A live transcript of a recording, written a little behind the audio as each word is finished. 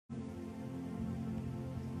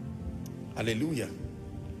Hallelujah.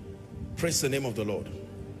 Praise the name of the Lord.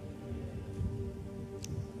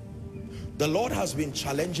 The Lord has been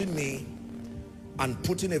challenging me and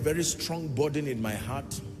putting a very strong burden in my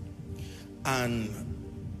heart. And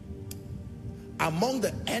among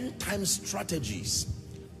the end time strategies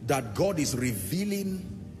that God is revealing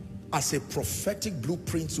as a prophetic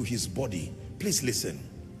blueprint to his body, please listen.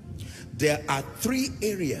 There are 3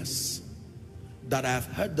 areas that I have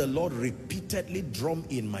heard the Lord repeatedly drum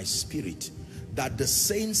in my spirit that the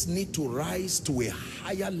saints need to rise to a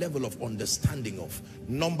higher level of understanding of.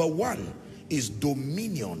 Number 1 is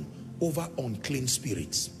dominion over unclean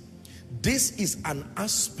spirits. This is an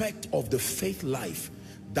aspect of the faith life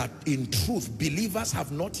that in truth believers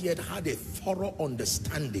have not yet had a thorough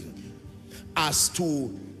understanding as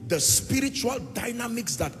to the spiritual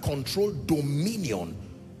dynamics that control dominion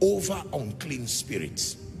over unclean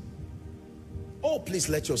spirits. Oh, please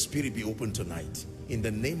let your spirit be open tonight in the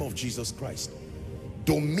name of Jesus Christ.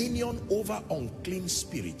 Dominion over unclean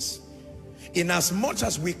spirits. In as much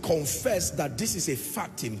as we confess that this is a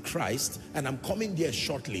fact in Christ, and I'm coming there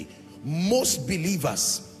shortly, most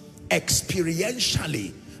believers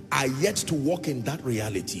experientially are yet to walk in that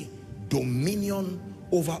reality. Dominion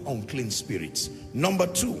over unclean spirits. Number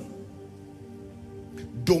 2,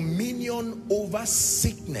 dominion over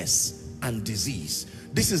sickness and disease.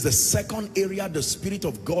 This is the second area the Spirit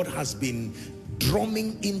of God has been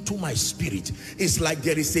drumming into my spirit. It's like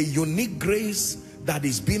there is a unique grace that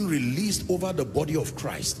is being released over the body of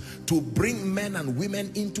Christ to bring men and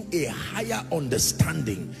women into a higher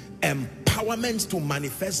understanding, empowerment to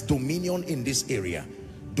manifest dominion in this area.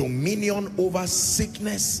 Dominion over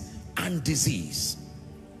sickness and disease.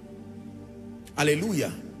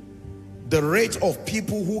 Hallelujah. The rate of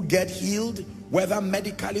people who get healed, whether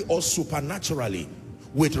medically or supernaturally,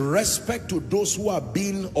 with respect to those who are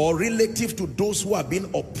being, or relative to those who are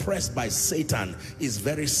being oppressed by Satan, is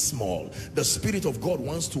very small. The Spirit of God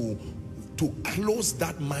wants to close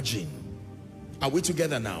that margin. Are we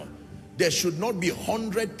together now? There should not be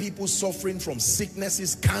 100 people suffering from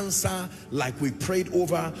sicknesses, cancer, like we prayed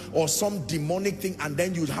over, or some demonic thing, and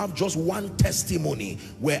then you have just one testimony,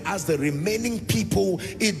 whereas the remaining people,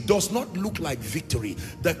 it does not look like victory.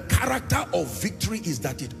 The character of victory is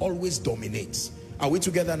that it always dominates. Are we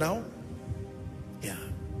together now? Yeah.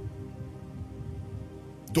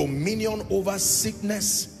 Dominion over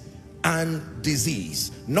sickness and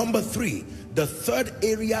disease. Number 3, the third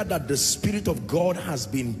area that the Spirit of God has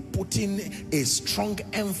been putting a strong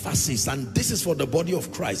emphasis, and this is for the body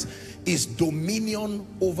of Christ, is dominion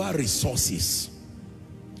over resources.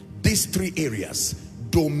 These 3 areas.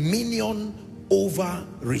 Dominion over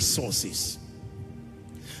resources.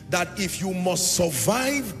 That if you must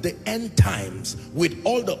survive the end times with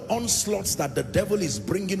all the onslaughts that the devil is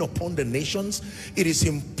bringing upon the nations, it is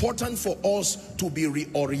important for us to be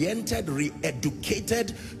reoriented,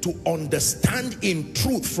 re-educated, to understand in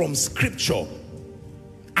truth from Scripture,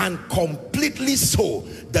 and completely so,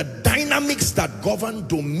 the dynamics that govern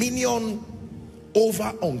dominion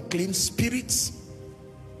over unclean spirits,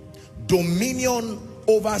 dominion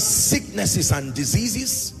over sicknesses and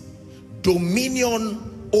diseases, dominion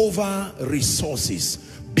over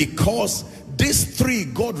resources, because these 3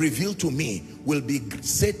 God revealed to me will be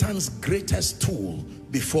Satan's greatest tool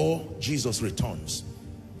before Jesus returns.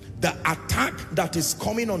 The attack that is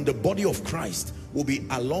coming on the body of Christ will be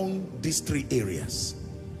along these 3 areas.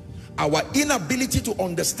 Our inability to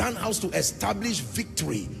understand how to establish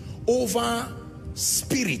victory over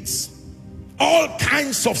spirits, all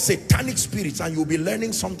kinds of satanic spirits, and you'll be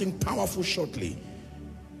learning something powerful shortly,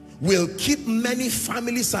 will keep many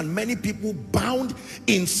families and many people bound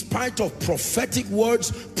in spite of prophetic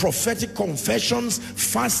words, prophetic confessions,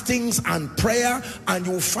 fastings and prayer, and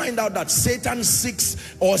you'll find out that Satan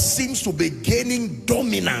seeks or seems to be gaining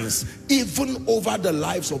dominance even over the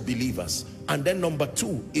lives of believers. And then number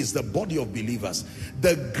 2 is the body of believers.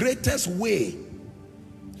 The greatest way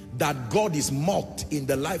that God is mocked in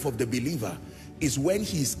the life of the believer is when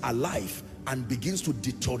he is alive and begins to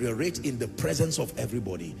deteriorate in the presence of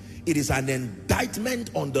everybody. It is an indictment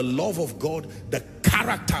on the love of God, the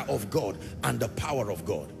character of God, and the power of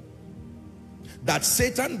God. That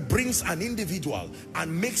Satan brings an individual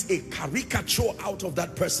and makes a caricature out of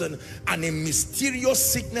that person, and a mysterious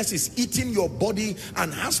sickness is eating your body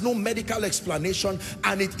and has no medical explanation,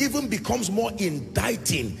 and it even becomes more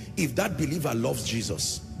indicting if that believer loves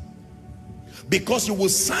Jesus. Because you will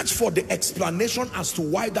search for the explanation as to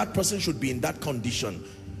why that person should be in that condition.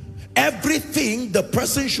 Everything the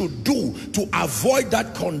person should do to avoid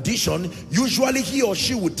that condition, usually he or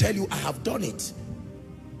she will tell you, I have done it.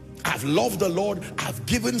 I've loved the Lord, I've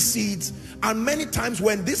given seeds. And many times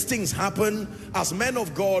when these things happen, as men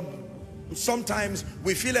of God, sometimes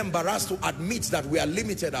we feel embarrassed to admit that we are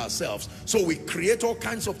limited ourselves. So we create all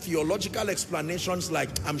kinds of theological explanations like,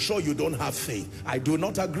 I'm sure you don't have faith. I do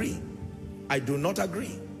not agree. I do not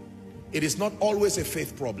agree. It is not always a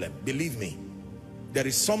faith problem. Believe me. There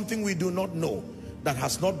is something we do not know that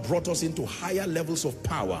has not brought us into higher levels of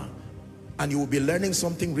power. And you will be learning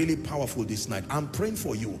something really powerful this night. I'm praying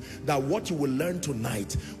for you that what you will learn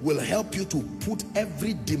tonight will help you to put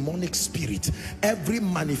every demonic spirit, every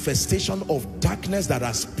manifestation of darkness that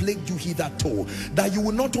has plagued you hitherto, that you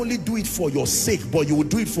will not only do it for your sake, but you will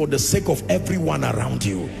do it for the sake of everyone around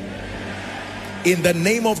you. In the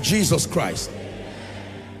name of Jesus Christ.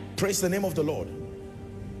 Praise the name of the Lord.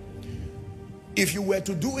 If you were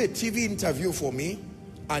to do a TV interview for me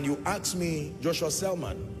and you ask me, Joshua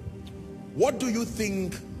Selman, what do you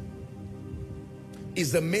think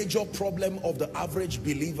is the major problem of the average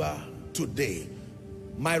believer today?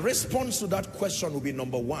 My response to that question will be,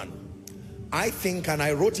 number one, I think, and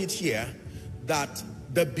I wrote it here, that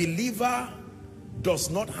the believer does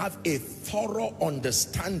not have a thorough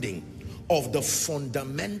understanding of the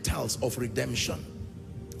fundamentals of redemption,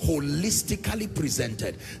 holistically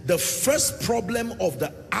presented. The first problem of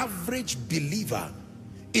the average believer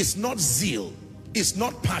is not zeal, it's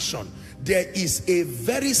not passion. There is a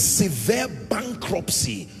very severe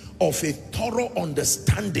bankruptcy of a thorough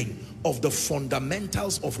understanding of the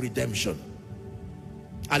fundamentals of redemption.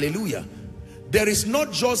 Hallelujah. There is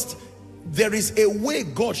not just, there is a way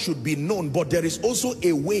God should be known, but there is also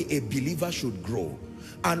a way a believer should grow.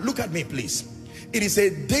 And look at me, please. It is a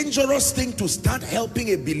dangerous thing to start helping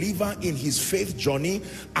a believer in his faith journey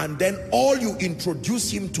and then all you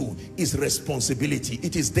introduce him to is responsibility.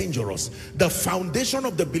 It is dangerous. The foundation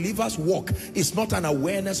of the believer's walk is not an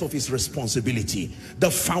awareness of his responsibility.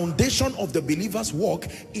 The foundation of the believer's walk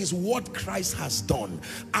is what Christ has done.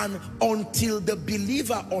 And until the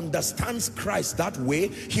believer understands Christ that way,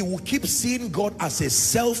 he will keep seeing God as a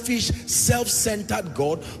selfish, self-centered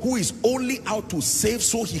God who is only out to save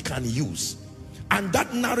so he can use. And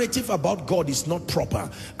that narrative about God is not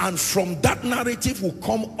proper. And from that narrative will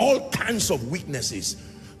come all kinds of weaknesses.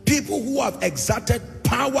 People who have exerted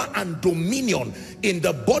power and dominion in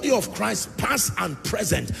the body of Christ, past and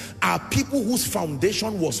present, are people whose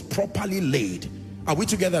foundation was properly laid. Are we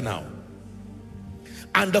together now?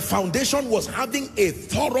 And the foundation was having a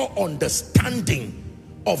thorough understanding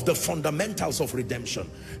of the fundamentals of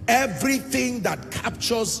redemption. Everything that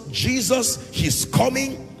captures Jesus, his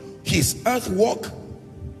coming, his earth walk,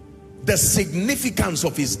 the significance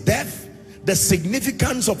of his death, the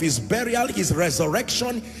significance of his burial, his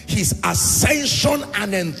resurrection, his ascension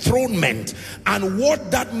and enthronement, and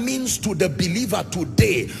what that means to the believer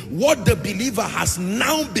today, what the believer has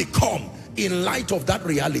now become in light of that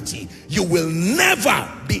reality. You will never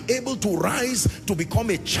be able to rise to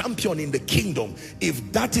become a champion in the kingdom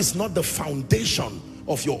if that is not the foundation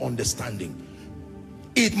of your understanding.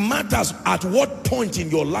 It matters at what point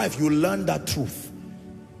in your life you learn that truth.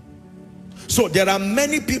 So there are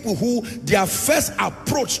many people who their first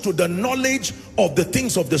approach to the knowledge of the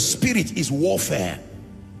things of the spirit is warfare.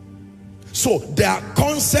 So their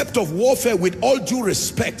concept of warfare, with all due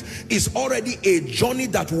respect, is already a journey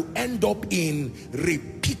that will end up in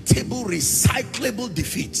repeatable, recyclable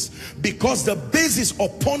defeats, because the basis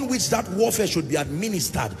upon which that warfare should be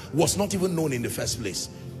administered was not even known in the first place.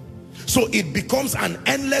 So it becomes an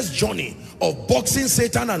endless journey of boxing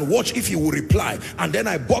Satan and watch if he will reply. And then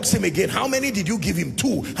I box him again. How many did you give him?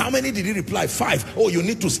 2. How many did he reply? 5. Oh, you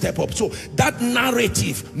need to step up. So that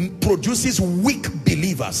narrative produces weak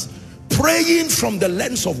believers. Praying from the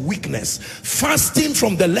lens of weakness. Fasting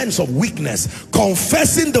from the lens of weakness.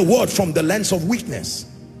 Confessing the word from the lens of weakness.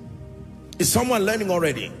 Is someone learning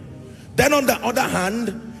already? Then on the other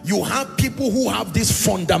hand, you have people who have these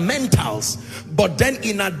fundamentals, but then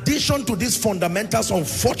in addition to these fundamentals,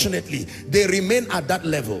 unfortunately, they remain at that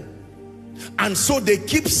level. And so they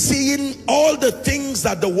keep seeing all the things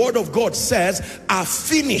that the word of God says are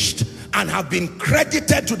finished and have been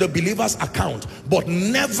credited to the believer's account, but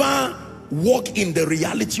never walk in the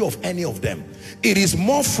reality of any of them. It is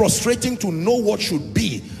more frustrating to know what should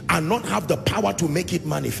be and not have the power to make it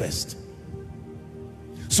manifest.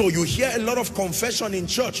 So you hear a lot of confession in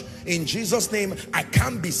church. In Jesus' name, I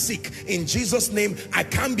can't be sick. In Jesus' name, I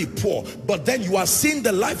can't be poor. But then you are seeing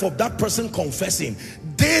the life of that person confessing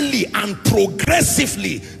daily and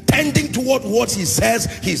progressively tending toward what he says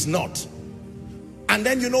he's not. And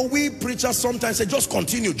then, you know, we preachers sometimes say, just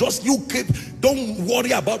continue, just you keep, don't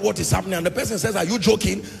worry about what is happening. And the person says, are you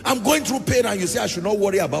joking? I'm going through pain. And you say, I should not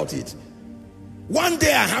worry about it. One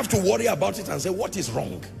day I have to worry about it and say, what is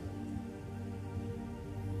wrong?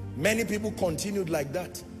 Many people continued like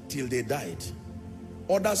that till they died.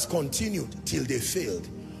 Others continued till they failed.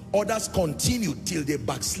 Others continued till they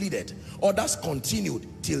backslided. Others continued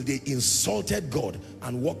till they insulted God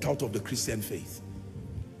and walked out of the Christian faith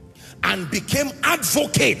and became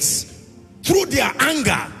advocates through their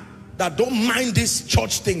anger that don't mind this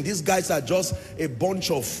church thing. These guys are just a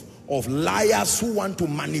bunch of liars who want to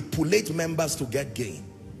manipulate members to get gain.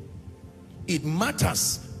 It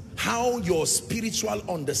matters how your spiritual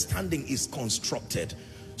understanding is constructed.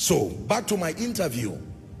 So back to my interview.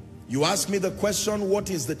 You ask me the question, what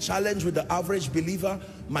is the challenge with the average believer?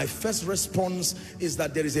 My first response is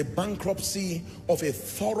that there is a bankruptcy of a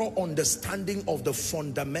thorough understanding of the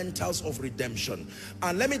fundamentals of redemption.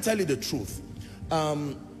 And let me tell you the truth.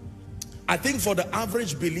 I think for the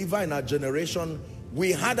average believer in our generation,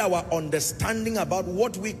 we had our understanding about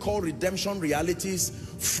what we call redemption realities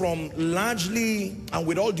from largely, and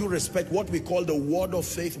with all due respect, what we call the word of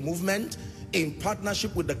faith movement, in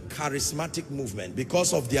partnership with the charismatic movement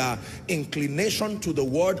because of their inclination to the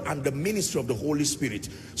word and the ministry of the Holy Spirit.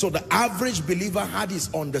 So the average believer had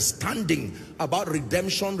his understanding about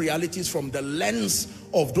redemption realities from the lens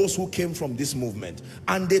of those who came from this movement.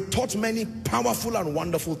 And they taught many powerful and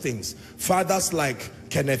wonderful things. Fathers like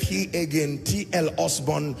Kenneth Hagin, T.L.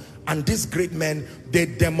 Osborne, and these great men, they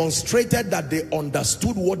demonstrated that they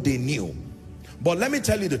understood what they knew. But let me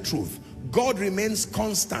tell you the truth. God remains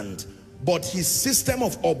constant, but his system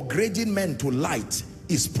of upgrading men to light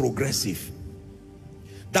is progressive.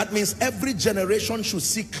 That means every generation should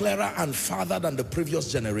see clearer and farther than the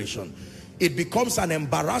previous generation. It becomes an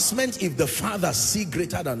embarrassment if the fathers see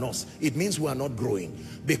greater than us. It means we are not growing,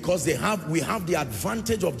 because we have the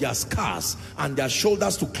advantage of their scars and their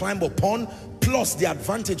shoulders to climb upon, plus the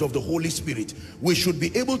advantage of the Holy Spirit. We should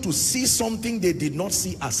be able to see something they did not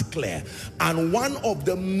see as clear. And one of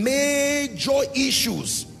the major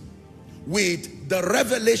issues with the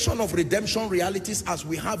revelation of redemption realities as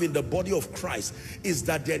we have in the body of Christ is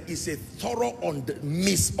that there is a thorough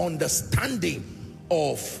misunderstanding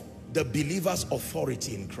of the believer's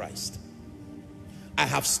authority in Christ. I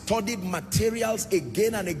have studied materials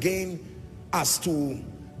again and again as to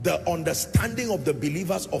the understanding of the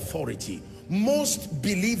believer's authority. Most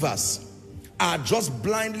believers are just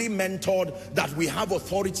blindly mentored that we have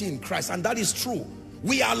authority in Christ, and that is true.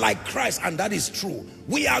 We are like Christ, and that is true.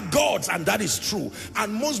 We are gods, and that is true.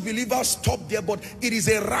 And most believers stop there, but it is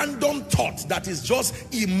a random thought that is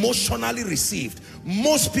just emotionally received.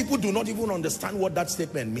 Most people do not even understand what that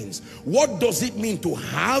statement means. What does it mean to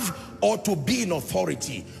have or to be in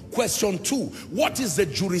authority? Question 2, what is the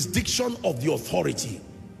jurisdiction of the authority?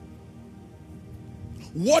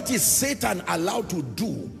 What is Satan allowed to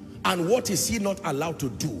do, and what is he not allowed to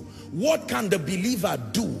do? What can the believer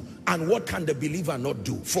do, and what can the believer not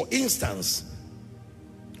do? For instance,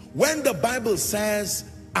 when the Bible says,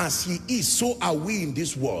 as he is, so are we in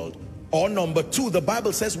this world. Or number 2, the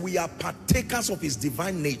Bible says we are partakers of his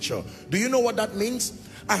divine nature. Do you know what that means?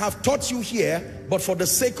 I have taught you here, but for the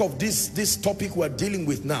sake of this topic we're dealing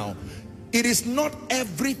with now, it is not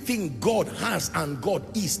everything God has and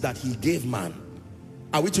God is that he gave man.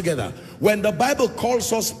 Are we together? When the Bible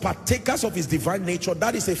calls us partakers of his divine nature,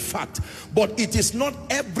 that is a fact. But it is not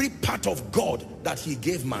every part of God that he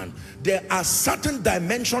gave man. There are certain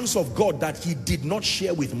dimensions of God that he did not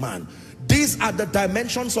share with man. These are the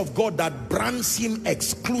dimensions of God that brands him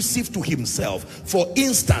exclusive to himself. For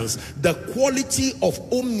instance, the quality of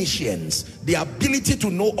omniscience, the ability to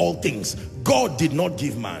know all things, God did not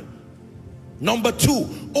give man. Number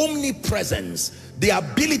 2, omnipresence, the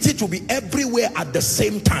ability to be everywhere at the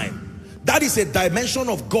same time. That is a dimension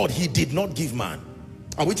of God he did not give man.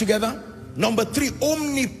 Are we together? Number 3,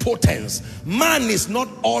 omnipotence. Man is not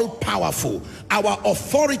all powerful. Our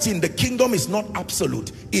authority in the kingdom is not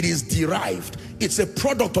absolute. It is derived. It's a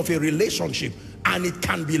product of a relationship, and it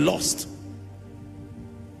can be lost.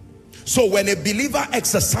 So when a believer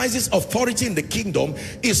exercises authority in the kingdom,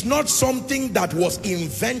 it's not something that was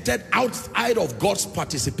invented outside of God's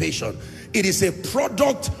participation. It is a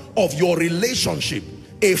product of your relationship,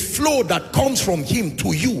 a flow that comes from him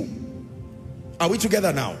to you. Are we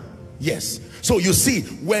together now? Yes. So you see,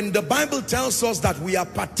 when the Bible tells us that we are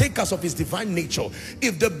partakers of his divine nature,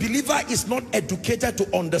 if the believer is not educated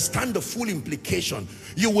to understand the full implication,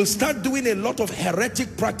 you will start doing a lot of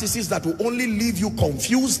heretic practices that will only leave you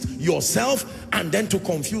confused yourself and then to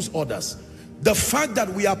confuse others. The fact that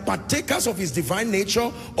we are partakers of his divine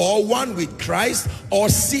nature, or one with Christ, or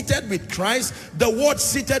seated with Christ. The word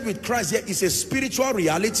seated with Christ here is a spiritual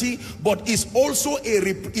reality, but is also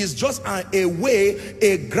just a way,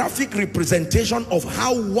 a graphic representation of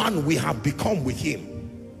how one we have become with him.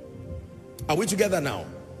 Are we together now?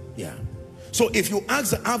 Yeah. So if you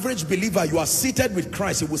ask the average believer, you are seated with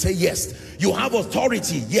Christ, he will say yes. You have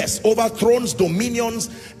authority, yes, over thrones, dominions,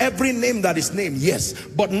 every name that is named, yes.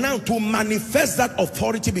 But now to manifest that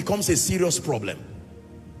authority becomes a serious problem.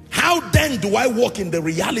 How then do I walk in the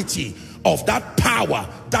reality of that power,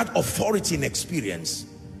 that authority in experience?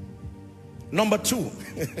 Number two,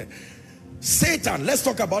 Satan. Let's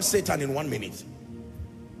talk about Satan in 1 minute.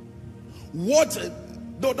 No,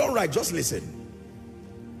 don't write, just listen.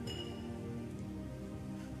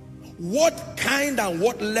 What kind and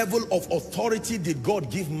what level of authority did God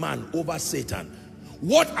give man over Satan?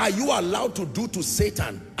 What are you allowed to do to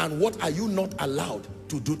Satan, and what are you not allowed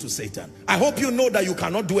to do to Satan? I hope you know that you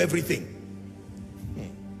cannot do everything.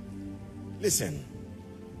 Listen,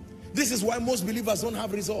 this is why most believers don't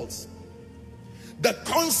have results. The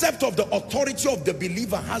concept of the authority of the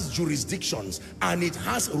believer has jurisdictions, and it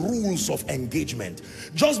has rules of engagement.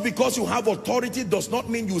 Just because you have authority does not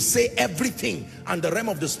mean you say everything and the realm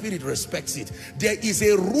of the spirit respects it. There is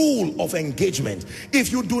a rule of engagement.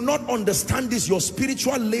 If you do not understand this, your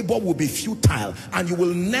spiritual labor will be futile, and you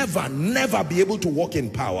will never be able to walk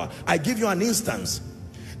in power. I give you an instance.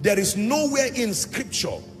 There is nowhere in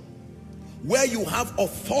scripture where you have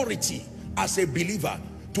authority as a believer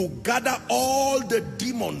to gather all the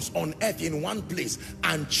demons on earth in one place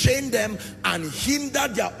and chain them and hinder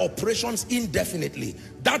their operations indefinitely.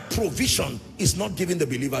 That provision is not given the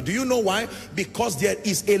believer. Do you know why? Because there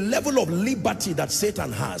is a level of liberty that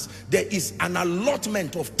Satan has. There is an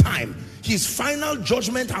allotment of time. His final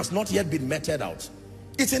judgment has not yet been meted out.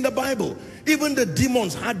 It's in the Bible. Even the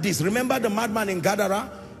demons had this. Remember the madman in Gadara?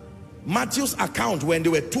 Matthew's account, when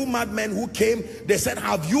there were two madmen who came, they said,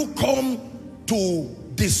 have you come to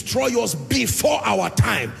destroy us before our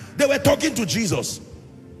time? They were talking to Jesus.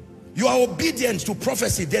 You are obedient to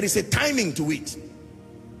prophecy. There is a timing to it.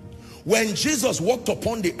 When Jesus walked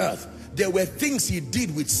upon the earth, there were things he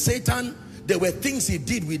did with Satan, there were things he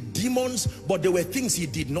did with demons, but there were things he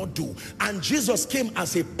did not do. And Jesus came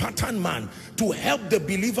as a pattern man to help the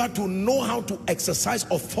believer to know how to exercise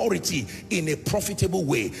authority in a profitable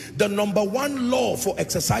way. The number one law for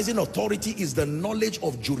exercising authority is the knowledge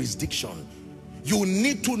of jurisdiction. You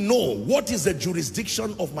need to know, what is the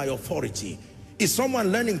jurisdiction of my authority? Is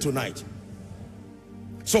someone learning tonight?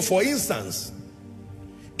 So for instance,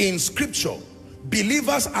 in scripture,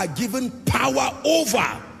 believers are given power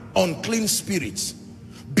over unclean spirits.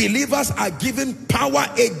 Believers are given power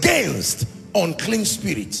against unclean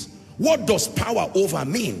spirits. What does power over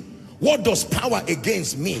mean? What does power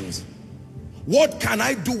against means? What can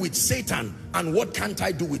I do with Satan and what can't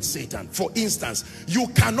I do with Satan? For instance, you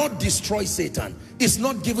cannot destroy Satan. It's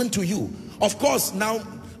not given to you. Of course, now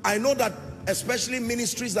I know that especially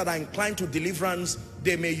ministries that are inclined to deliverance,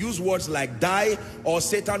 they may use words like die or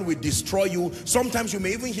Satan will destroy you. Sometimes you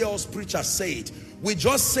may even hear us preachers say it. We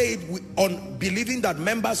just say it on believing that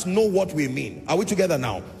members know what we mean. Are we together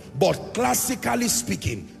now? But classically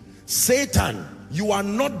speaking, Satan, you are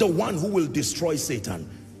not the one who will destroy Satan.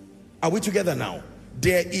 Are we together now?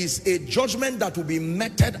 There is a judgment that will be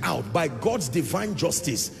meted out by God's divine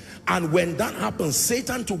justice. And when that happens,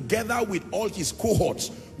 Satan together with all his cohorts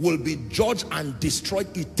will be judged and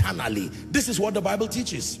destroyed eternally. This is what the Bible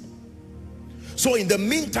teaches. So in the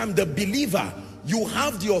meantime, the believer, you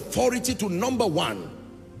have the authority to, number one,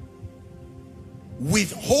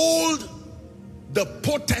 withhold the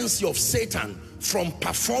potency of Satan from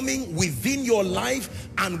performing within your life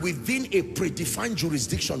and within a predefined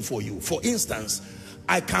jurisdiction for you. For instance,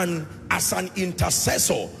 I can, as an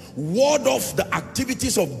intercessor, ward off the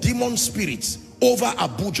activities of demon spirits over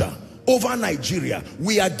Abuja, over Nigeria.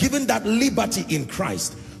 We are given that liberty in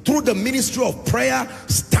Christ through the ministry of prayer,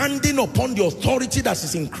 standing upon the authority that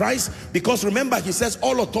is in Christ. Because remember, he says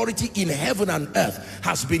all authority in heaven and earth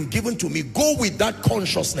has been given to me. Go with that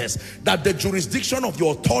consciousness that the jurisdiction of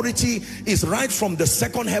your authority is right from the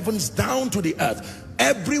second heavens down to the earth.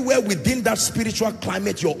 Everywhere within that spiritual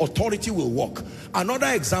climate, your authority will walk. Another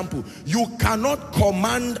example, you cannot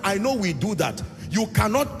command, I know we do that, you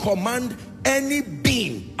cannot command any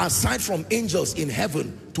being aside from angels in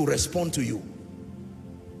heaven to respond to you.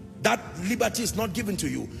 That liberty is not given to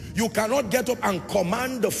you. You cannot get up and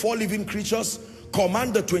command the 4 living creatures,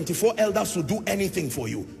 command the 24 elders to do anything for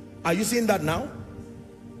you. Are you seeing that now?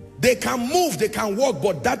 They can move, they can walk,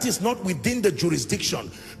 but that is not within the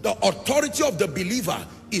jurisdiction. The authority of the believer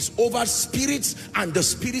is over spirits, and the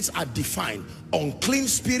spirits are defined. Unclean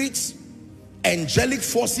spirits, angelic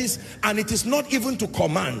forces, and it is not even to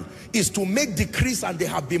command, it's to make decrees, and they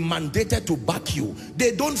have been mandated to back you.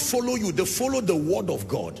 They don't follow you, they follow the word of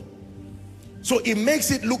God. So it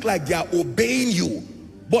makes it look like they are obeying you,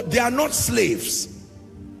 but they are not slaves.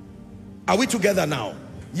 Are we together now?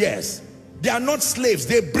 Yes. They are not slaves.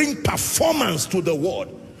 They bring performance to the word.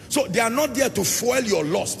 So they are not there to foil your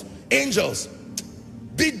lust. Angels,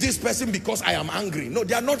 beat this person because I am angry. No,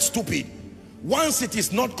 they are not stupid. Once it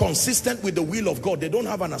is not consistent with the will of God, they don't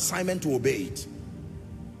have an assignment to obey it.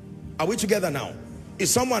 Are we together now?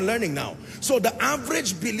 Is someone learning now? So the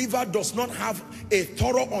average believer does not have a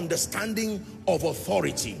thorough understanding of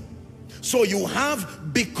authority. So you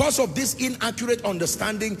have, because of this inaccurate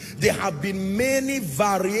understanding, there have been many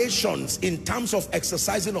variations in terms of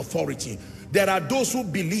exercising authority. There are those who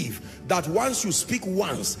believe that once you speak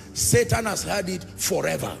once, Satan has heard it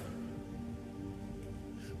forever.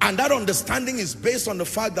 And that understanding is based on the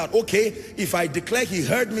fact that, okay, if I declare he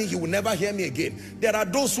heard me, he will never hear me again. There are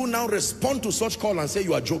those who now respond to such call and say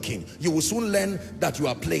you are joking. You will soon learn that you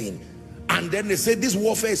are playing. And then they say this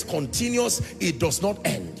warfare is continuous, it does not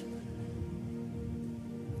end.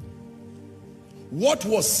 What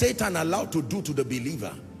was Satan allowed to do to the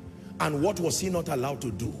believer, and what was he not allowed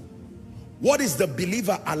to do? What is the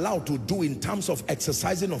believer allowed to do in terms of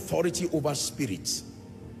exercising authority over spirits?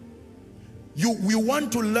 We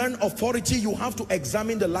want to learn authority, you have to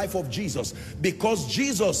examine the life of Jesus, because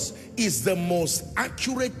Jesus is the most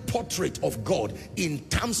accurate portrait of God in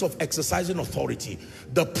terms of exercising authority.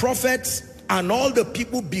 The prophets and all the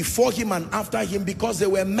people before him and after him, because they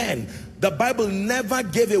were men, the Bible never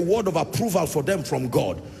gave a word of approval for them from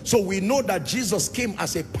God. So we know that Jesus came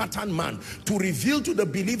as a pattern man to reveal to the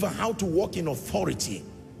believer how to walk in authority.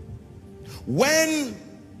 When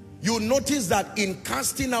you notice that in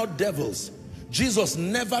casting out devils, Jesus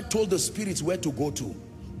never told the spirits where to go to.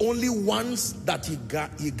 Only once that he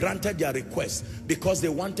granted their request, because they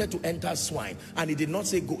wanted to enter swine, and he did not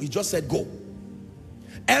say go, he just said go.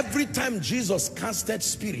 Every time Jesus casted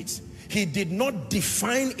spirits, he did not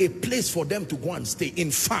define a place for them to go and stay.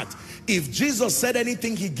 In fact, if Jesus said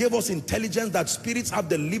anything, he gave us intelligence that spirits have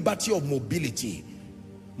the liberty of mobility.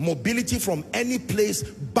 Mobility from any place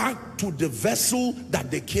back to the vessel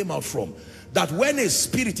that they came out from. That when a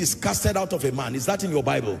spirit is casted out of a man, is that in your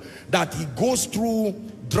Bible? That he goes through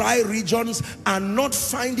dry regions, and not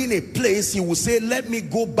finding a place, he will say, let me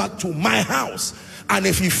go back to my house. And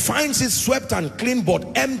if he finds it swept and clean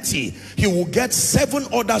but empty, he will get 7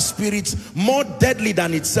 other spirits more deadly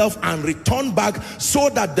than itself and return back, so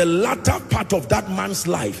that the latter part of that man's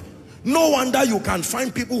life. No wonder you can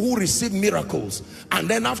find people who receive miracles, and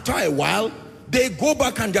then after a while they go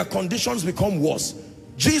back and their conditions become worse.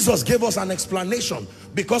 Jesus gave us an explanation,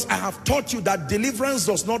 because I have taught you that deliverance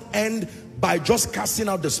does not end by just casting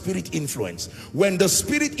out the spirit influence. When the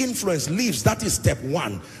spirit influence leaves, that is step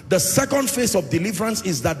 1. The second phase of deliverance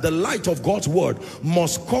is that the light of God's word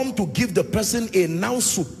must come to give the person a now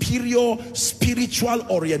superior spiritual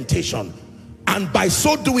orientation, and by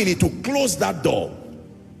so doing it, to close that door.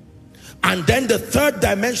 And then the third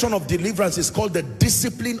dimension of deliverance is called the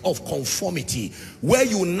discipline of conformity, where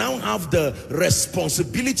you now have the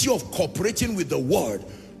responsibility of cooperating with the word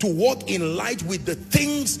to walk in light with the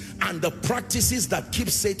things and the practices that keep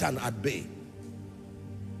Satan at bay.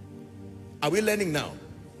 Are we learning now?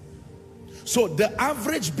 So the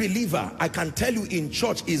average believer, I can tell you, in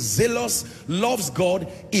church is zealous, loves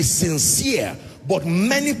God, is sincere, but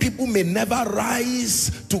many people may never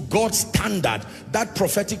rise to God's standard, that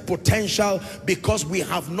prophetic potential, because we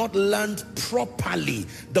have not learned properly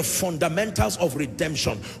the fundamentals of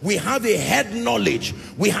redemption. We have a head knowledge,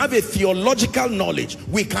 we have a theological knowledge,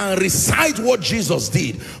 we can recite what Jesus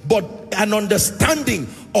did, but an understanding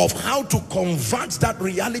of how to convert that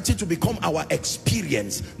reality to become our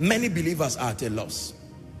experience, many believers are at a loss.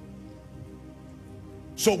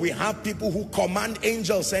 So we have people who command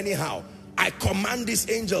angels anyhow. I command these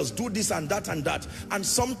angels, do this and that and that. And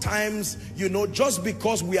sometimes, you know, just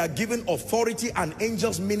because we are given authority and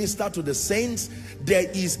angels minister to the saints, there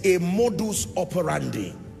is a modus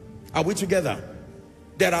operandi. Are we together?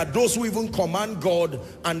 There are those who even command God,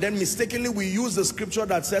 and then mistakenly we use the scripture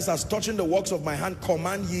that says, as touching the works of my hand,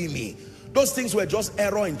 command ye me. Those things were just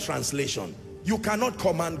error in translation. You cannot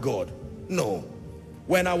command God. No.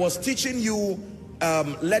 When I was teaching you,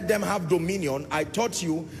 let them have dominion, I taught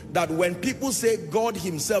you that when people say God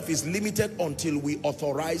himself is limited until we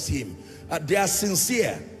authorize him, they are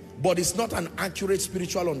sincere, but it's not an accurate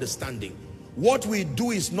spiritual understanding. What we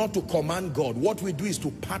do is not to command God. What we do is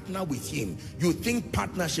to partner with him. You think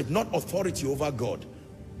partnership, not authority over God.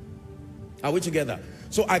 Are we together?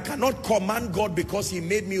 So I cannot command God because he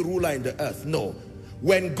made me ruler in the earth. No.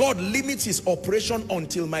 When God limits his operation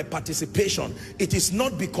until my participation, it is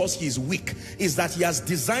not because he is weak. It's that he has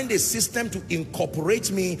designed a system to incorporate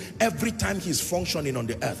me every time he's functioning on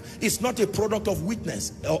the earth. It's not a product of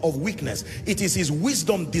weakness. It is his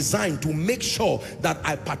wisdom designed to make sure that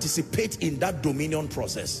I participate in that dominion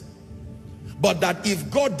process. But that if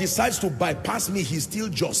God decides to bypass me, he's still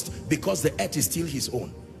just, because the earth is still his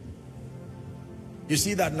own. You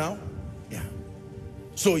see that now? Yeah.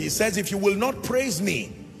 So he says, if you will not praise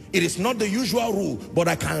me, it is not the usual rule, but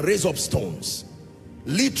I can raise up stones.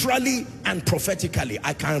 Literally and prophetically,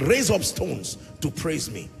 I can raise up stones to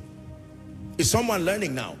praise me. Is someone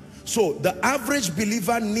learning now? So the average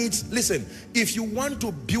believer needs, listen, if you want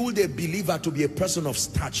to build a believer to be a person of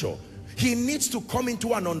stature, he needs to come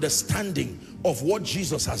into an understanding of what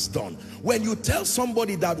Jesus has done. When you tell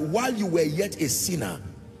somebody that while you were yet a sinner,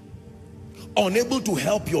 unable to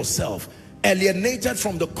help yourself, alienated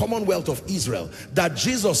from the commonwealth of Israel, that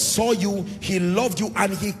Jesus saw you, he loved you,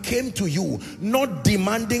 and he came to you, not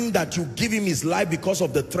demanding that you give him his life because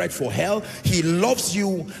of the threat for hell. He loves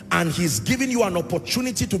you and he's giving you an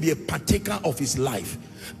opportunity to be a partaker of his life.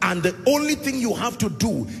 And the only thing you have to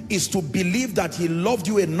do is to believe that he loved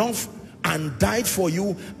you enough and died for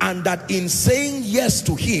you, and that in saying yes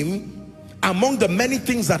to him, among the many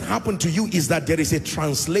things that happen to you is that there is a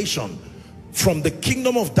translation from the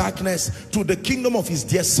kingdom of darkness to the kingdom of his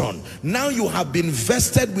dear son. Now you have been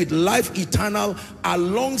vested with life eternal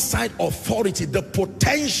alongside authority. The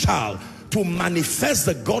potential to manifest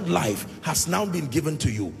the God life has now been given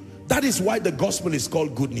to you. That is why the gospel is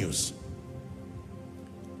called good news.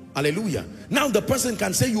 Hallelujah. Now the person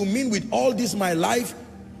can say, you mean with all this my life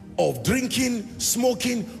of drinking,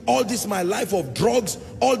 smoking, all this my life of drugs,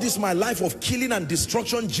 all this my life of killing and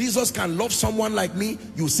destruction, Jesus can love someone like me?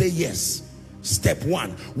 You say yes. Step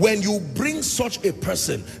one, when you bring such a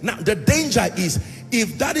person, now the danger is,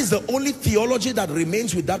 if that is the only theology that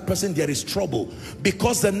remains with that person, there is trouble,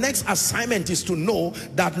 because the next assignment is to know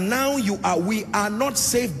that now we are not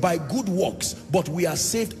saved by good works, but we are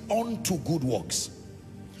saved unto good works.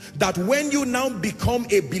 That when you now become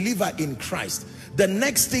a believer in Christ, the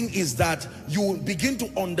next thing is that you begin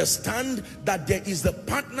to understand that there is the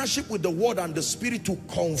partnership with the word and the spirit to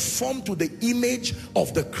conform to the image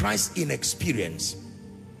of the Christ in experience.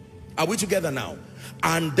 Are we together now?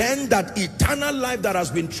 And then that eternal life that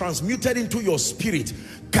has been transmuted into your spirit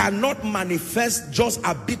cannot manifest just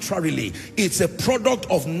arbitrarily. It's a product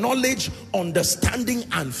of knowledge, understanding,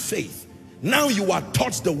 and faith. Now you are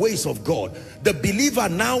taught the ways of God. The believer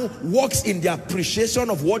now walks in the appreciation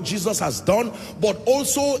of what Jesus has done, but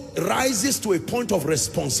also rises to a point of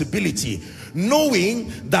responsibility,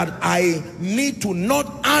 knowing that I need to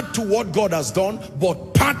not add to what God has done,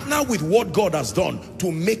 but partner with what God has done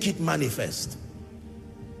to make it manifest.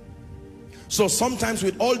 So sometimes,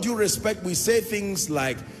 with all due respect, we say things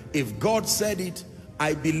like, if God said it,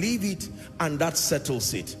 I believe it, and that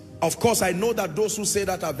settles it. Of course, I know that those who say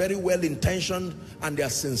that are very well intentioned and they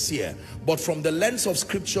are sincere, but from the lens of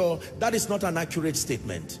scripture, that is not an accurate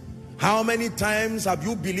statement. How many times have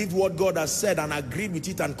you believed what God has said and agreed with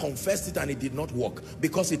it and confessed it and it did not work?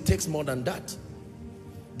 Because it takes more than that.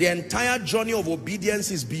 The entire journey of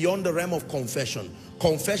obedience is beyond the realm of confession.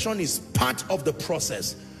 Confession is part of the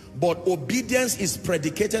process, but obedience is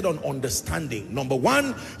predicated on understanding. Number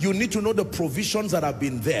one, you need to know the provisions that have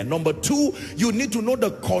been there. Number two, you need to know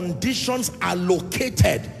the conditions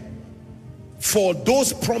allocated for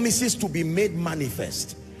those promises to be made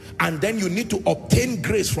manifest. And then you need to obtain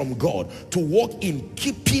grace from God to walk in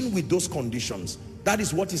keeping with those conditions. That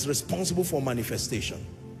is what is responsible for manifestation.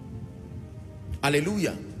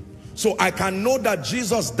 Hallelujah. So I can know that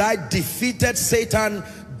Jesus died, defeated Satan,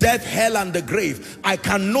 death, hell, and the grave. I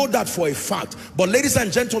can know that for a fact. But ladies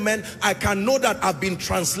and gentlemen, I can know that I've been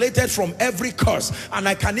translated from every curse, and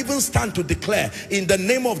I can even stand to declare, in the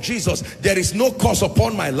name of Jesus, there is no curse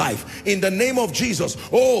upon my life. In the name of Jesus,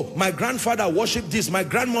 oh, my grandfather worshipped this, my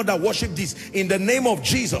grandmother worshipped this. In the name of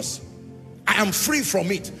Jesus, I am free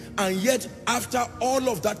from it. And yet, after all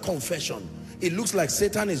of that confession, it looks like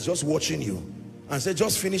Satan is just watching you and say,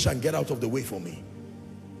 just finish and get out of the way for me.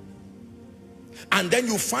 And then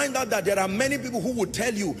you find out that there are many people who would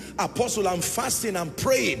tell you, Apostle, I'm fasting, I'm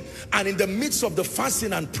praying, and in the midst of the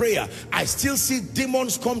fasting and prayer, I still see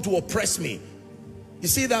demons come to oppress me. You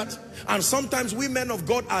see that? And sometimes we men of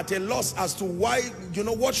God are at a loss as to why, you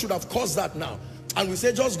know, what should have caused that now. And we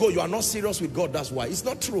say, just go, you are not serious with God, that's why. It's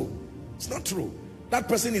not true. It's not true. That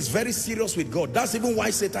person is very serious with God. That's even why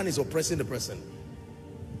Satan is oppressing the person.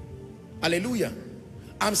 Hallelujah.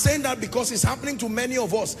 I'm saying that because it's happening to many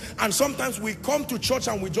of us, and sometimes we come to church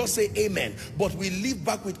and we just say amen, but we leave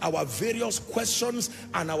back with our various questions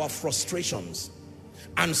and our frustrations.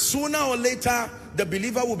 And sooner or later, the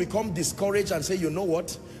believer will become discouraged and say, you know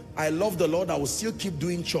what, I love the Lord, I will still keep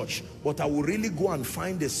doing church, but I will really go and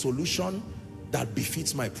find a solution that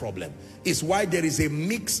befits my problem. It's why there is a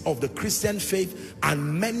mix of the Christian faith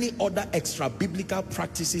and many other extra biblical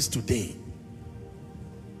practices today.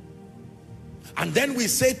 And then we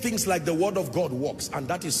say things like the word of God works, and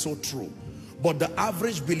that is so true. But the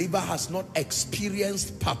average believer has not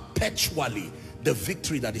experienced perpetually the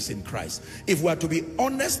victory that is in Christ. If we are to be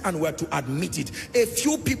honest and we are to admit it, a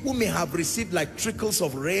few people may have received like trickles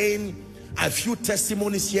of rain, a few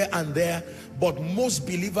testimonies here and there, but most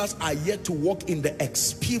believers are yet to walk in the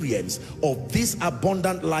experience of this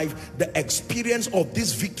abundant life, the experience of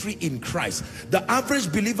this victory in Christ. The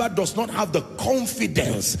average believer does not have the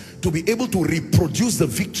confidence to be able to reproduce the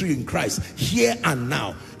victory in Christ here and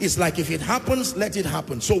now. It's like, if it happens, let it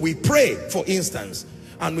happen. So we pray, for instance,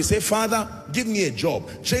 and we say, Father, give me a job,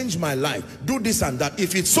 change my life, do this and that.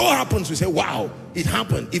 If it so happens, we say, wow, it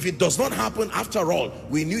happened. If it does not happen, after all,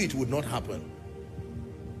 we knew it would not happen.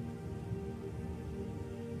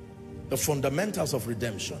 The fundamentals of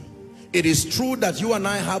redemption. It is true that you and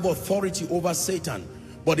I have authority over Satan,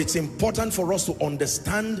 but it's important for us to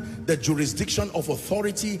understand the jurisdiction of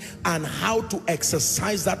authority and how to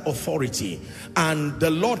exercise that authority. And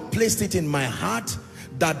the Lord placed it in my heart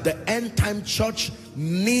that the end time church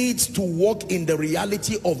needs to walk in the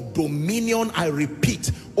reality of dominion, I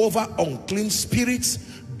repeat, over unclean spirits,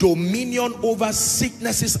 dominion over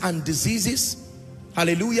sicknesses and diseases,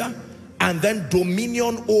 hallelujah, and then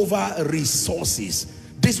dominion over resources.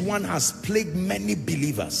 This one has plagued many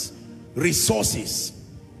believers. Resources.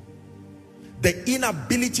 The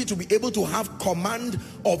inability to be able to have command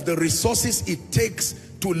of the resources it takes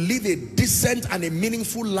to live a decent and a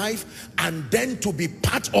meaningful life, and then to be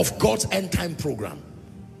part of God's end time program.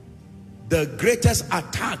 The greatest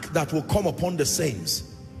attack that will come upon the saints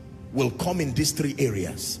will come in these three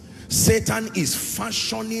areas. Satan is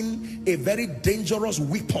fashioning a very dangerous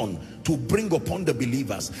weapon to bring upon the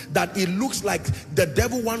believers, that it looks like the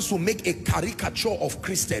devil wants to make a caricature of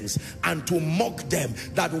Christians and to mock them,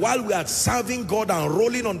 that while we are serving God and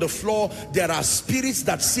rolling on the floor, there are spirits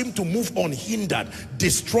that seem to move unhindered,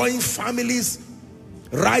 destroying families,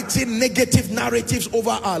 writing negative narratives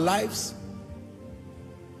over our lives.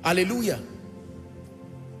 Hallelujah.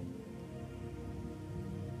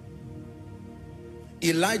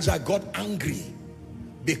 Elijah got angry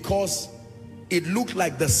because it looked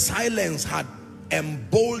like the silence had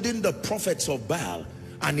emboldened the prophets of Baal,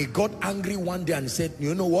 and he got angry one day and said,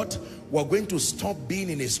 you know what, we're going to stop being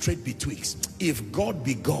in a strait betwixt. If God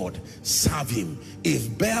be God, serve him.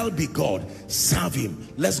 If Baal be God, serve him.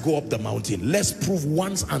 Let's go up the mountain. Let's prove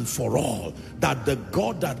once and for all that the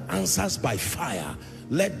God that answers by fire,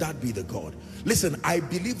 let that be the God. Listen, I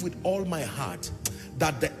believe with all my heart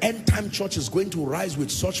that the end time church is going to rise with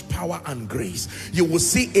such power and grace. You will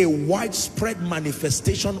see a widespread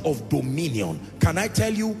manifestation of dominion. Can I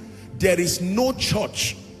tell you, there is no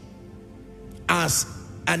church as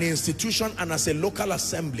an institution and as a local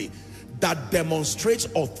assembly that demonstrates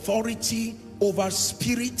authority over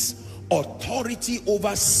spirits, authority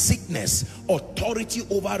over sickness, authority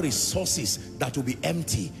over resources that will be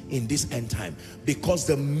empty in this end time. Because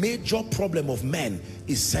the major problem of men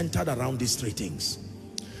is centered around these three things.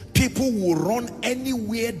 People will run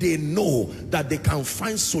anywhere they know that they can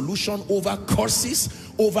find solution over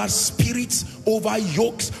curses, over spirits, over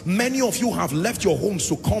yokes. Many of you have left your homes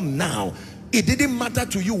to come now. It didn't matter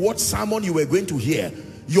to you what sermon you were going to hear.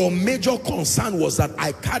 Your major concern was that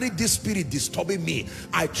I carried this spirit disturbing me.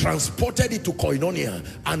 I transported it to Koinonia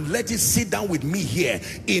and let it sit down with me here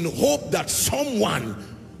in hope that someone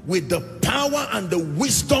with the power and the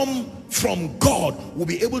wisdom from God will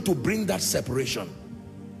be able to bring that separation.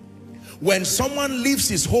 When someone leaves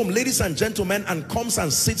his home, ladies and gentlemen, and comes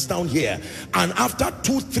and sits down here, and after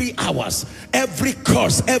 2-3 hours, every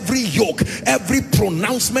curse, every yoke, every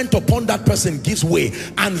pronouncement upon that person gives way,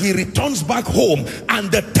 and he returns back home,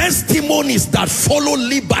 and the testimonies that follow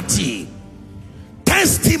liberty,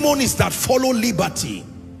 testimonies that follow liberty,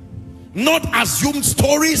 not assumed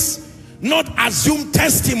stories, not assumed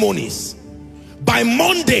testimonies. By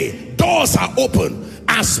Monday, doors are open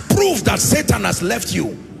as proof that Satan has left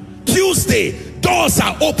you. Tuesday, doors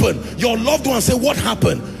are open. Your loved ones say, what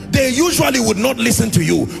happened? They usually would not listen to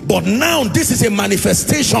you, but now this is a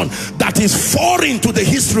manifestation that is foreign to the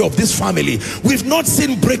history of this family. We've not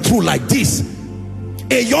seen breakthrough like this.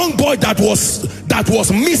 A young boy that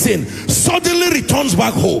was missing suddenly returns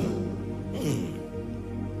back home.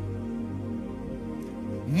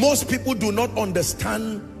 Most people do not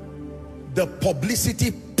understand the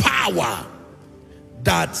publicity power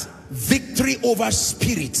that victory over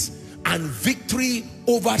spirits and victory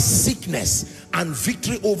over sickness and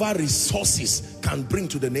victory over resources can bring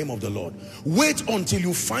to the name of the Lord. Wait until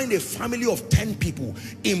you find a family of 10 people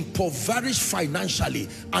impoverished financially,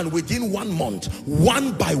 and within 1 month,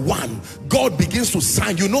 one by one, God begins to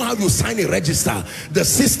sign. You know how you sign a register? The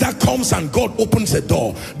sister comes and God opens a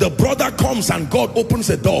door. The brother comes and God opens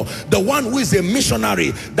a door. The one who is a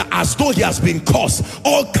missionary, that as though he has been cursed,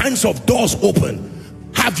 all kinds of doors open.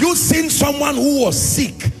 Have you seen someone who was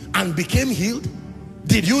sick and became healed?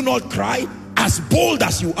 Did you not cry? As bold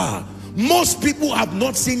as you are, most people have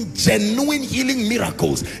not seen genuine healing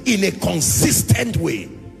miracles in a consistent way.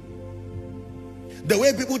 The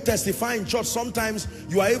way people testify in church, sometimes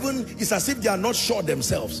you are even, it's as if they are not sure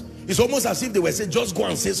themselves. It's almost as if they were saying, just go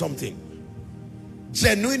and say something.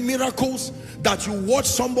 Genuine miracles that you watch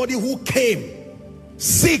somebody who came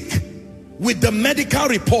sick with the medical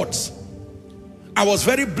reports. I was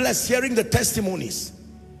very blessed hearing the testimonies.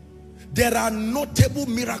 There are notable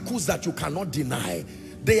miracles that you cannot deny.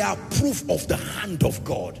 They are proof of the hand of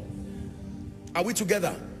God. Are we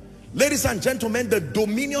together? Ladies and gentlemen, the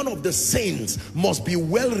dominion of the saints must be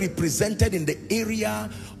well represented in the area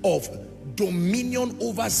of dominion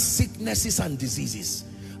over sicknesses and diseases.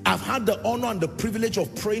 I've had the honor and the privilege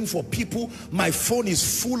of praying for people. My phone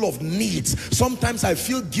is full of needs. Sometimes I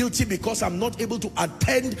feel guilty because I'm not able to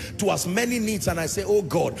attend to as many needs, and I say, oh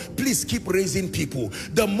God, please keep raising people.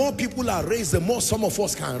 The more people are raised, the more some of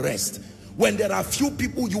us can rest. When there are few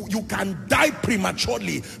people, you can die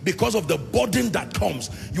prematurely because of the burden that comes.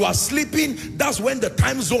 You are sleeping, that's when the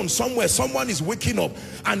time zone somewhere, someone is waking up,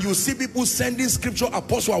 and you see people sending scripture,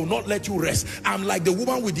 Apostle, I will not let you rest. I'm like the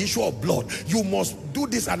woman with the issue of blood. You must do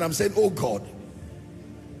this, and I'm saying, oh God.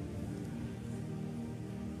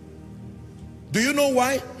 Do you know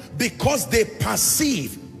why? Because they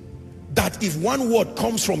perceive that if one word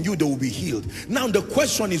comes from you, they will be healed. Now the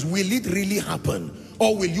question is, will it really happen?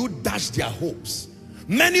 Or will you dash their hopes?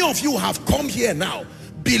 Many of you have come here now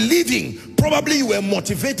believing, probably you were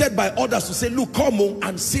motivated by others to say, look, come on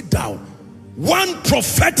and sit down. One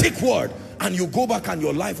prophetic word and you go back and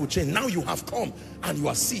your life will change. Now you have come and you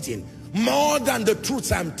are sitting. More than the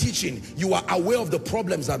truths I'm teaching, you are aware of the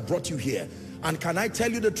problems that brought you here. And can I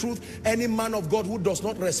tell you the truth? Any man of God who does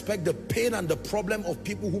not respect the pain and the problem of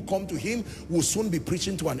people who come to him will soon be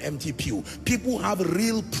preaching to an empty pew. People have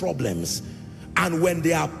real problems. And when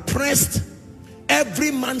they are pressed, every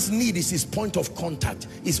man's need is his point of contact.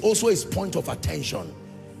 It's also his point of attention.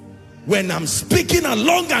 When I'm speaking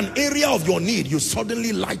along an area of your need, you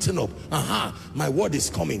suddenly lighten up. Aha, my word is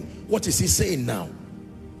coming. What is he saying now?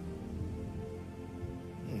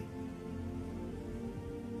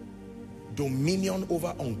 Dominion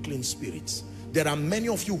over unclean spirits. There are many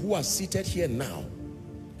of you who are seated here now.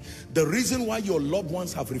 The reason why your loved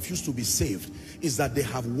ones have refused to be saved is that they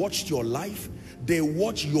have watched your life. They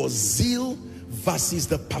watch your zeal versus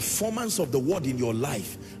the performance of the word in your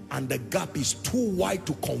life, and the gap is too wide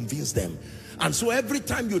to convince them. And so every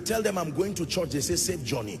time you tell them, I'm going to church, they say, save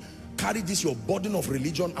Johnny. Carry this, your burden of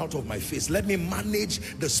religion, out of my face. Let me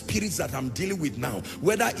manage the spirits that I'm dealing with now.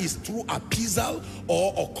 Whether it's through appeasal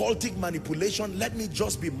or occultic manipulation, let me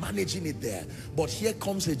just be managing it there. But here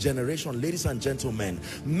comes a generation, ladies and gentlemen,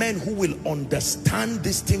 men who will understand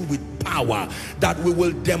this thing with power, that we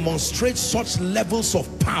will demonstrate such levels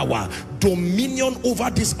of power, dominion over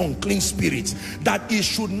these unclean spirits, that it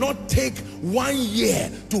should not take 1 year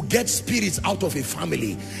to get spirits out of a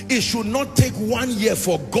family. It should not take 1 year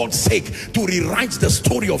for God's sake to rewrite the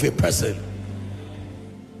story of a person.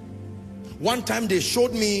 One time they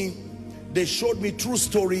showed me true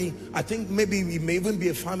story. I think maybe it may even be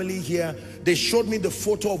a family here. They showed me the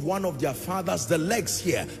photo of one of their fathers, the legs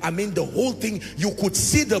here. I mean, the whole thing, you could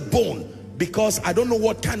see the bone, because I don't know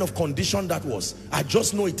what kind of condition that was. I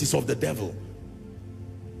just know it is of the devil.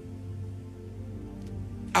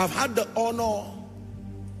 I've had the honor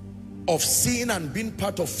of seeing and being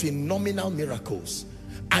part of phenomenal miracles.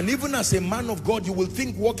 And even as a man of God, you will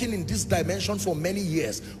think walking in this dimension for many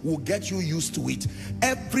years will get you used to it.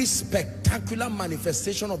 Every spectacular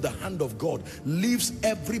manifestation of the hand of God leaves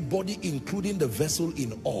everybody, including the vessel,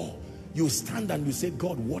 in awe. You stand and you say,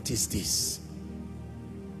 God, what is this?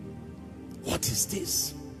 What is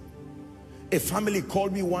this? A family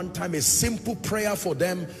called me one time, a simple prayer for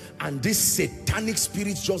them, and this satanic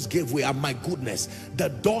spirit just gave way. And my goodness, the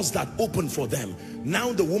doors that opened for them.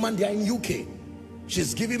 Now the woman, they are in UK.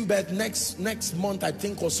 She's giving birth next month, I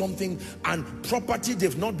think, or something, and property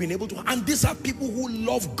they've not been able to. And these are people who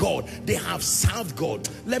love God. They have served God.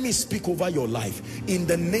 Let me speak over your life. In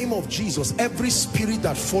the name of Jesus, every spirit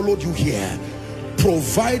that followed you here,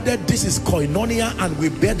 provided this is Koinonia and we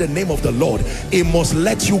bear the name of the Lord, it must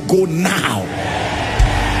let you go now.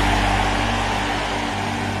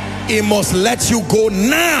 It must let you go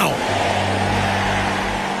now.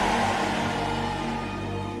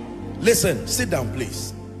 Listen, sit down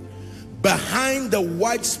please. Behind the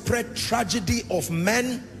widespread tragedy of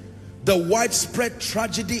men, the widespread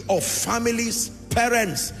tragedy of families,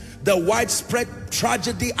 parents, the widespread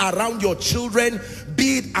tragedy around your children,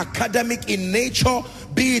 be it academic in nature,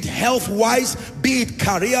 be it health-wise, be it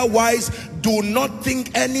career-wise, do not think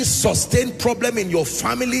any sustained problem in your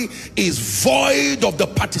family is void of the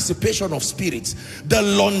participation of spirits. The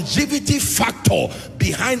longevity factor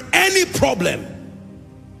behind any problem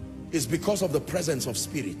is because of the presence of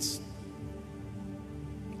spirits.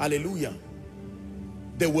 Hallelujah.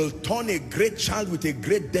 They will turn a great child with a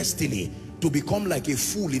great destiny to become like a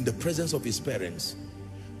fool in the presence of his parents.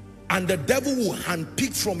 And the devil will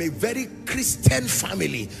handpick from a very Christian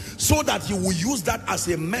family so that he will use that as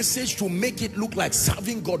a message to make it look like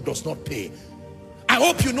serving God does not pay. I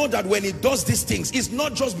hope you know that when he does these things, it's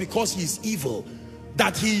not just because he's evil,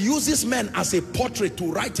 that he uses men as a portrait to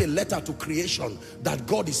write a letter to creation that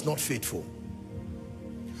God is not faithful.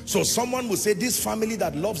 So someone will say, this family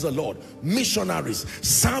that loves the Lord, missionaries,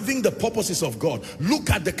 serving the purposes of God, look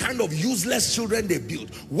at the kind of useless children they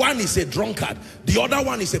build. One is a drunkard, the other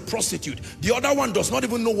one is a prostitute, the other one does not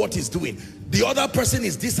even know what he's doing, the other person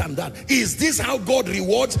is this and that. Is this how God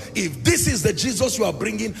rewards? If this is the Jesus you are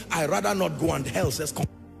bringing, I'd rather not go. And hell says, come.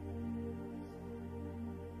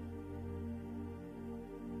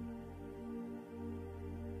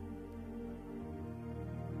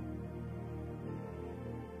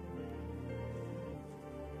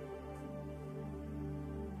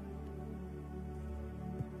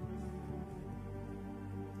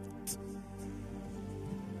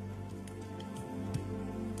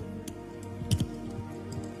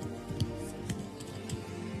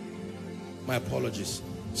 My apologies.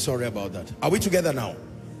 Sorry about that. Are we together now?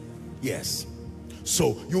 Yes.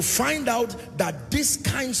 So you find out that these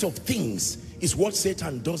kinds of things is what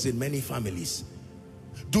Satan does in many families.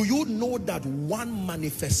 Do you know that one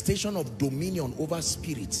manifestation of dominion over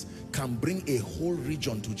spirits can bring a whole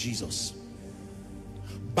region to Jesus?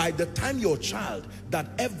 By the time your child, that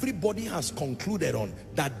everybody has concluded on,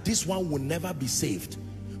 that this one will never be saved.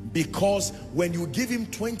 Because when you give him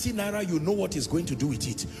 20 naira, you know what he's going to do with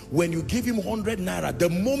it. When you give him 100 naira, the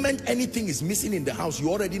moment anything is missing in the house, you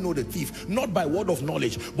already know the thief. Not by word of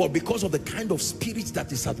knowledge, but because of the kind of spirit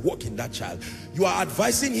that is at work in that child. You are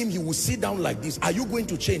advising him, he will sit down like this. Are you going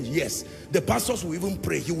to change? Yes. The pastors will even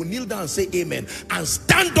pray. He will kneel down and say amen. And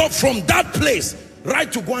stand up from that place,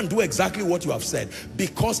 right, to go and do exactly what you have said.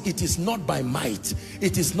 Because it is not by might.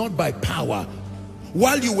 It is not by power.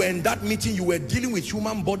 While you were in that meeting, you were dealing with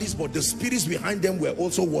human bodies, but the spirits behind them were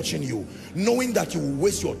also watching you, knowing that you will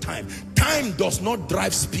waste your time. Time does not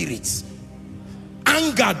drive spirits.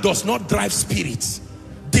 Anger does not drive spirits.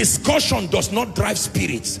 Discussion does not drive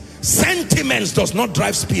spirits. Sentiments does not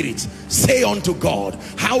drive spirits. Say unto God,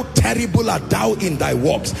 how terrible art thou in thy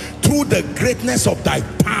works. Through the greatness of thy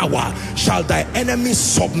power shall thy enemies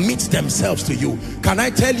submit themselves to you. Can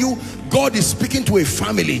I tell you, God is speaking to a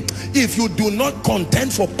family. If you do not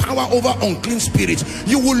contend for power over unclean spirits,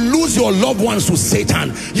 you will lose your loved ones to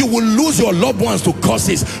Satan. You will lose your loved ones to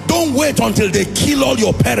curses. Don't wait until they kill all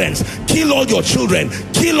your parents, kill all your children,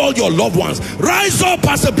 kill all your loved ones. Rise up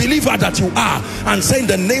as a believer that you are and say, in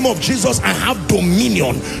the name of Jesus, I have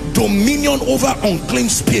dominion over unclean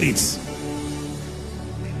spirits.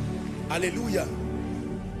 Hallelujah.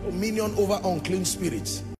 Dominion over unclean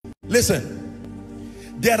spirits. Listen.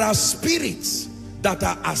 There are spirits that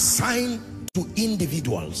are assigned to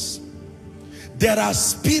individuals. There are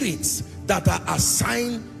spirits that are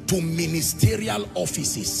assigned to ministerial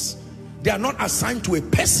offices. They are not assigned to a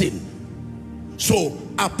person. So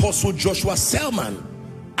Apostle Joshua Selman,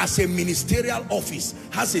 as a ministerial office,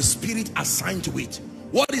 has a spirit assigned to it.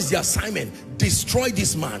 What is the assignment? Destroy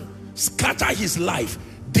this man, scatter his life,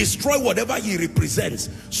 destroy whatever he represents,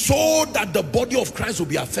 so that the body of Christ will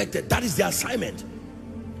be affected. That is the assignment.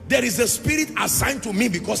 There is a spirit assigned to me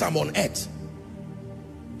because I'm on earth.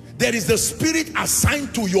 There is the spirit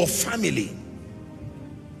assigned to your family.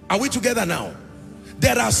 Are we together now?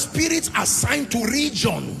 There are spirits assigned to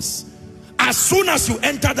regions. As soon as you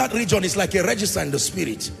enter that region, it's like a register in the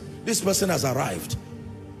spirit. This person has arrived.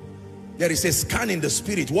 There is a scan in the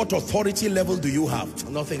spirit. What authority level do you have?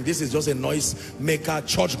 Nothing. This is just a noise maker,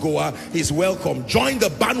 churchgoer. He's welcome. Join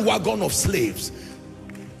the bandwagon of slaves.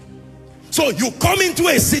 So you come into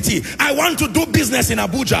a city, I want to do business in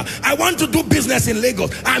Abuja, I want to do business in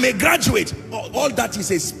Lagos, I'm a graduate. All that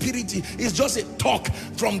is a spirit, it's just a talk.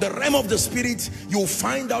 From the realm of the spirit, you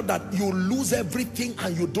find out that you lose everything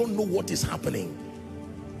and you don't know what is happening.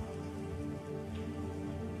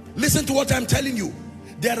 Listen to what I'm telling you.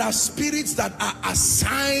 There are spirits that are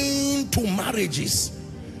assigned to marriages.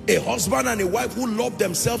 A husband and a wife who love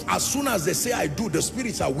themselves, as soon as they say I do, the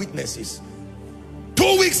spirits are witnesses.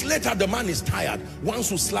 2 weeks later, the man is tired, wants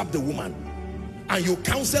to slap the woman. And you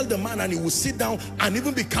counsel the man and he will sit down and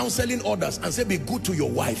even be counseling others and say, be good to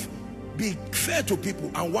your wife. Be fair to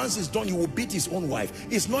people. And once it's done, he will beat his own wife.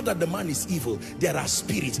 It's not that the man is evil. There are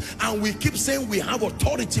spirits. And we keep saying we have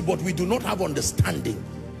authority, but we do not have understanding.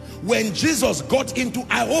 When Jesus got into,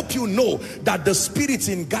 I hope you know that the spirits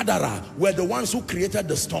in Gadara were the ones who created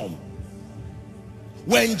the storm.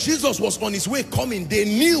 When Jesus was on his way coming, they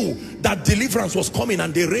knew that deliverance was coming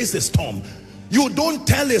and they raised a storm. You don't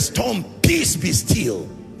tell a storm, peace be still.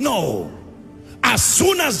 No. As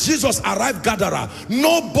soon as Jesus arrived Gadara,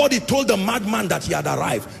 nobody told the madman that he had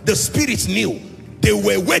arrived. The spirits knew. They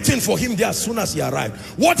were waiting for him there as soon as he arrived.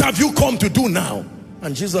 What have you come to do now?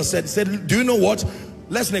 And Jesus said, do you know what?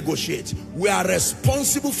 Let's negotiate. We are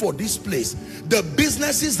responsible for this place. The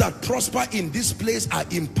businesses that prosper in this place are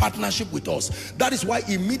in partnership with us. That is why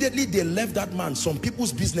immediately they left that man, some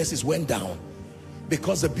people's businesses went down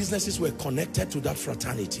because the businesses were connected to that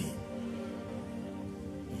fraternity.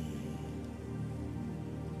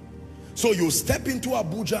 So you step into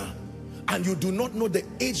Abuja and you do not know the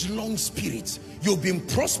age-long spirit. You've been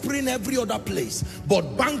prospering every other place,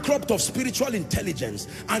 but bankrupt of spiritual intelligence.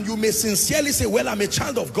 And you may sincerely say, well, I'm a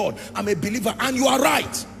child of God, I'm a believer, and you are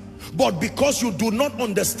right. But because you do not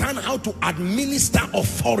understand how to administer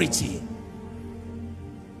authority,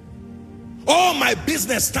 oh, my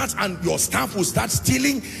business starts and your staff will start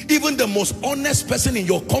stealing. Even the most honest person in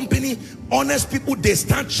your company, honest people, they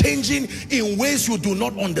start changing in ways you do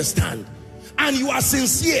not understand. And you are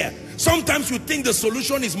sincere. Sometimes you think the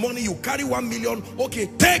solution is money. You carry 1 million. Okay,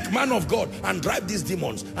 take, man of God, and drive these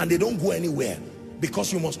demons. And they don't go anywhere.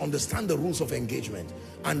 Because you must understand the rules of engagement.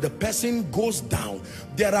 And the person goes down.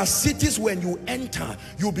 There are cities when you enter,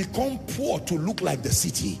 you become poor to look like the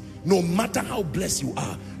city. No matter how blessed you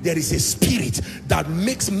are, there is a spirit that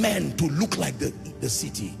makes men to look like the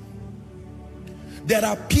city. There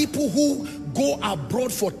are people who go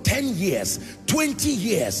abroad for 10 years, 20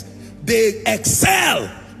 years. They excel,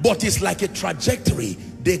 but it's like a trajectory.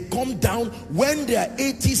 They come down when they are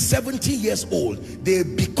 80, 70 years old. They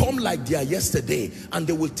become like they are yesterday, and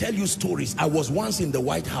they will tell you stories. I was once in the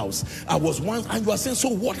White House. I was once, and you are saying, so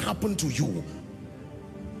what happened to you?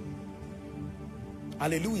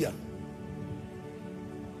 Hallelujah.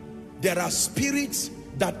 There are spirits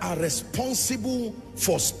that are responsible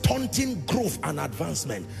for stunting growth and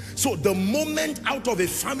advancement. So the moment out of a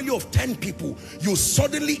family of 10 people, you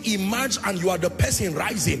suddenly emerge and you are the person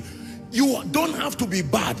rising, you don't have to be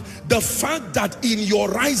bad. The fact that in your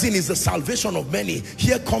rising is the salvation of many,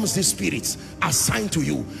 here comes the spirits assigned to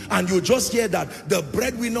you. And you just hear that the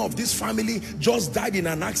breadwinner of this family just died in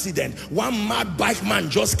an accident. One mad bike man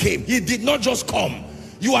just came. He did not just come.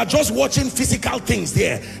 You are just watching physical things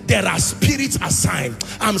there. There are spirits assigned.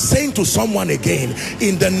 I'm saying to someone again,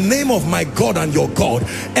 in the name of my God and your God,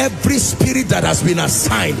 every spirit that has been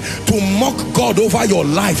assigned to mock God over your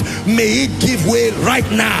life, may it give way right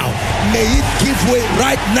now. May it give way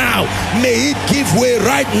right now. May it give way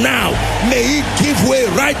right now. May it give way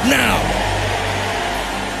right now.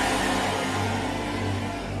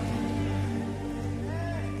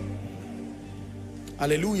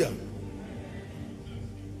 Hallelujah.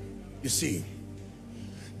 You see,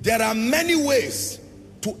 there are many ways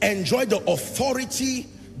to enjoy the authority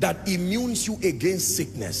that immunes you against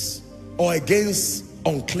sickness or against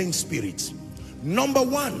unclean spirits. Number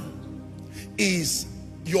one is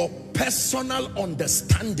your personal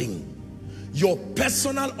understanding. Your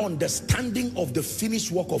personal understanding of the finished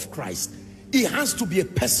work of Christ. It has to be a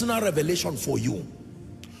personal revelation for you.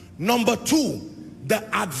 Number two, the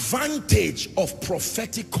advantage of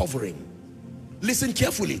prophetic covering. Listen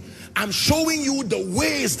carefully. I'm showing you the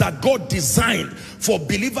ways that God designed for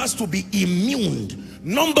believers to be immune.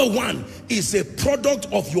 Number one is a product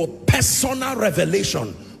of your personal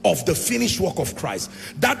revelation of the finished work of Christ.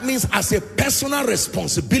 That means as a personal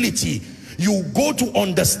responsibility, you go to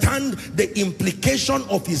understand the implication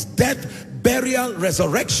of his death, burial,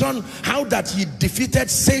 resurrection, how that he defeated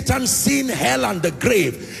Satan, sin, hell, and the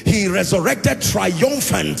grave. He resurrected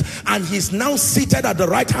triumphant, and he's now seated at the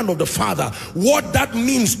right hand of the Father. What that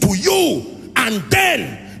means to you. And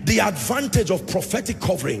then the advantage of prophetic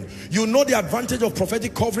covering. You know the advantage of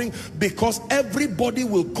prophetic covering because everybody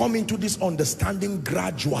will come into this understanding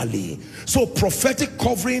gradually. So prophetic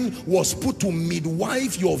covering was put to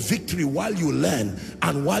midwife your victory while you learn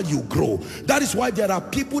and while you grow. That is why there are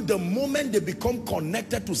people, the moment they become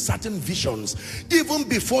connected to certain visions, even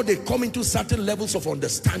before they come into certain levels of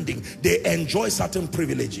understanding, they enjoy certain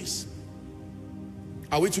privileges.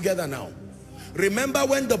 Are we together now? Remember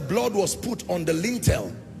when the blood was put on the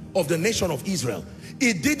lintel of the nation of Israel,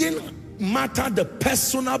 it didn't matter the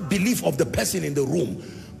personal belief of the person in the room.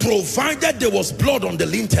 Provided there was blood on the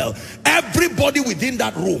lintel, everybody within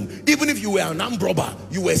that room, even if you were an armed robber,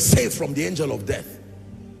 you were saved from the angel of death.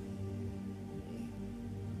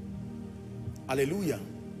 Hallelujah.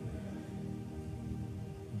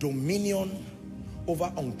 Dominion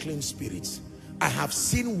over unclean spirits. I have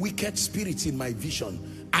seen wicked spirits in my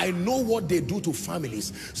vision. I know what they do to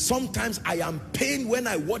families. Sometimes I am pained when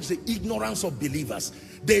I watch the ignorance of believers.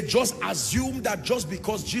 They just assume that just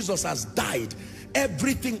because Jesus has died,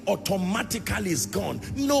 everything automatically is gone.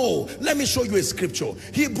 No, let me show you a scripture.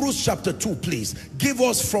 Hebrews chapter 2, please. Give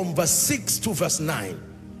us from verse 6 to verse 9.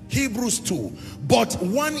 Hebrews 2. But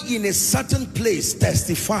one in a certain place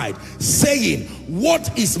testified, saying,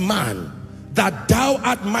 what is man that thou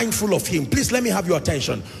art mindful of him? Please let me have your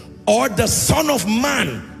attention. Or the son of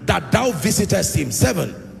man that thou visitest him.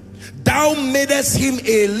 7. Thou madest him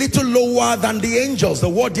a little lower than the angels. The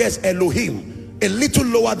word here is Elohim. A little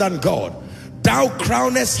lower than God. Thou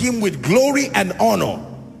crownest him with glory and honor,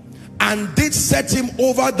 and did set him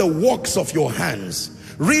over the works of your hands.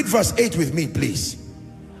 Read verse 8 with me, please.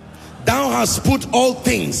 Thou hast put all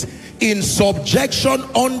things in subjection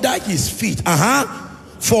under his feet.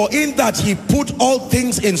 For in that he put all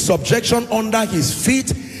things in subjection under his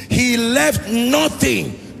feet, he left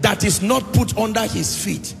nothing that is not put under his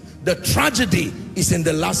feet. The tragedy is in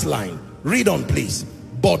the last line. Read on, please.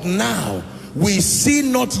 But now we see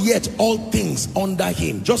not yet all things under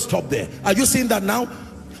him. Just stop there. Are you seeing that now?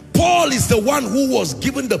 Paul is the one who was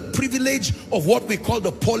given the privilege of what we call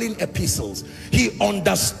the Pauline epistles. He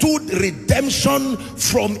understood redemption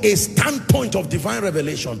from a standpoint of divine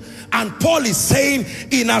revelation. And Paul is saying,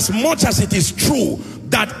 in as much as it is true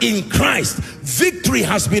that in Christ victory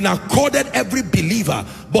has been accorded every believer,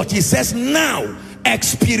 but he says now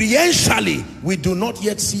experientially we do not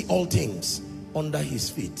yet see all things under his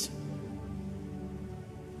feet.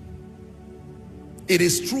 It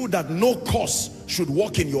is true that no curse should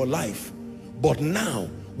walk in your life, but now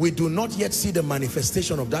we do not yet see the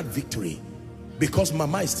manifestation of that victory, because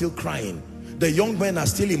mama is still crying, the young men are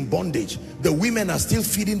still in bondage, the women are still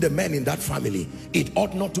feeding the men in that family. It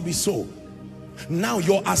ought not to be so. Now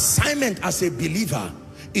your assignment as a believer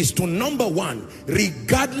is to, number one,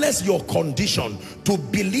 regardless your condition, to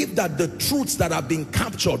believe that the truths that have been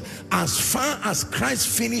captured as far as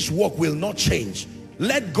Christ's finished work will not change.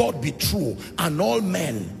 Let God be true and all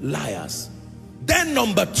men liars. Then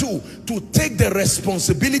number two, to take the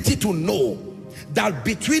responsibility to know that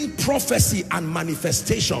between prophecy and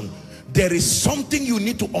manifestation, there is something you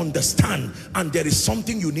need to understand and there is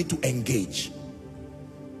something you need to engage.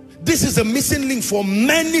 This is a missing link for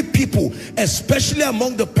many people, especially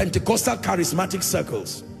among the Pentecostal charismatic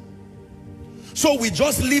circles. So we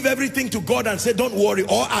just leave everything to God and say, don't worry.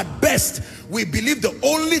 Or at best, we believe the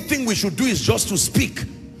only thing we should do is just to speak.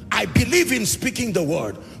 I believe in speaking the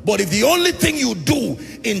word. But if the only thing you do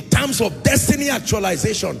in terms of destiny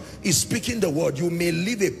actualization is speaking the word, you may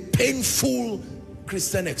live a painful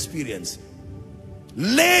Christian experience,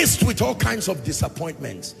 laced with all kinds of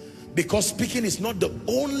disappointments. Because speaking is not the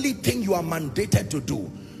only thing you are mandated to do.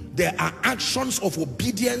 There are actions of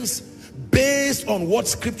obedience based on what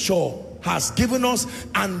scripture has given us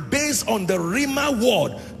and based on the Rhema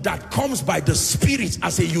word that comes by the Spirit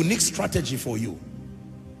as a unique strategy for you.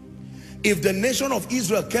 If the nation of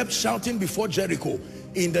Israel kept shouting before Jericho,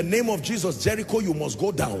 in the name of Jesus, Jericho, you must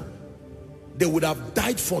go down, they would have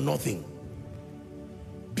died for nothing.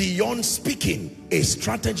 Beyond speaking, a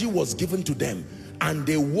strategy was given to them and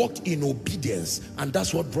they walked in obedience, and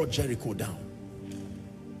that's what brought Jericho down.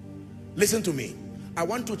 Listen to me. I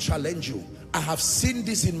want to challenge you. I have seen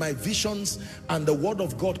this in my visions and the word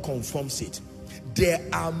of God confirms it.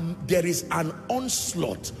 There is an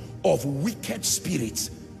onslaught of wicked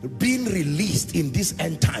spirits being released in this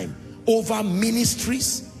end time over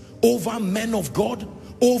ministries, over men of God,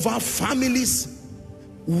 over families.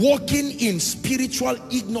 Walking in spiritual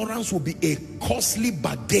ignorance will be a costly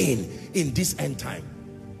bargain in this end time.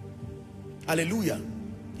 Hallelujah.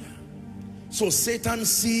 So Satan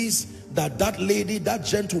sees that that lady, that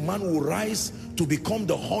gentleman will rise to become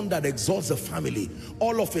the horn that exalts the family.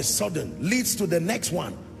 All of a sudden leads to the next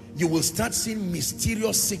one. You will start seeing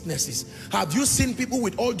mysterious sicknesses. Have you seen people,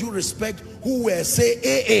 with all due respect, who were, say,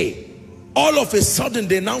 AA? All of a sudden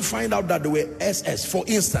they now find out that they were SS, for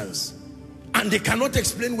instance, and they cannot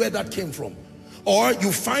explain where that came from. Or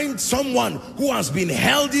you find someone who has been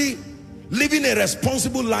healthy, living a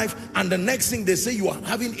responsible life, and the next thing they say, you are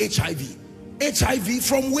having HIV. HIV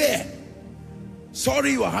from where?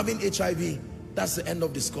 Sorry, you are having HIV. That's the end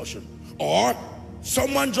of discussion. Or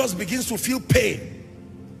someone just begins to feel pain,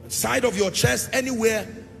 side of your chest, anywhere,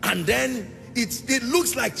 and then it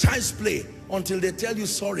looks like child's play until they tell you,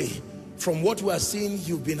 sorry, from what we are seeing,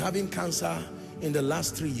 you've been having cancer in the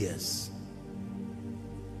last 3 years.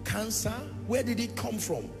 Cancer? Where did it come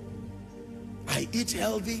from? I eat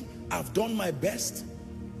healthy, I've done my best.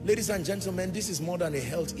 Ladies and gentlemen, this is more than a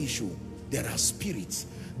health issue. There are spirits.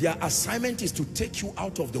 Their assignment is to take you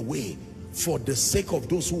out of the way for the sake of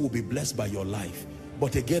those who will be blessed by your life.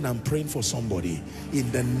 But again, I'm praying for somebody.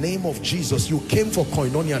 In the name of Jesus, you came for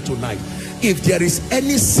Koinonia tonight. If there is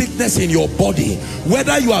any sickness in your body,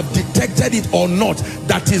 whether you have detected it or not,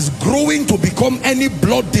 that is growing to become any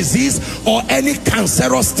blood disease or any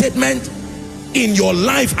cancerous statement in your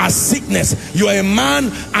life as sickness, you're a man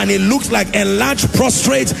and it looks like enlarged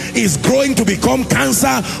prostate is growing to become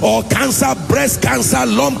cancer, or cancer, breast cancer,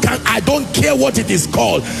 lung cancer, I don't care what it is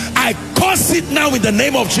called. I curse it now in the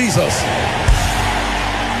name of Jesus.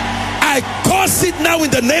 I curse it now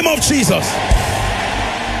in the name of Jesus.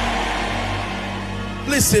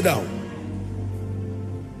 Please sit down.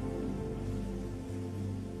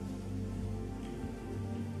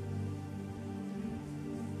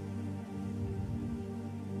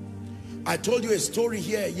 I told you a story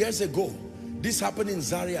here years ago. This happened in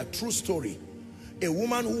Zaria, true story. A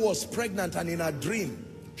woman who was pregnant, and in her dream,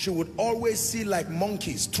 she would always see like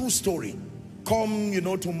monkeys, true story, come, you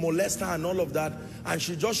know, to molest her and all of that. And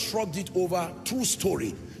she just shrugged it over, true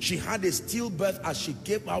story. She had a stillbirth. As she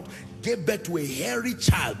gave birth to a hairy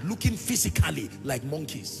child, looking physically like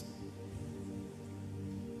monkeys.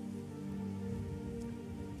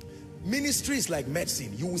 Ministry is like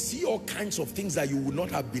medicine. You will see all kinds of things that you would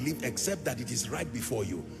not have believed, except that it is right before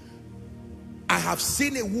you. I have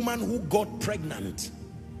seen a woman who got pregnant.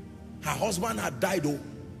 Her husband had died, though.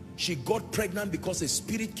 She got pregnant because a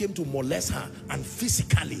spirit came to molest her, and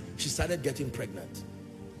physically she started getting pregnant.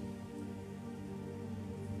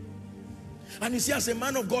 And you see, as a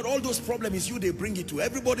man of God, all those problems is you they bring it to.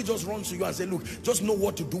 Everybody just runs to you and say, look, just know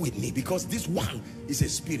what to do with me, because this one is a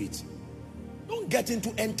spirit. Don't get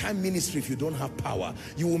into end time ministry if you don't have power.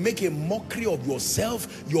 You will make a mockery of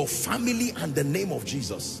yourself, your family, and the name of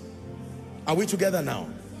Jesus. Are we together now?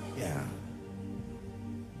 Yeah.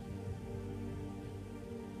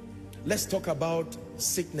 Let's talk about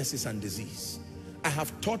sicknesses and disease. I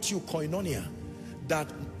have taught you, Koinonia,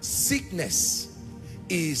 that sickness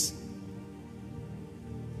is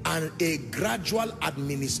a gradual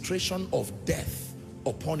administration of death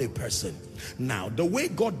upon a person. Now, the way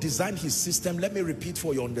God designed his system, let me repeat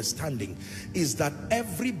for your understanding, is that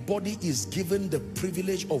everybody is given the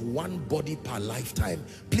privilege of one body per lifetime.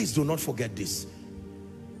 Please do not forget this.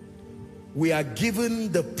 We are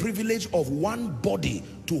given the privilege of one body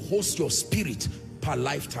to host your spirit per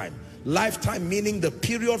lifetime. Lifetime meaning the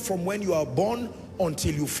period from when you are born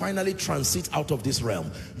until you finally transit out of this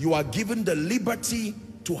realm. You are given the liberty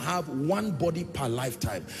to have one body per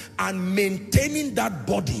lifetime, and maintaining that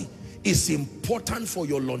body is important for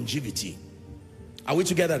your longevity. Are we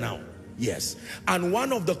together now? Yes. And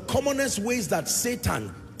one of the commonest ways that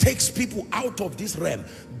Satan takes people out of this realm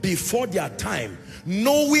before their time,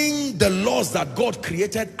 knowing the laws that God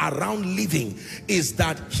created around living, is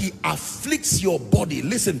that he afflicts your body,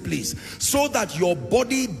 listen please, so that your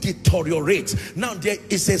body deteriorates. Now, there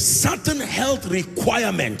is a certain health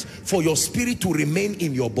requirement for your spirit to remain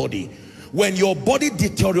in your body. When your body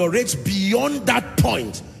deteriorates beyond that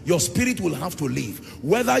point, your spirit will have to leave,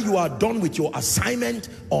 whether you are done with your assignment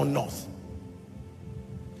or not.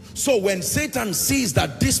 So when Satan sees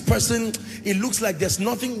that this person, it looks like there's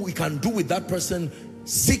nothing we can do with that person,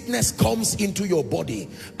 sickness comes into your body.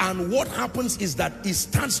 And what happens is that it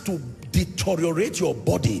starts to deteriorate your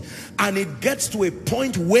body, and it gets to a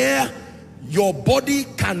point where your body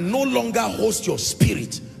can no longer host your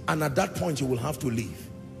spirit, and at that point you will have to leave.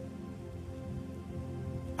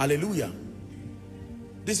 Hallelujah.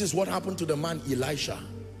 This is what happened to the man Elisha.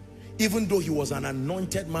 even though he was an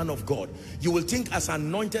anointed man of God. You will think as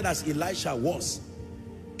anointed as Elisha was,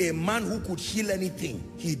 a man who could heal anything,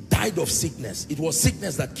 he died of sickness. It was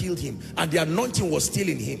sickness that killed him, and the anointing was still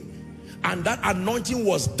in him. And that anointing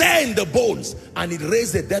was there in the bones, and it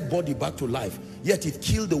raised the dead body back to life. Yet it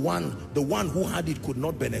killed the one who had it could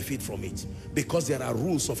not benefit from it, because there are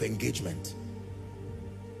rules of engagement.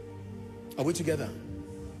 Are we together?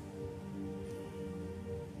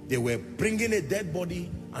 They were bringing a dead body,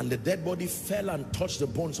 and the dead body fell and touched the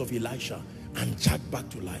bones of Elisha and jacked back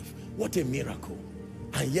to life. What a miracle.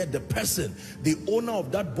 And yet the person, the owner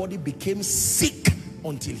of that body, became sick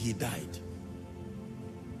until he died.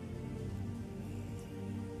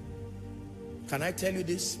 Can I tell you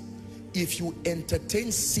this? If you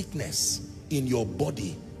entertain sickness in your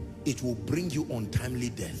body, it will bring you untimely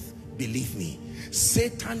death. Believe me,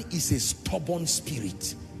 Satan is a stubborn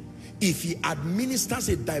spirit. If he administers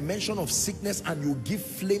a dimension of sickness and you give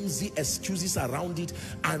flimsy excuses around it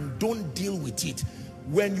and don't deal with it,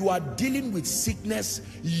 when you are dealing with sickness,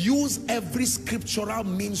 use every scriptural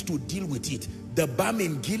means to deal with it. The balm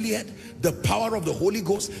in Gilead, the power of the Holy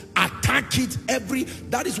Ghost, attack it.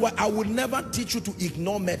 That is why I will never teach you to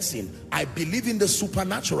ignore medicine. I believe in the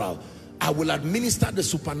supernatural. I will administer the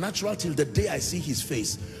supernatural till the day I see his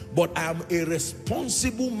face. But I am a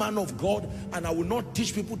responsible man of God, and I will not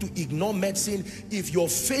teach people to ignore medicine. If your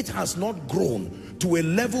faith has not grown to a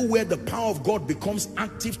level where the power of God becomes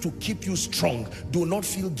active to keep you strong, do not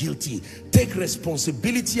feel guilty. Take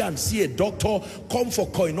responsibility and see a doctor. Come for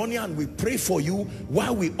Koinonia and we pray for you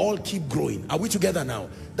while we all keep growing. Are we together now?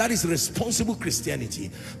 That is responsible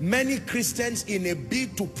Christianity. Many Christians, in a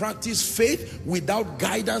bid to practice faith without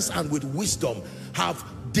guidance and with wisdom, have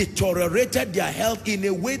deteriorated their health in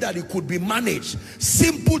a way that it could be managed.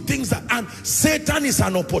 Simple things that, and Satan is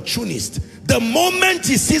an opportunist. The moment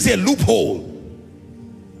he sees a loophole.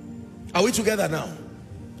 Are we together now?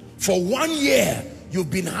 For 1 year, you've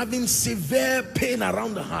been having severe pain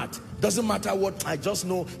around the heart. Doesn't matter what, I just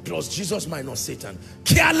know plus Jesus minus Satan.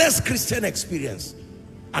 Careless Christian experience.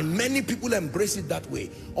 And many people embrace it that way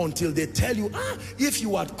until they tell you, if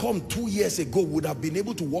you had come 2 years ago, would have been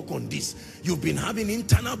able to work on this. You've been having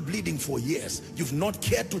internal bleeding for years. You've not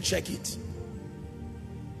cared to check it.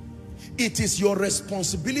 It is your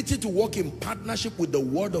responsibility to walk in partnership with the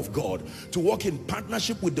Word of God, to walk in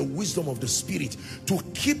partnership with the wisdom of the Spirit, to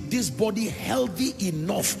keep this body healthy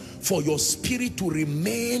enough for your spirit to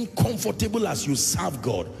remain comfortable as you serve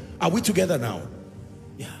God. Are we together now?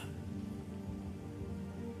 Yeah.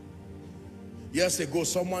 Years ago,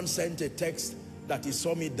 someone sent a text that he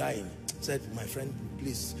saw me dying. Said, my friend,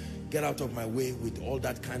 please get out of my way with all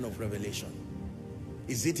that kind of revelation.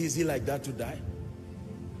 Is it easy like that to die?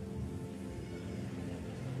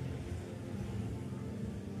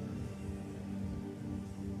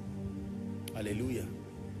 Hallelujah.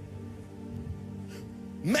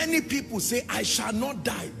 Many people say, I shall not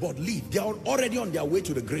die but live. They are already on their way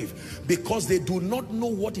to the grave because they do not know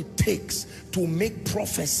what it takes to make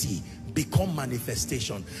prophecy become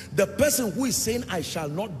manifestation. The person who is saying I shall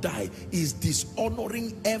not die is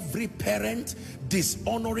dishonoring every parent,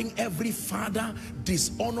 dishonoring every father,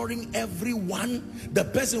 dishonoring everyone. The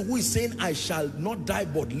person who is saying I shall not die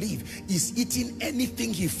but live is eating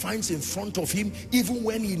anything he finds in front of him, even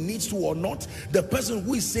when he needs to or not. The person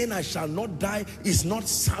who is saying I shall not die is not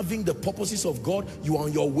serving the purposes of God. You are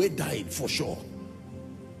on your way dying for sure.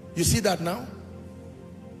 You see that now?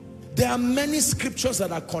 There are many scriptures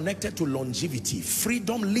that are connected to longevity,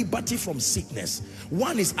 freedom, liberty from sickness.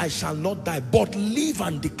 One is I shall not die but live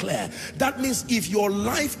and declare. That means if your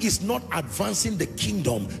life is not advancing the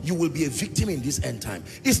kingdom, you will be a victim in this end time.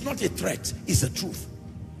 It's not a threat, it's the truth.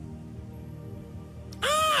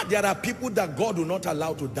 There are people that God will not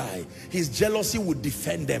allow to die. His jealousy would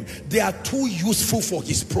defend them. They are too useful for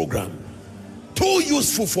his program. Too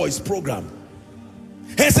useful for his program.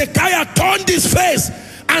 Hezekiah turned his face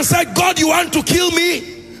and said, God, you want to kill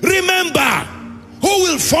me? Remember, who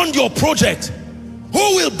will fund your project?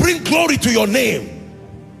 Who will bring glory to your name?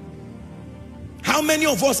 How many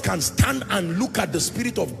of us can stand and look at the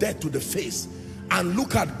spirit of death to the face and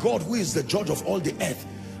look at God, who is the judge of all the earth,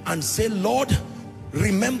 and say, Lord,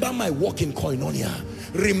 remember my walk in Koinonia.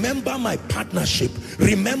 Remember my partnership.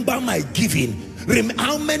 Remember my giving.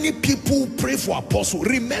 How many people pray for Apostle?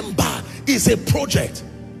 Remember, it's a project.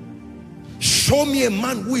 Show me a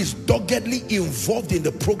man who is doggedly involved in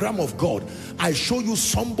the program of God. I show you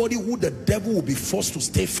somebody who the devil will be forced to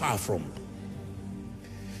stay far from.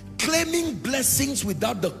 Claiming blessings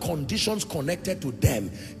without the conditions connected to them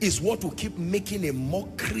is what will keep making a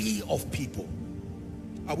mockery of people.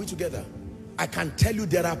 Are we together? I can tell you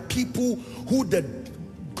there are people who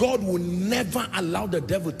God will never allow the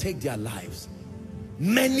devil take their lives.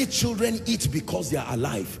 Many children eat because they are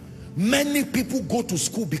alive. Many people go to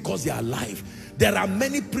school because they are alive. There are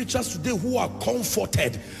many preachers today who are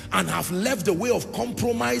comforted and have left the way of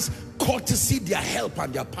compromise, courtesy, their help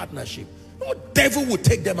and their partnership. No devil will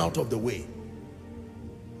take them out of the way.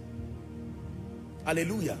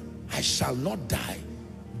 Hallelujah. I shall not die,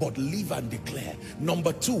 but live and declare.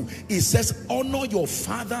 Number 2, it says, honor your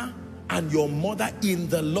father and your mother in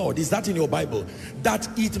the Lord. Is that in your Bible? That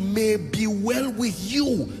it may be well with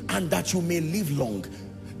you and that you may live long.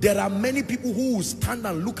 There are many people who will stand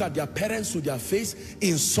and look at their parents to their face,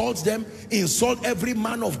 insult them, insult every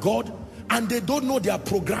man of God, and they don't know they are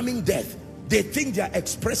programming death. They think they are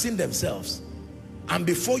expressing themselves. And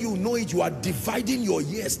before you know it, you are dividing your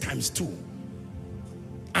years times 2.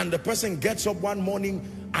 And the person gets up one morning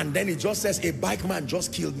and then he just says, a bike man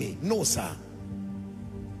just killed me. No, sir.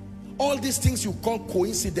 All these things you call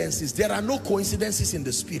coincidences, there are no coincidences in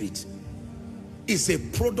the spirit. It's a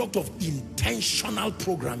product of intentional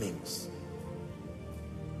programmings.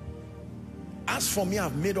 As for me,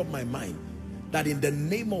 I've made up my mind that in the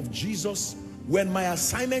name of Jesus, when my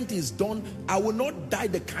assignment is done, I will not die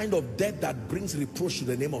the kind of death that brings reproach to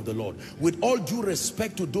the name of the Lord. With all due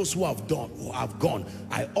respect to those who have gone,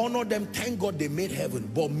 I honor them. Thank God they made heaven.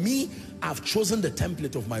 But me, I've chosen the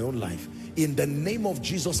template of my own life in the name of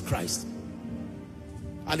Jesus Christ.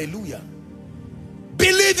 Hallelujah.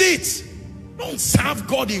 Believe it. Don't serve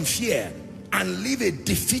God in fear and live a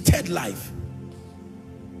defeated life.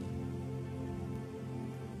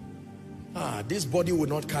 This body will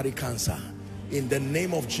not carry cancer. In the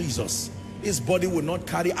name of Jesus, this body will not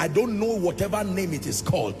carry, I don't know whatever name it is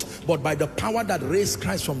called, but by the power that raised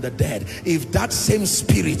Christ from the dead, if that same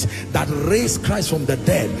spirit that raised Christ from the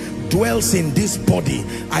dead dwells in this body,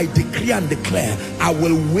 I decree and declare, I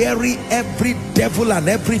will weary every devil and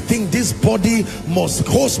everything. This body must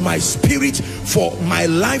host my spirit for my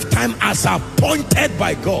lifetime as appointed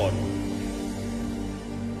by God.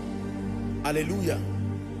 Hallelujah.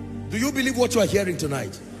 Do you believe what you are hearing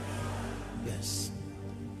tonight? Yes.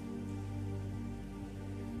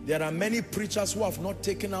 There are many preachers who have not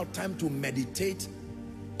taken out time to meditate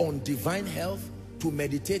on divine health, to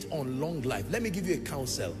meditate on long life. Let me give you a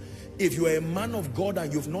counsel. If you are a man of God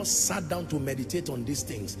and you've not sat down to meditate on these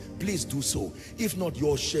things, please do so. If not,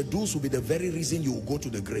 your schedules will be the very reason you will go to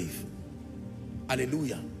the grave.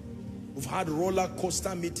 Hallelujah. We've had roller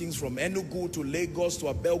coaster meetings from Enugu to Lagos to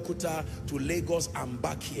Abeokuta to Lagos and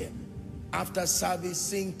back here. After service,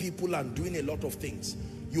 seeing people and doing a lot of things.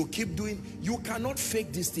 You keep doing, you cannot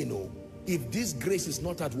fake this thing. Oh. If this grace is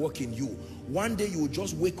not at work in you, one day you will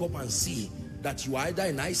just wake up and see that you are either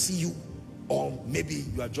in ICU or maybe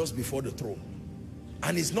you are just before the throne.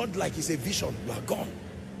 And it's not like it's a vision, you are gone.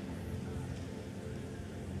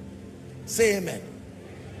 Say amen.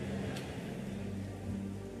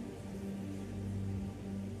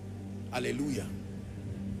 Hallelujah.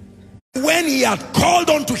 When he had called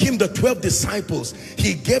unto him the 12 disciples,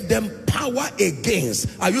 he gave them power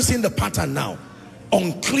against, are you seeing the pattern now?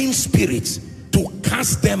 Unclean spirits, to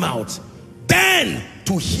cast them out, then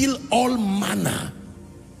to heal all manner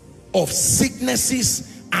of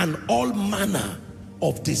sicknesses and all manner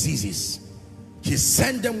of diseases. He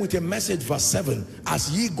sent them with a message, verse 7,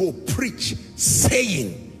 as ye go preach,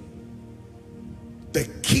 saying, the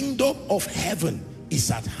kingdom of heaven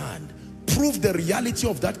is at hand. Prove the reality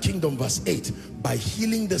of that kingdom, verse 8, by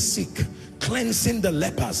healing the sick, cleansing the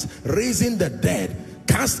lepers, raising the dead,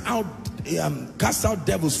 cast out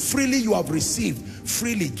devils. Freely you have received,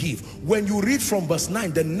 freely give. When you read from verse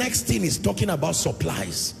 9, the next thing is talking about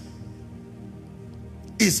supplies.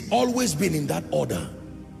 It's always been in that order.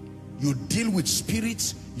 You deal with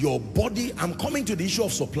spirits, your body. I'm coming to the issue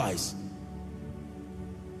of supplies.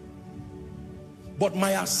 But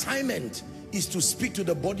my assignment is to speak to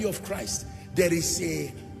the body of Christ. There is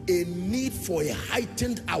a need for a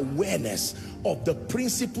heightened awareness of the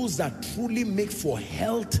principles that truly make for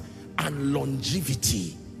health and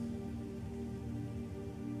longevity.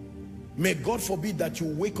 May God forbid that you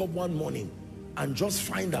wake up one morning and just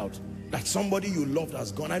find out that somebody you loved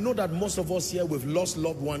has gone. I know that most of us here, we've lost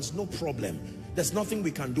loved ones, no problem. There's nothing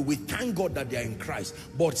we can do. We thank God that they are in Christ.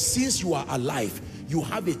 But since you are alive, you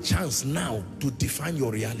have a chance now to define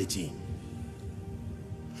your reality.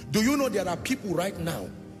 Do you know there are people right now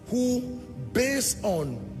who, based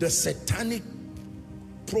on the satanic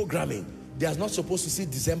programming, they are not supposed to see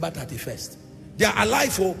December 31st. They are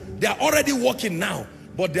alive, oh, they are already working now,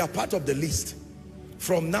 but they are part of the list.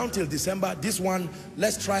 From now till December, this one,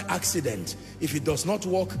 let's try accident. If it does not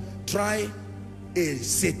work, try a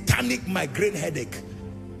satanic migraine headache.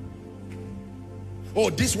 Oh,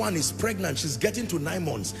 this one is pregnant, she's getting to 9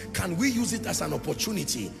 months. Can we use it as an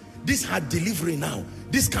opportunity? This had delivery now.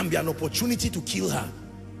 This can be an opportunity to kill her.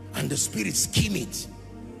 And the spirit scheme it.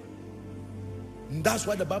 And that's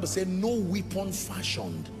why the Bible said no weapon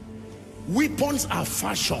fashioned. Weapons are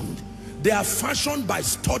fashioned. They are fashioned by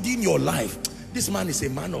studying your life. This man is a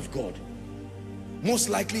man of God. Most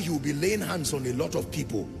likely he will be laying hands on a lot of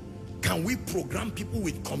people. Can we program people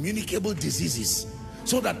with communicable diseases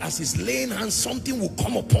so that as he's laying hands, something will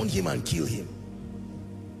come upon him and kill him?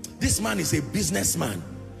 This man is a businessman.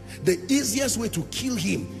 The easiest way to kill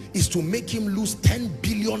him is to make him lose 10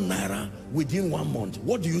 billion naira within 1 month.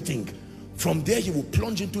 What do you think? From there he will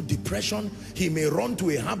plunge into depression. He may run to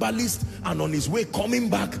a herbalist, and on his way coming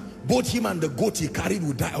back, both him and the goat he carried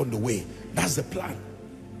will die on the way. That's the plan.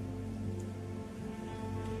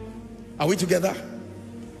 Are we together?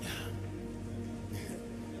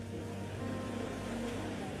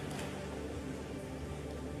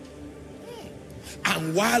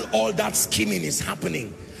 And while all that scheming is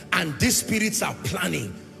happening and these spirits are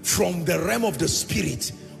planning, from the realm of the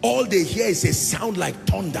spirit, all they hear is a sound like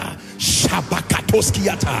thunder.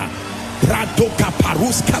 Shabakatoskiata, Pradoka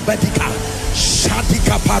Paruska Bedika,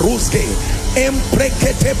 Shadika Paruske,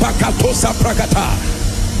 Emprekete Pakatosa Prakata,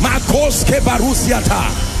 Makoske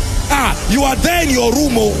Barusiata. You are there in your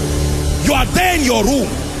room, oh. You are there in your room.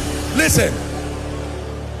 Listen.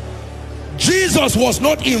 Jesus was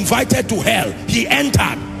not invited to hell. He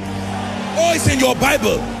entered. Oh, it's in your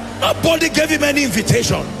Bible. Nobody gave him any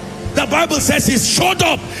invitation. The Bible says he showed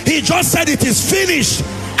up. He just said it is finished.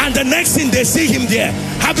 And the next thing they see him there,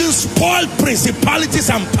 having spoiled principalities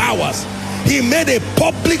and powers. He made a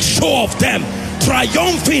public show of them,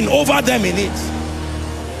 triumphing over them in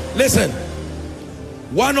it. Listen,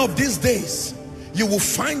 one of these days, you will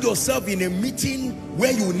find yourself in a meeting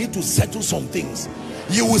where you will need to settle some things.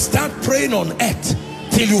 You will start praying on earth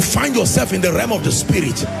till you find yourself in the realm of the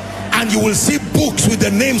spirit, and you will see books with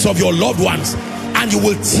the names of your loved ones, and you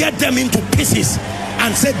will tear them into pieces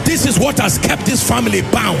and say, this is what has kept this family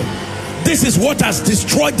bound. This is what has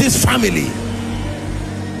destroyed this family.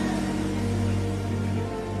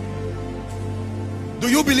 Do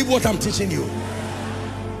you believe what I'm teaching you?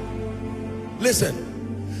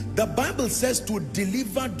 Listen, the Bible says to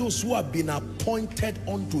deliver those who have been appointed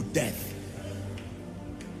unto death.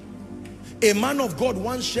 A man of God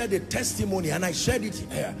once shared a testimony, and I shared it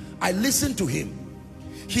here. I listened to him.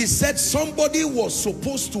 He said somebody was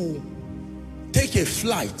supposed to take a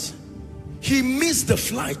flight. He missed the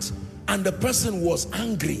flight and the person was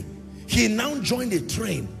angry. He now joined a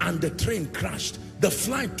train and the train crashed. The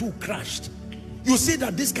flight too crashed. You see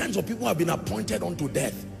that these kinds of people have been appointed unto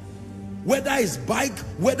death. Whether it's bike,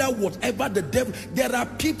 whether whatever, the devil, there are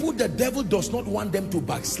people the devil does not want them to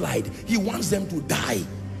backslide. He wants them to die.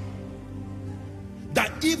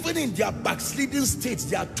 That even in their backsliding states,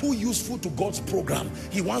 they are too useful to God's program.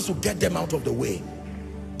 He wants to get them out of the way.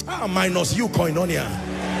 Minus you, Koinonia.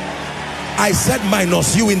 I said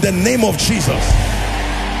minus you in the name of Jesus.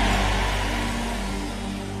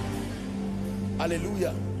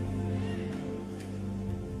 Hallelujah.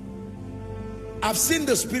 I've seen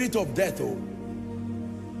the spirit of death. Oh,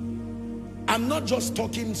 I'm not just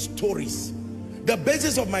talking stories. The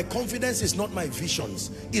basis of my confidence is not my visions,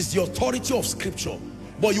 it's the authority of scripture.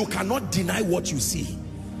 But you cannot deny what you see.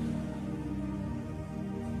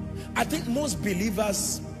 I think most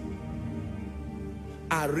believers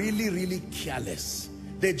are really careless.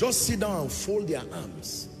 They just sit down and fold their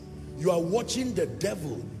arms. You are watching the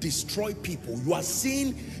devil destroy people. You are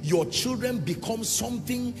seeing your children become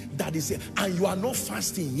something that is, and you are not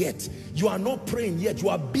fasting yet. You are not praying yet. You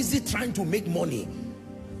are busy trying to make money.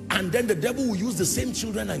 And then the devil will use the same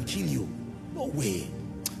children and kill you. No way.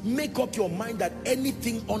 Make up your mind that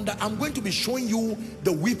anything under, I'm going to be showing you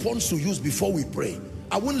the weapons to use before we pray.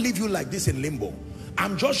 I won't leave you like this in limbo.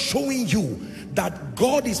 I'm just showing you that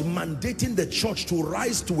God is mandating the church to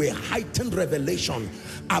rise to a heightened revelation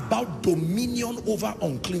about dominion over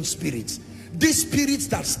unclean spirits. These spirits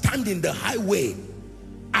that stand in the highway,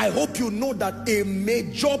 I hope you know that a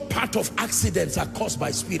major part of accidents are caused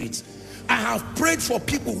by spirits. I have prayed for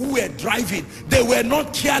people who were driving. They were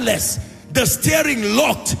not careless. The steering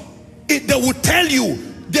locked. They would tell you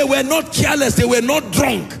they were not careless. They were not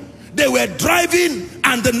drunk. They were driving,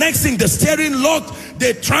 and the next thing, the steering locked.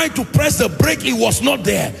 They tried to press the brake. It was not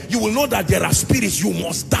there. You will know that there are spirits. You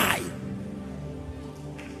must die.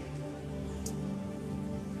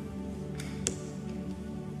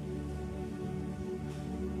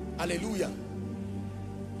 Hallelujah.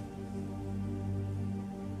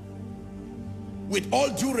 With all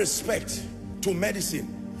due respect to medicine,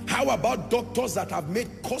 How about doctors that have made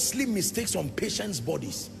costly mistakes on patients'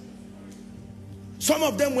 bodies? Some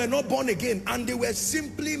of them were not born again and they were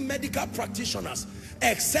simply medical practitioners,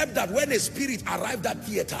 except that when a spirit arrived at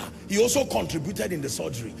theater, he also contributed in the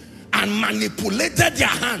surgery and manipulated their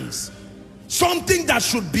hands. Something that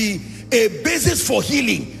should be a basis for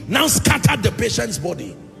healing now scattered the patient's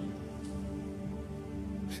body.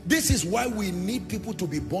 This is why we need people to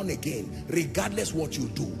be born again, regardless what you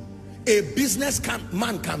do. A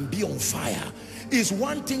businessman can be on fire. It's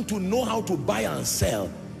one thing to know how to buy and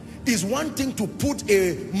sell. It's one thing to put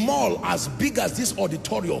a mall as big as this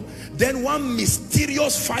auditorium, then one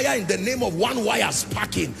mysterious fire in the name of one wire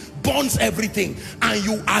sparking burns everything, and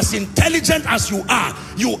you, as intelligent as you are,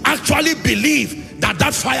 you actually believe that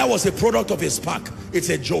that fire was a product of a spark. It's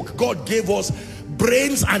a joke. God gave us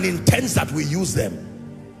brains and intents that we use them.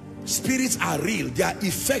 Spirits are real. Their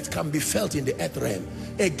effect can be felt in the earth realm.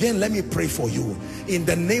 Again, let me pray for you. In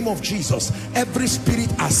the name of Jesus, every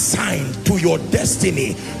spirit assigned to your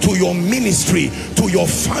destiny, to your ministry, to your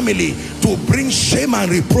family, to bring shame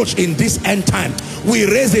and reproach in this end time, we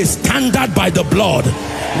raise a standard by the blood.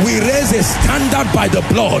 We raise a standard by the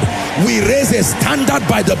blood. We raise a standard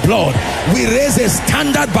by the blood. We raise a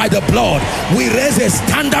standard by the blood. We raise a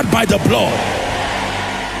standard by the blood.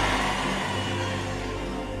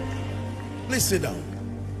 Please sit down.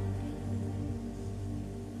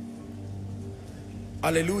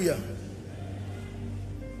 Hallelujah.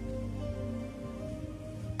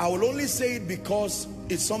 I will only say it because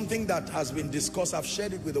it's something that has been discussed. I've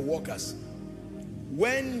shared it with the workers.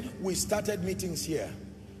 When we started meetings here,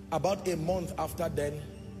 about a month after then,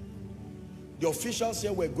 the officials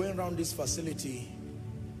here were going around this facility,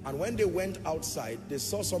 and when they went outside, they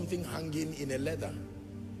saw something hanging in a leather,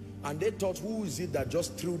 and they thought, who is it that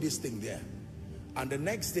just threw this thing there? And the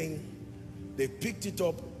next thing, they picked it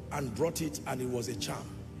up and brought it, and it was a charm.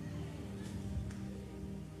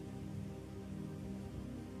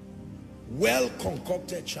 Well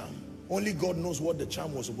concocted charm. Only God knows what the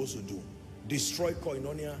charm was supposed to do. Destroy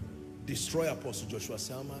Koinonia, destroy Apostle Joshua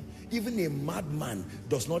Selman. Even a madman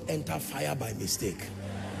does not enter fire by mistake.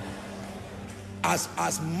 As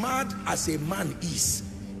mad as a man is,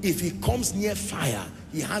 if he comes near fire,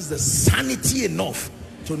 he has the sanity enough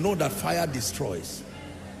to know that fire destroys.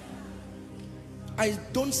 I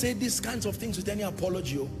don't say these kinds of things with any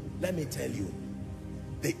apology. Let me tell you,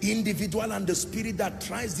 the individual and the spirit that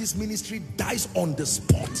tries this ministry dies on the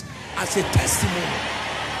spot as a testimony.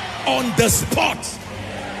 On the spot.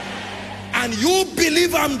 And you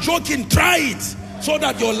believe I'm joking, try it, so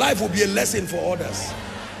that your life will be a lesson for others.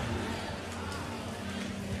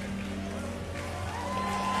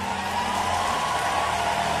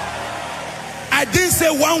 I didn't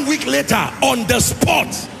say 1 week later, on the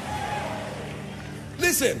spot.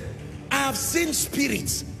 Listen, I have seen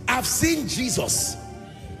spirits, I've seen Jesus.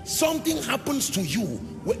 Something happens to you.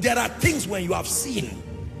 There are things when you have seen.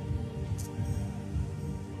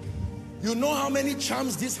 You know how many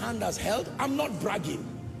charms this hand has held? I'm not bragging.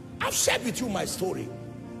 I've shared with you my story.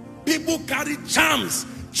 People carry charms,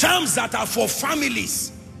 charms that are for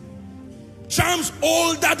families, charms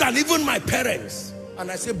older than even my parents.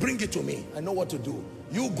 And I say, bring it to me. I know what to do.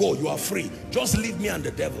 You go, you are free. Just leave me and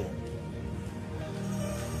the devil.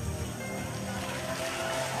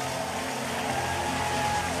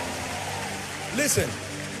 Listen,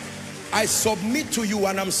 I submit to you,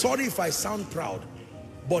 and I'm sorry if I sound proud,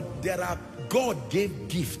 but God gave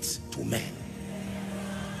gifts to men.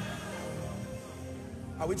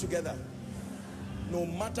 Are we together? No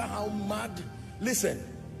matter how mad, listen,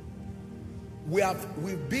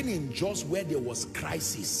 we've been in just where there was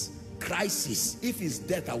crisis. If it's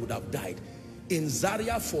death, I would have died. In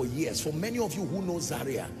Zaria for years. For many of you who know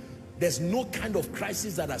Zaria, there's no kind of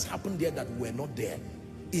crisis that has happened there that we're not there.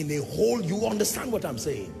 In a whole, you understand what I'm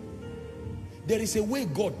saying? There is a way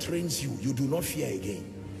God trains you. You do not fear again.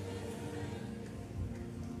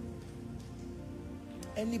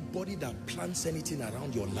 Anybody that plants anything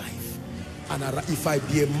around your life, and if I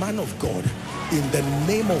be a man of God, in the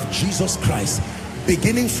name of Jesus Christ,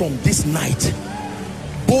 beginning from this night,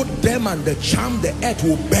 both them and the charm, the earth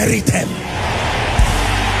will bury them.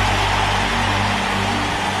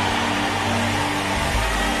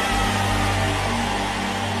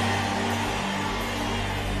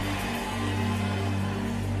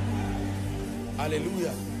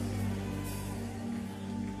 Hallelujah.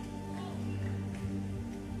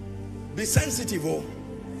 Be sensitive,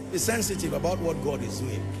 be sensitive about what God is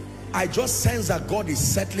doing. I just sense that God is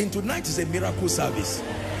settling. Tonight is a miracle service.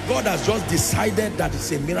 God has just decided that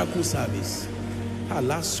it's a miracle service. For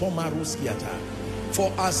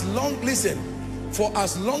as long, listen, for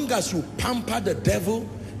as long as you pamper the devil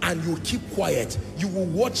and you keep quiet, you will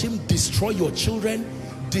watch him destroy your children,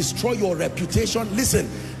 destroy your reputation. Listen,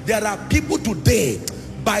 there are people today,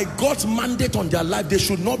 by God's mandate on their life, they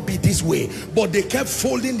should not be this way, but they kept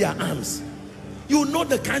folding their arms. You know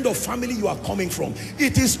the kind of family you are coming from.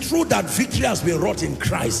 It is true that victory has been wrought in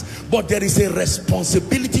Christ, but there is a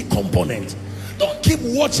responsibility component. Don't keep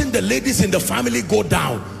watching the ladies in the family go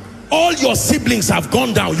down. All your siblings have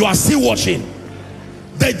gone down, you are still watching.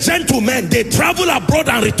 The gentlemen, they travel abroad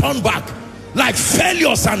and return back like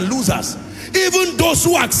failures and losers. Even those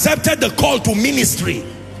who accepted the call to ministry,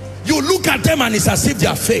 you look at them and it's as if they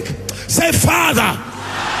are fake. Say, Father.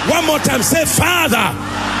 One more time, say, Father,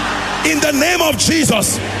 in the name of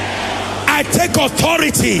Jesus, I take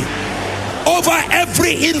authority over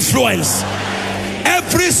every influence,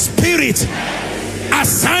 every spirit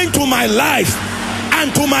assigned to my life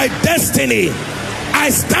and to my destiny. I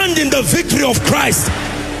stand in the victory of Christ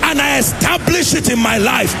and I establish it in my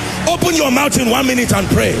life. Open your mouth in 1 minute and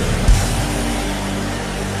pray.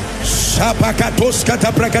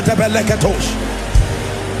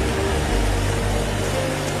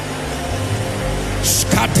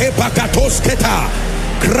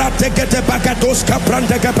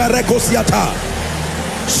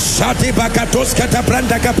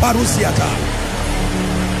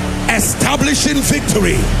 Establishing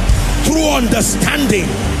victory through understanding,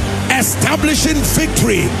 establishing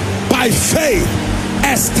victory by faith,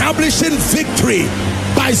 establishing victory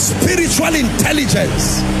by spiritual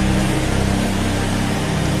intelligence.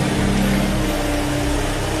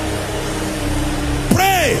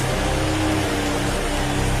 Pray.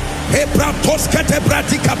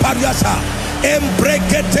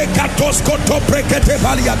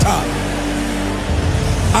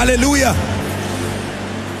 Hallelujah.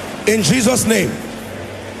 In Jesus' name.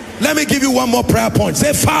 Let me give you one more prayer point.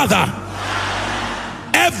 Say, Father,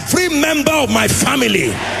 every member of my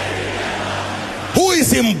family who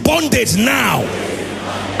is in bondage now,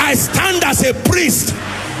 I stand as a priest,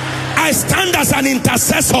 I stand as an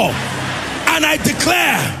intercessor, and I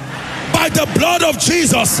declare by the blood of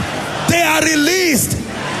Jesus, they are released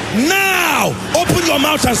now. Open your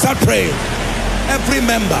mouth and start praying. Every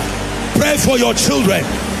member, pray for your children,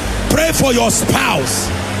 pray for your spouse.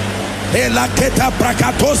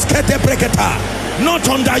 Not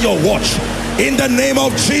under your watch, in the name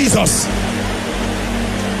of Jesus.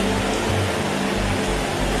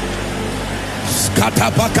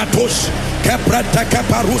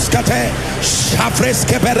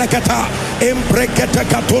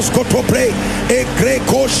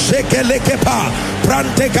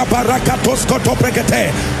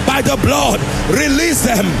 By the blood, release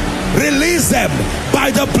them. Release them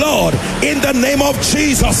by the blood in the name of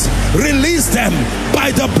Jesus. Release them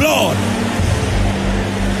by the blood.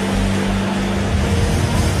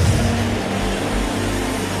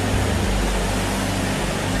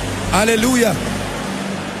 Hallelujah.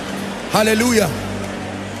 Hallelujah.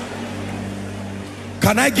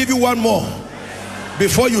 Can I give you one more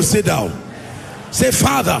before you sit down? Say,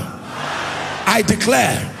 Father, I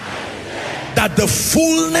declare that the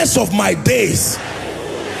fullness of my days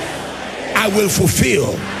I will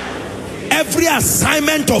fulfill. Every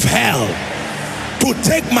assignment of hell to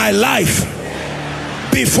take my life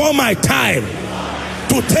before my time,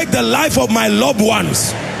 to take the life of my loved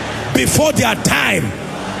ones before their time,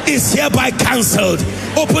 is hereby cancelled.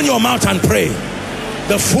 Open your mouth and pray.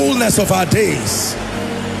 The fullness of our days,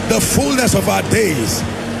 the fullness of our days.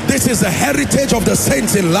 This is the heritage of the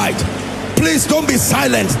saints in light. Please don't be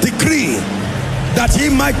silent. Decree that ye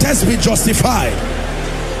might test be justified.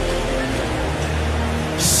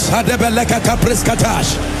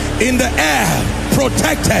 In the air,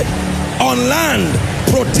 protected. On land,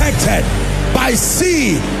 protected. By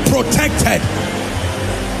sea, protected.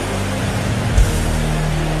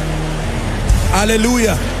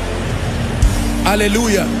 Hallelujah.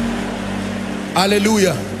 Hallelujah.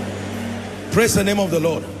 Hallelujah. Praise the name of the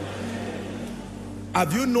Lord.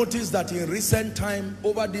 Have you noticed that in recent time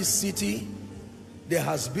over this city there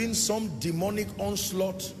has been some demonic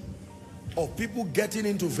onslaught of people getting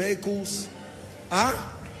into vehicles?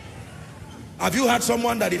 Have you had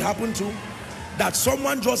someone that it happened to? That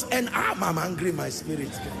someone just I'm angry in my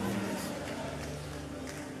spirit.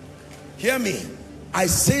 Hear me. I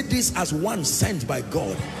say this as one sent by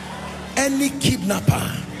God. Any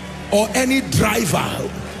kidnapper or any driver,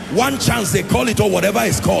 one chance they call it, or whatever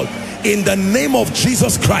it's called, in the name of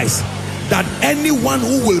Jesus Christ, that anyone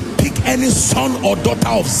who will pick any son or daughter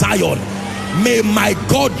of Zion, may my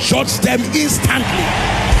God judge them instantly.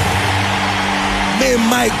 May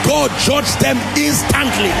my God judge them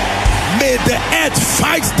instantly. May the earth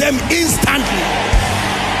fight them instantly.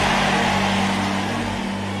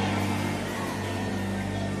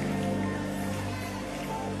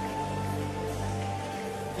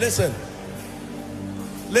 Listen.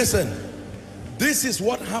 Listen. This is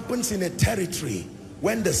what happens in a territory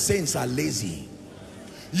when the saints are lazy.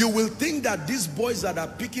 You will think that these boys that are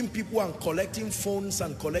picking people and collecting phones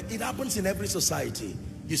and it happens in every society,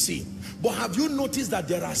 you see. But have you noticed that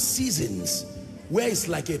there are seasons where it's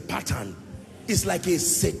like a pattern? It's like a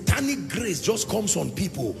satanic grace just comes on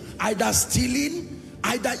people, either stealing,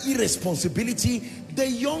 either irresponsibility. The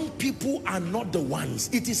young people are not the ones.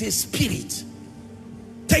 It is a spirit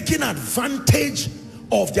taking advantage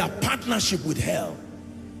of their partnership with hell.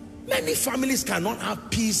 Many families cannot have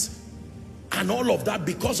peace and all of that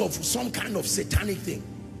because of some kind of satanic thing.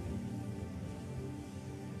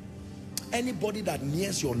 Anybody that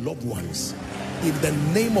nears your loved ones, in the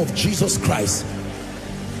name of Jesus Christ,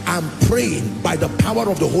 I'm praying by the power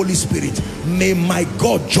of the Holy Spirit, may my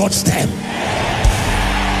God judge them.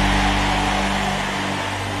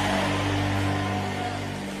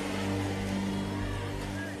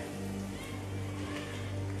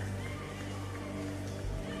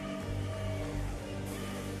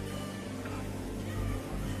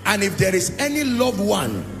 And if there is any loved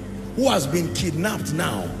one who has been kidnapped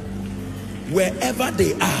now, wherever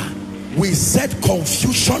they are, we set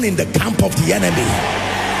confusion in the camp of the enemy.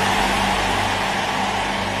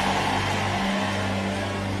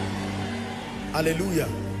 Hallelujah.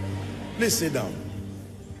 Please sit down.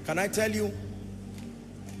 Can I tell you,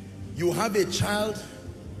 you have a child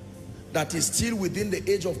that is still within the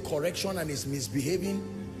age of correction and is misbehaving,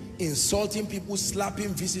 insulting people, slapping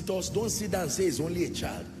visitors. Don't sit down and say it's only a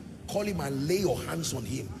child. Call him and lay your hands on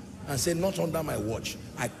him and say, not under my watch.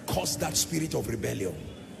 I curse that spirit of rebellion.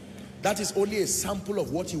 That is only a sample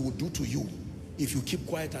of what he will do to you if you keep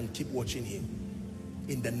quiet and keep watching him.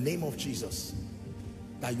 In the name of Jesus,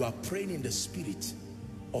 that you are praying in the spirit,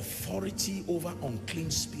 authority over unclean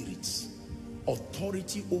spirits,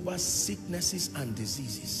 authority over sicknesses and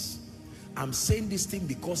diseases. I'm saying this thing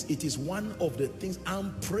because it is one of the things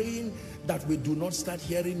I'm praying, that we do not start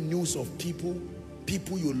hearing news of people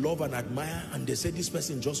you love and admire, and they say this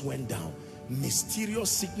person just went down. Mysterious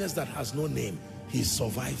sickness that has no name, he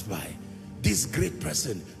survived by. This great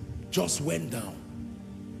person just went down.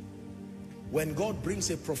 When God brings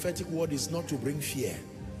a prophetic word, it's not to bring fear.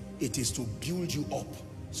 It is to build you up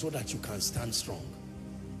so that you can stand strong.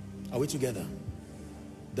 Are we together?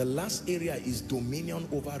 The last area is dominion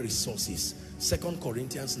over resources. 2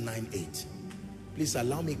 Corinthians 9:8. Please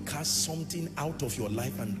allow me cast something out of your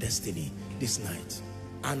life and destiny this night.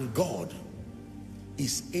 And God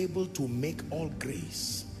is able to make all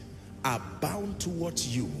grace abound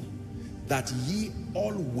towards you, that ye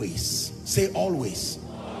always, say always.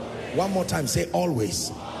 One more time, say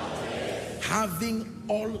always. Having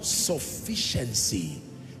all sufficiency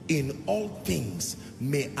in all things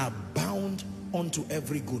may abound unto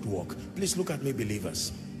every good work. Please look at me,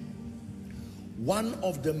 believers. One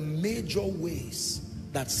of the major ways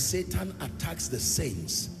that Satan attacks the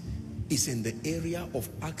saints is in the area of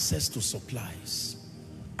access to supplies,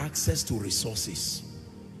 access to resources.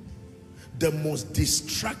 The most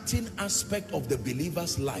distracting aspect of the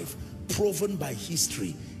believer's life, proven by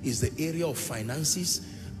history, is the area of finances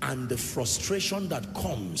and the frustration that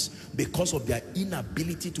comes because of their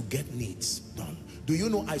inability to get needs done. Do you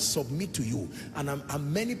know, I submit to you, and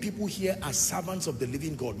many people here are servants of the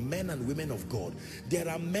living God, men and women of God. There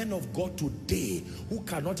are men of God today who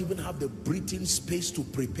cannot even have the breathing space to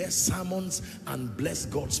prepare sermons and bless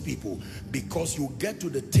God's people, because you get to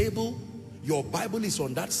the table, your Bible is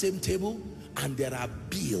on that same table, and there are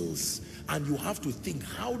bills, and you have to think,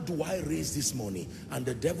 how do I raise this money? And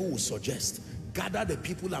the devil will suggest, gather the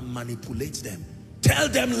people and manipulate them, tell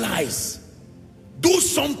them lies. Do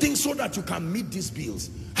something so that you can meet these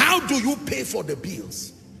bills. How do you pay for the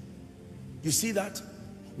bills? You see that?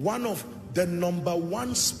 One of the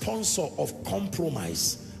 #1 sponsor of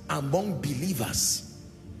compromise among believers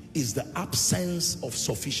is the absence of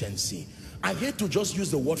sufficiency. I hate to just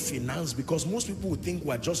use the word finance, because most people would think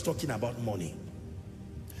we're just talking about money.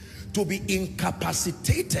 To be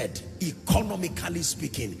incapacitated, economically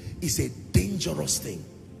speaking, is a dangerous thing.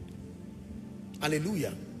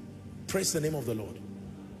 Hallelujah. Praise the name of the Lord.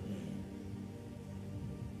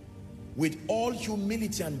 With all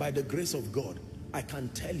humility and by the grace of God, I can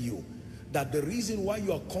tell you that the reason why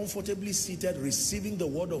you are comfortably seated receiving the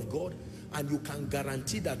word of God, and you can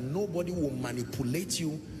guarantee that nobody will manipulate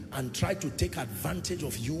you and try to take advantage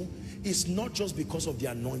of you, is not just because of the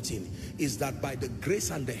anointing. Is that by the grace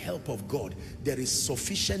and the help of God, there is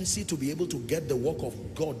sufficiency to be able to get the work of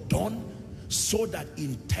God done, so that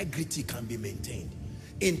integrity can be maintained.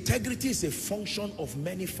 Integrity is a function of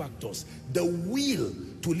many factors. The will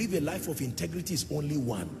to live a life of integrity is only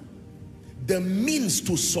one. the means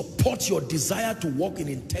to support your desire to walk in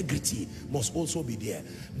integrity must also be there.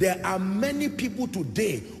 There are many people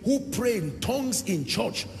today who pray in tongues in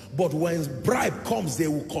church, but when bribe comes, they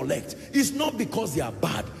will collect. It's not because they are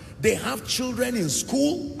bad. They have children in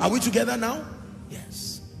school. Are we together now?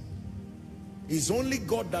 Yes. It's only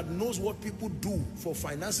God that knows what people do for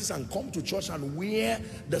finances and come to church and wear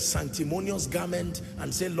the sanctimonious garment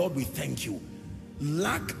and say, Lord, we thank you.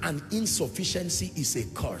 Lack and insufficiency is a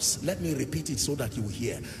curse. Let me repeat it so that you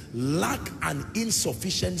hear. Lack and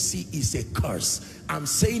insufficiency is a curse. I'm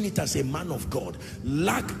saying it as a man of God.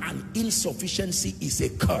 Lack and insufficiency is a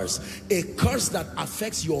curse. A curse that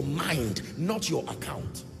affects your mind, not your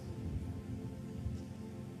account.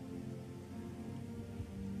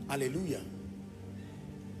 Hallelujah.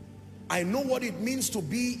 I know what it means to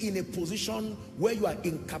be in a position where you are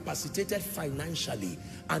incapacitated financially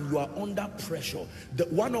and you are under pressure.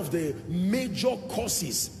 One of the major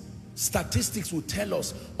causes, statistics will tell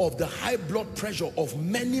us, of the high blood pressure of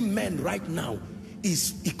many men right now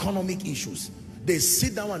is economic issues. They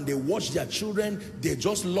sit down and they watch their children. They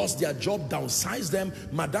just lost their job, downsize them.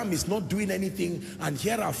 Madam is not doing anything. And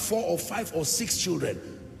here are 4 or 5 or 6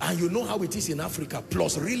 children. And you know how it is in Africa,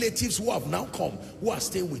 plus relatives who have now come, who are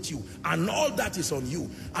staying with you. And all that is on you.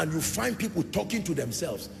 And you find people talking to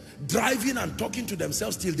themselves, driving and talking to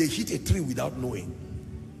themselves till they hit a tree without knowing.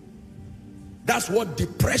 That's what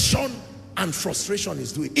depression and frustration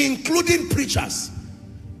is doing, including preachers.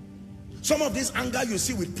 Some of this anger you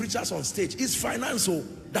see with preachers on stage is financial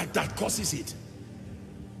that causes it.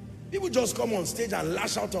 People just come on stage and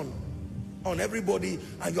lash out on everybody,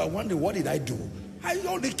 and you are wondering, what did I do? I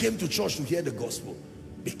only came to church to hear the gospel,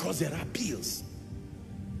 because there are bills.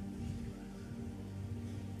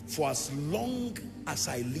 For as long as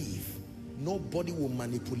I live, nobody will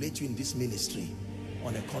manipulate you in this ministry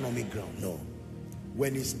on economic ground. No.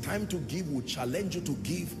 When it's time to give, we'll challenge you to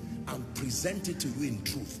give and present it to you in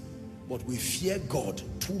truth. But we fear God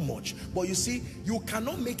too much. But you see, you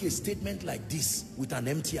cannot make a statement like this with an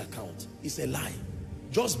empty account. It's a lie.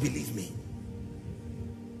 Just believe me.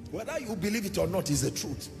 Whether you believe it or not is the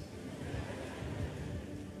truth.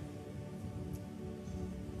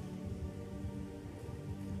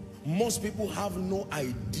 Most people have no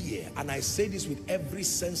idea, and I say this with every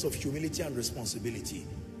sense of humility and responsibility,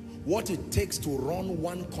 what it takes to run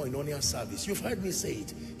one Koinonia service. You've heard me say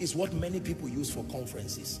it. It's what many people use for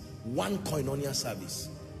conferences. One Koinonia service.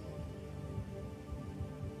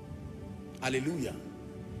 Hallelujah.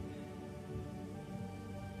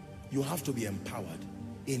 You have to be empowered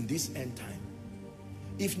in this end time.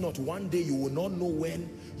 If not, one day you will not know when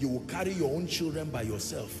you will carry your own children by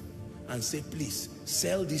yourself and say, please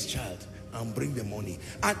sell this child and bring the money.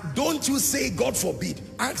 And don't you say, God forbid.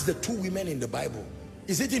 Ask the 2 women in the Bible.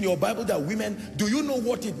 Is it in your Bible that women, do you know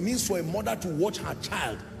what it means for a mother to watch her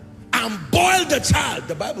child and boil the child,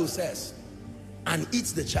 the Bible says, and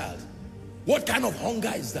eats the child? What kind of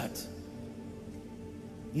hunger is that?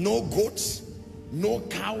 No goats, no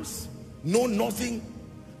cows, no nothing.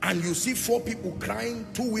 And you see 4 people crying,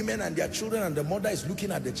 2 women and their children, and the mother is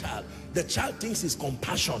looking at the child. The child thinks it's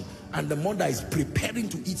compassion, and the mother is preparing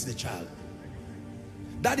to eat the child.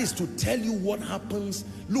 That is to tell you what happens.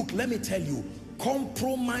 Look, let me tell you,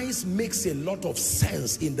 compromise makes a lot of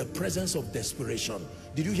sense in the presence of desperation.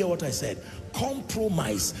 Did you hear what I said?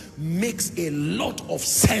 Compromise makes a lot of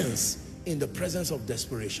sense in the presence of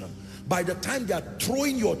desperation. By the time they are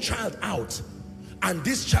throwing your child out, and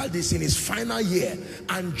this child is in his final year,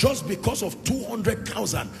 and just because of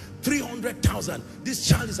 200,000, 300,000, this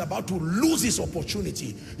child is about to lose his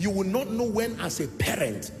opportunity. You will not know when, as a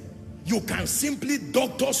parent, you can simply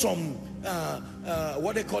doctor some,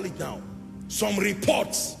 what they call it now, some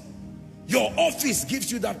reports. Your office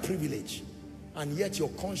gives you that privilege, and yet your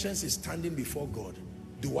conscience is standing before God.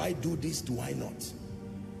 Do I do this? Do I not?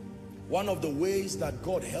 One of the ways that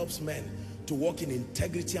God helps men to walk in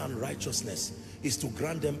integrity and righteousness is to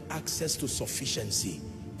grant them access to sufficiency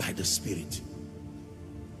by the Spirit.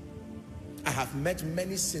 I have met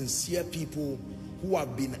many sincere people who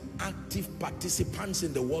have been active participants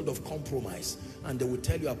in the world of compromise, and they will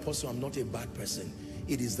tell you, Apostle, I'm not a bad person.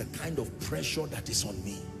 It is the kind of pressure that is on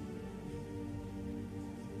me.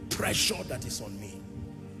 Pressure that is on me.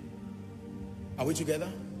 Are we together?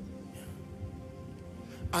 Yeah.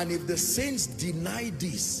 And if the saints deny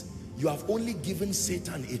this, you have only given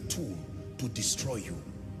Satan a tool to destroy you.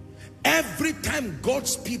 Every time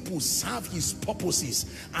God's people serve his purposes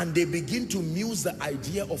and they begin to muse the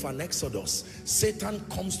idea of an exodus, Satan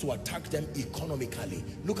comes to attack them economically.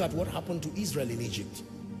 Look at what happened to Israel in Egypt.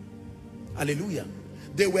 Hallelujah.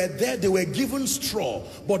 They were there, they were given straw,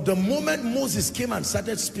 but the moment Moses came and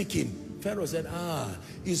started speaking, Pharaoh said,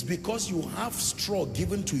 it's because you have straw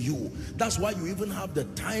given to you. That's why you even have the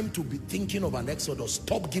time to be thinking of an exodus.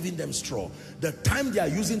 Stop giving them straw. The time they are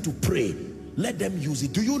using to pray, let them use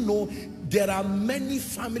it. Do you know there are many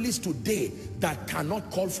families today that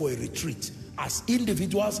cannot call for a retreat? As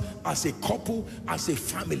individuals, as a couple, as a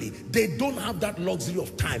family, they don't have that luxury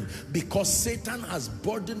of time because Satan has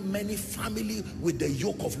burdened many families with the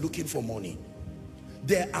yoke of looking for money.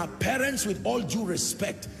 There are parents, with all due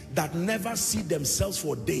respect, that never see themselves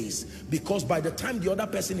for days because by the time the other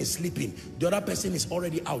person is sleeping, the other person is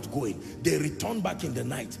already outgoing. They return back in the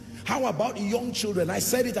night. How about young children? I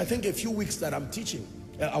said it, I think, a few weeks that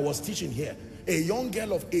I was teaching here. A young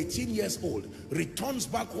girl of 18 years old returns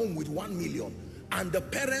back home with 1 million, and the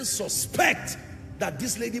parents suspect that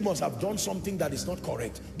this lady must have done something that is not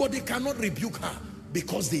correct, but they cannot rebuke her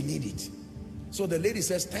because they need it. So the lady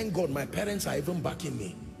says, thank God my parents are even backing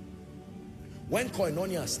me. When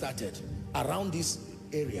Koinonia started around this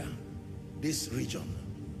area, this region,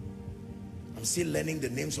 I'm still learning the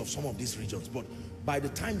names of some of these regions, but by the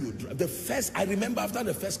time you drive, I remember after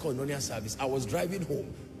the first Koinonia service, I was driving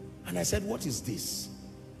home and I said, what is this?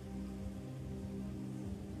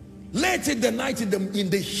 Late in the night, in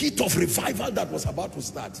the heat of revival that was about to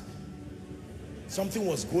start, something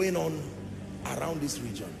was going on around this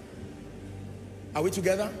region. Are we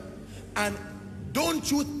together? And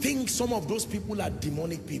don't you think some of those people are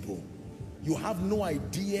demonic people? You have no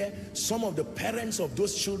idea. Some of the parents of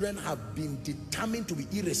those children have been determined to be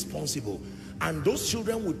irresponsible, and those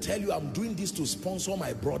children will tell you, I'm doing this to sponsor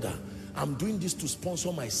my brother, I'm doing this to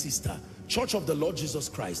sponsor my sister. Church of the Lord Jesus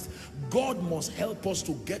Christ, God must help us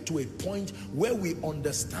to get to a point where we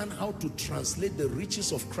understand how to translate the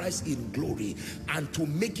riches of Christ in glory and to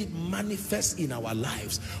make it manifest in our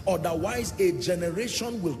lives. Otherwise, a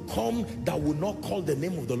generation will come that will not call the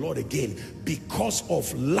name of the Lord again because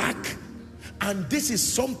of lack. And this is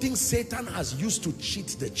something Satan has used to cheat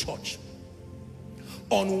the church.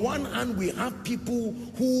 On one hand, we have people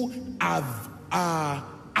who are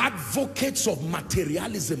advocates of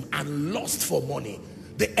materialism and lust for money.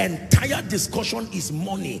 The entire discussion is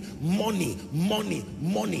money, money, money,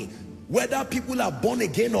 money. Whether people are born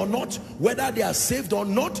again or not, whether they are saved or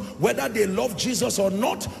not, whether they love Jesus or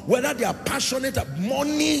not, whether they are passionate,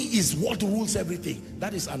 money is what rules everything.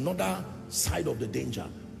 That is another side of the danger.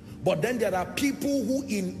 But then there are people who,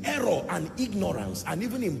 in error and ignorance and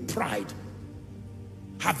even in pride,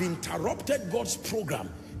 have interrupted God's program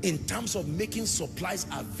in terms of making supplies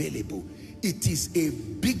available. It is a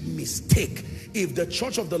big mistake if the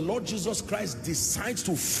Church of the Lord Jesus Christ decides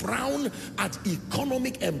to frown at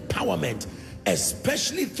economic empowerment,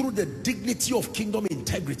 especially through the dignity of kingdom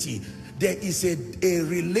integrity. There is a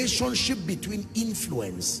relationship between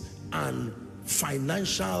influence and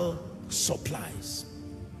financial supplies.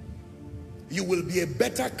 You will be a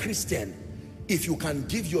better Christian if you can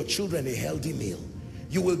give your children a healthy meal.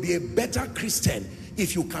 You will be a better Christian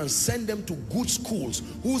if you can send them to good schools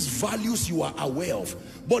whose values you are aware of.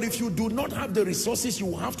 But if you do not have the resources, you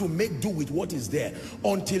will have to make do with what is there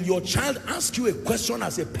until your child asks you a question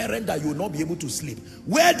as a parent that you will not be able to sleep.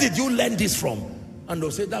 Where did you learn this from? And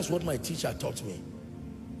they'll say, that's what my teacher taught me.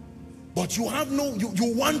 But you have no,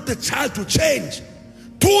 you want the child to change.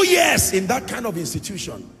 2 years in that kind of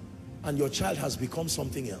institution, and your child has become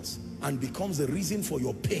something else and becomes the reason for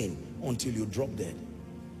your pain until you drop dead.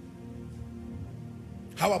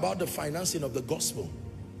 How about the financing of the gospel?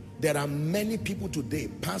 There are many people today,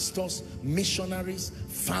 pastors, missionaries,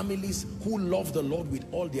 families who love the Lord with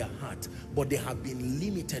all their heart, but they have been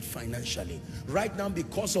limited financially. Right now,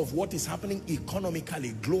 because of what is happening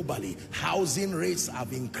economically, globally, housing rates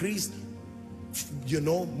have increased,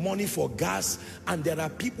 money for gas, and there are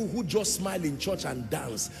people who just smile in church and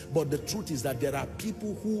dance. But the truth is that there are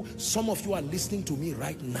people who, some of you are listening to me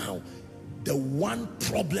right now, the one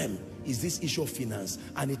problem is this issue of finance,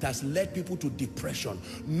 and it has led people to depression.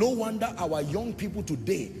 No wonder our young people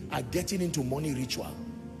today are getting into money ritual.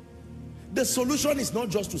 The solution is not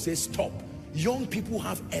just to say stop. Young people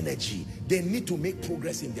have energy. They need to make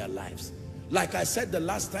progress in their lives. Like I said the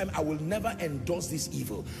last time, I will never endorse this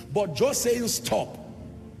evil, but just saying stop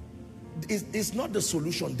is not the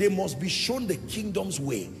solution. They must be shown the kingdom's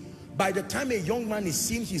way. By the time a young man is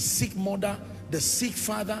seeing his sick mother, the sick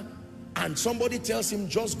father, and somebody tells him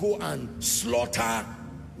just go and slaughter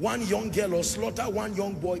one young girl or slaughter one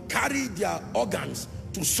young boy, carry their organs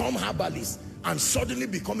to some herbalist, and suddenly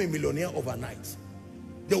become a millionaire overnight.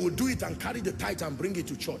 They will do it and carry the tithe and bring it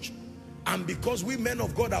to church. And because we men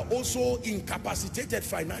of God are also incapacitated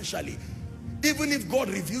financially, even if God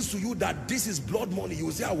reveals to you that this is blood money, you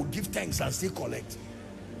will say, I will give thanks and still collect.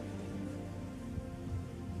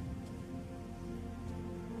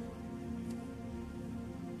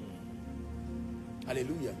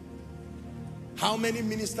 Hallelujah. How many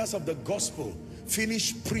ministers of the gospel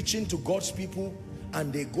finish preaching to God's people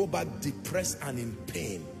and they go back depressed and in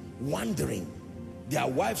pain, wondering, their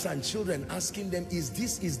wives and children asking them, is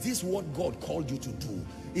this what God called you to do?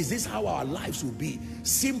 Is this how our lives will be?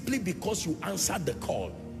 Simply because you answered the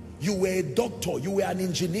call. You were a doctor, you were an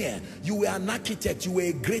engineer, you were an architect, you were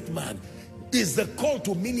a great man. Is the call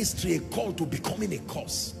to ministry a call to becoming a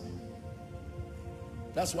cause?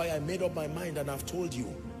 That's why I made up my mind, and I've told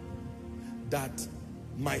you that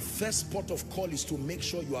my first port of call is to make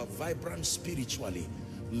sure you are vibrant spiritually,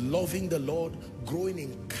 loving the Lord, growing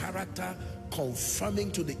in character,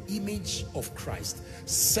 conforming to the image of Christ.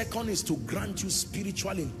 Second is to grant you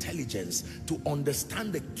spiritual intelligence to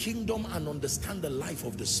understand the kingdom and understand the life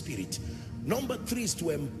of the Spirit. Number three is to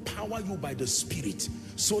empower you by the Spirit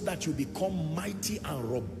so that you become mighty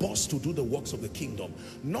and robust to do the works of the kingdom.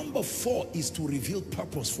 Number four is to reveal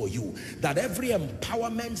purpose for you, that every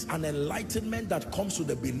empowerment and enlightenment that comes to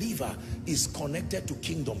the believer is connected to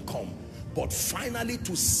kingdom come. But finally,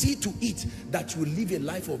 to see to it that you live a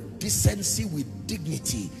life of decency with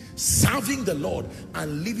dignity, serving the Lord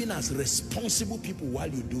and living as responsible people while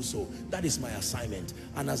you do so. That is my assignment.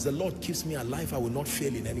 And as the Lord keeps me alive, I will not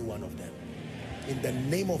fail in any one of them. In the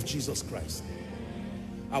name of Jesus Christ.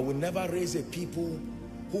 I will never raise a people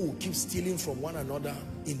who will keep stealing from one another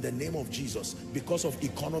in the name of Jesus because of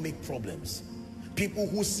economic problems. People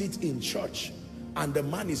who sit in church and the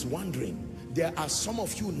man is wondering. There are some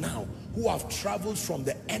of you now who have traveled from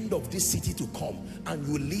the end of this city to come, and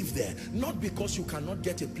you live there, not because you cannot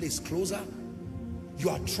get a place closer. You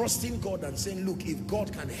are trusting God and saying, look, if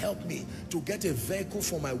God can help me to get a vehicle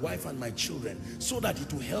for my wife and my children so that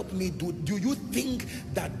it will help me do you think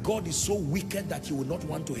that God is so wicked that he will not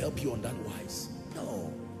want to help you on that wise?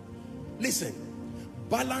 No. Listen,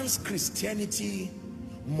 balanced Christianity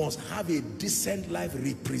must have a decent life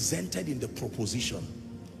represented in the proposition.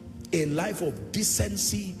 A life of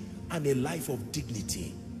decency and a life of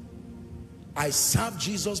dignity. I serve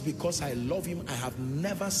Jesus because I love him. I have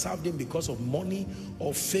never served him because of money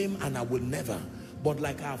or fame, and I will never. But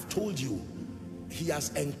like I have told you, he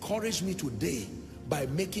has encouraged me today by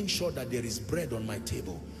making sure that there is bread on my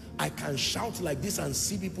table. I can shout like this and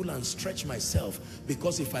see people and stretch myself,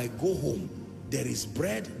 because if I go home, there is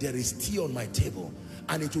bread, there is tea on my table.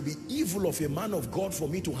 And it will be evil of a man of God for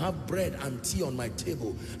me to have bread and tea on my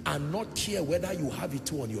table and not care whether you have it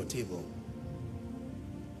too on your table.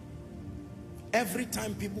 Every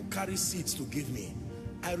time people carry seeds to give me,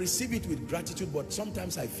 I receive it with gratitude, but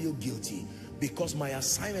sometimes I feel guilty, because my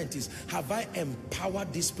assignment is, have I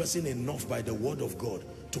empowered this person enough by the word of God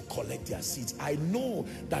to collect their seeds? I know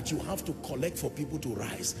that you have to collect for people to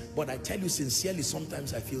rise, but I tell you sincerely,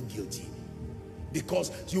 sometimes I feel guilty.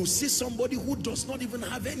 Because you see somebody who does not even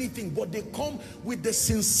have anything, but they come with the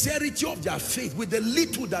sincerity of their faith, with the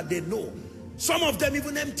little that they know. Some of them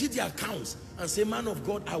even empty their accounts and say, man of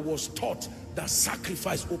God, I was taught that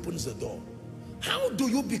sacrifice opens the door. How do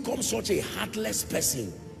you become such a heartless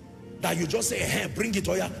person that you just say, hey, bring it,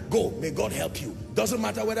 or yeah, go, may God help you? Doesn't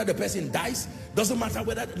matter whether the person dies, doesn't matter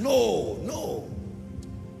whether, no.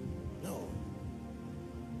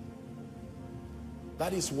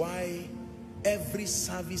 That is why every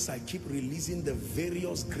service I keep releasing the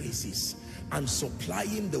various graces and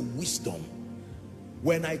supplying the wisdom.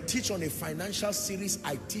 When I teach on a financial series,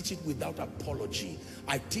 I teach it without apology.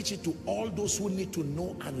 I teach it to all those who need to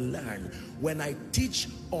know and learn. When I teach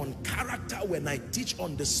on character, when I teach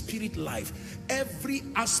on the spirit life, every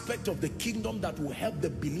aspect of the kingdom that will help the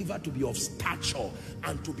believer to be of stature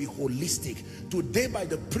and to be holistic. Today, by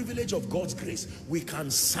the privilege of God's grace, we can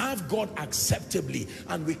serve God acceptably,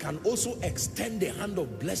 and we can also extend the hand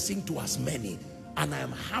of blessing to as many. And I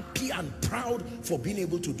am happy and proud for being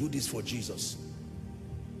able to do this for Jesus.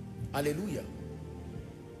 Hallelujah.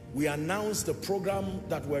 We announced the program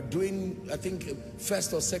that we're doing, I think,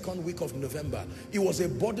 first or second week of November. It was a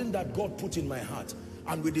burden that God put in my heart.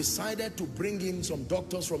 And we decided to bring in some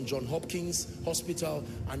doctors from Johns Hopkins Hospital,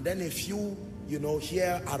 and then a few,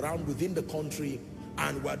 here around within the country.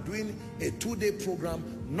 And we're doing a 2-day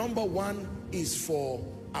program. Number one is for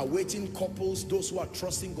awaiting couples, those who are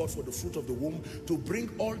trusting God for the fruit of the womb, to bring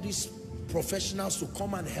all these professionals to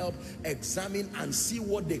come and help examine and see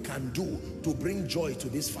what they can do to bring joy to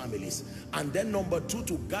these families. And then number two,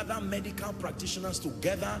 to gather medical practitioners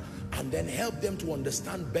together and then help them to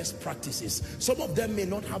understand best practices. Some of them may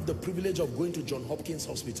not have the privilege of going to Johns Hopkins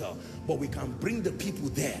Hospital, but we can bring the people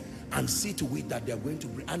there and see to it that they're going to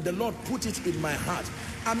bring. And the Lord put it in my heart.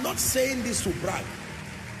 I'm not saying this to brag.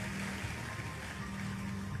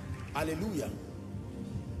 Hallelujah.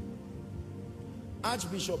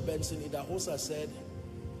 Archbishop Benson Idahosa said,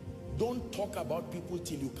 don't talk about people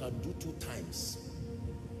till you can do 2 times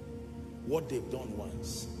what they've done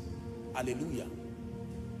once. Hallelujah.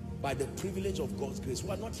 By the privilege of God's grace,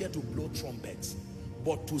 we are not here to blow trumpets,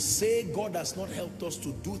 but to say God has not helped us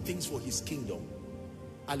to do things for his kingdom.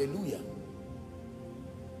 Hallelujah.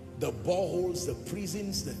 The boreholes, the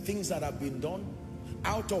prisons, the things that have been done.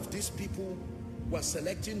 Out of these people, we're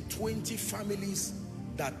selecting 20 families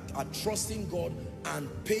that are trusting God and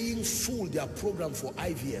paying full their program for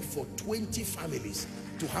IVF for 20 families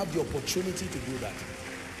to have the opportunity to do that.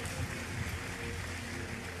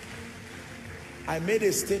 I made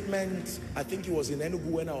a statement, I think it was in Enugu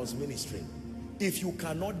when I was ministering. If you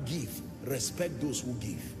cannot give, respect those who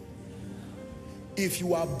give. If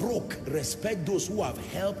you are broke, respect those who have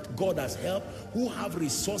helped, God has helped, who have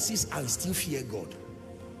resources and still fear God.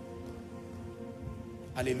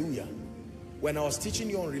 Hallelujah. When I was teaching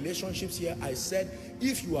you on relationships here, I said,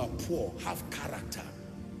 if you are poor, have character.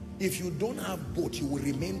 If you don't have both, you will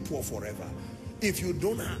remain poor forever. If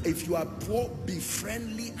you are poor, be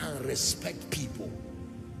friendly and respect people.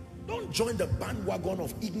 Don't join the bandwagon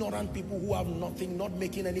of ignorant people who have nothing, not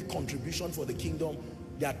making any contribution for the kingdom.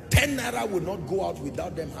 Their 10 naira will not go out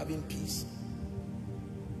without them having peace.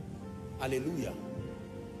 Hallelujah.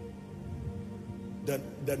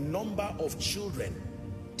 The number of children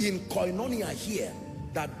in Koinonia here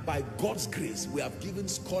that by God's grace we have given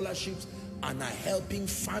scholarships and are helping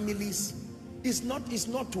families. It's not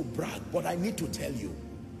to brag, but I need to tell you,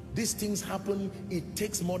 these things happen. It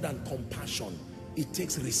takes more than compassion. It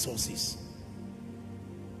takes resources.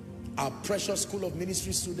 Our precious School of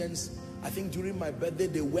Ministry students, I think during my birthday,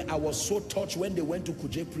 I was so touched when they went to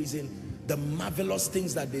Kuje prison, the marvelous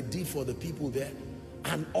things that they did for the people there,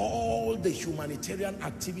 and all the humanitarian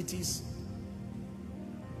activities.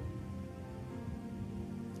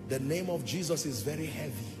 The name of Jesus is very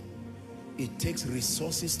heavy. It takes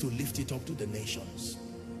resources to lift it up to the nations.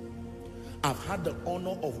 I've had the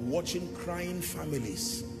honor of watching crying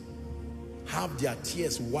families have their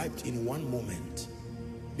tears wiped in one moment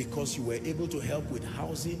because you were able to help with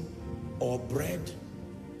housing or bread.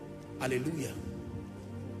 Hallelujah.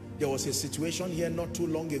 There was a situation here not too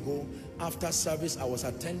long ago. After service, I was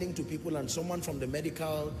attending to people and someone from the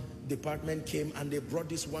medical department came and they brought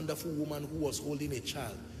this wonderful woman who was holding a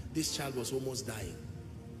child. This child was almost dying.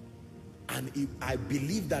 And I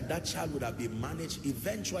believe that that child would have been managed.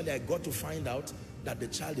 Eventually, I got to find out that the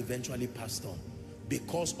child eventually passed on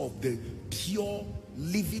because of the pure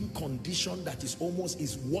living condition that is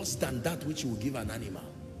worse than that which you will give an animal.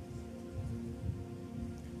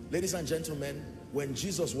 Ladies and gentlemen, when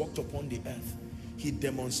Jesus walked upon the earth, he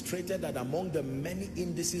demonstrated that among the many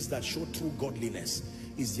indices that show true godliness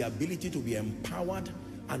is the ability to be empowered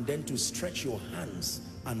and then to stretch your hands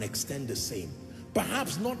and extend the same.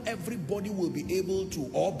 Perhaps not everybody will be able to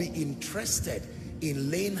or be interested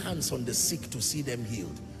in laying hands on the sick to see them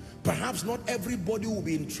healed. Perhaps not everybody will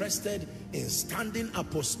be interested in standing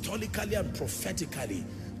apostolically and prophetically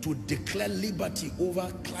to declare liberty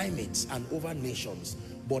over climates and over nations.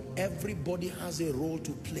 But everybody has a role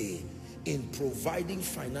to play in providing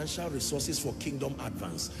financial resources for kingdom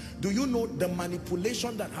advance. Do you know the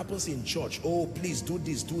manipulation that happens in church? Oh, please do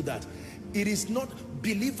this, do that. It is not.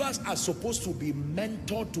 Believers are supposed to be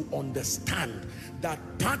mentored to understand that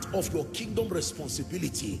part of your kingdom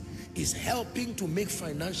responsibility is helping to make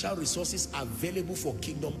financial resources available for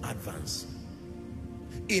kingdom advance.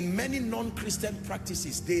 In many non-Christian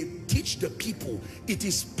practices, they teach the people it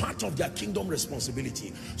is part of their kingdom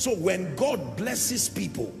responsibility. So when God blesses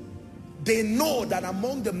people, they know that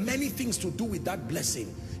among the many things to do with that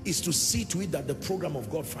blessing is to see to it that the program of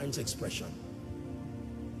God finds expression.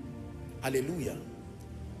 Hallelujah.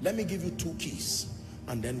 Let me give you 2 keys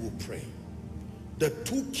and then we'll pray. The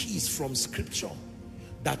 2 keys from scripture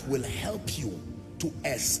that will help you to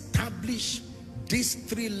establish these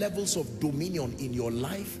 3 levels of dominion in your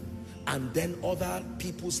life and then other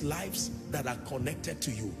people's lives that are connected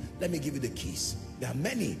to you. Let me give you the keys. There are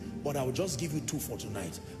many, but I will just give you 2 for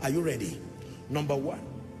tonight. Are you ready? Number 1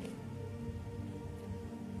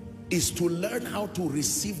 is to learn how to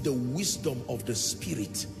receive the wisdom of the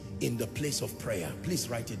Spirit in the place of prayer. Please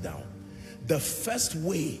write it down. The first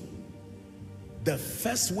way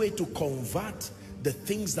to convert the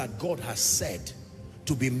things that God has said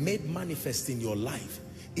to be made manifest in your life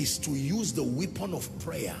is to use the weapon of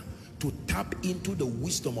prayer to tap into the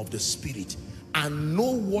wisdom of the Spirit and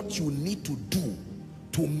know what you need to do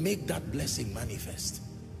to make that blessing manifest.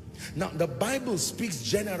 Now, the Bible speaks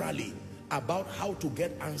generally about how to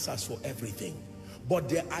get answers for everything. But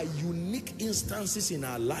there are unique instances in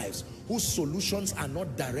our lives whose solutions are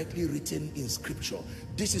not directly written in scripture.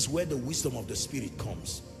 This is where the wisdom of the Spirit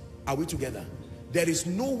comes. Are we together? There is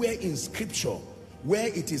nowhere in scripture where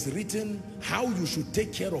it is written how you should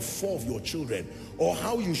take care of 4 of your children, or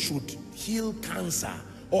how you should heal cancer,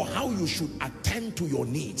 or how you should attend to your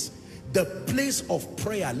needs. The place of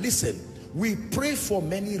prayer, listen, we pray for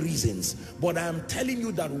many reasons, but I am telling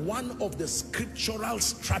you that one of the scriptural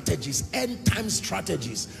strategies, end time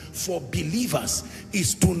strategies for believers,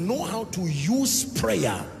 is to know how to use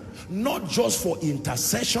prayer, not just for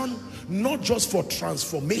intercession, not just for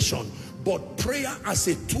transformation, but prayer as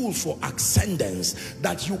a tool for ascendance,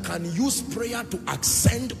 that you can use prayer to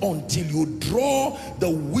ascend until you draw the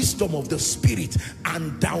wisdom of the Spirit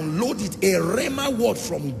and download it, a rhema word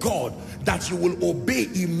from God that you will obey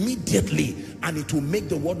immediately, and it will make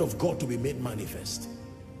the word of God to be made manifest.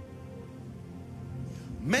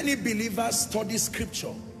 Many believers study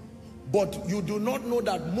scripture, but you do not know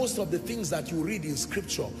that most of the things that you read in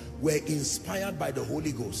scripture were inspired by the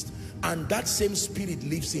Holy Ghost, and that same Spirit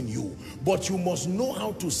lives in you. But you must know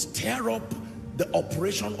how to stir up the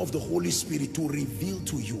operation of the Holy Spirit to reveal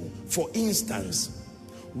to you. For instance,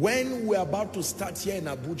 when we're about to start here in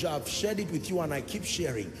Abuja, I've shared it with you and I keep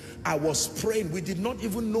sharing. I was praying. We did not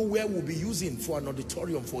even know where we'll be using for an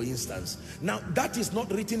auditorium, for instance. Now, that is not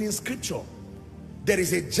written in scripture. There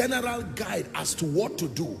is a general guide as to what to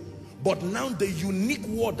do. But now the unique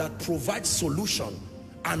word that provides solution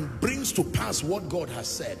and brings to pass what God has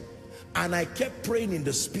said. And I kept praying in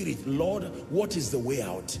the Spirit, Lord, what is the way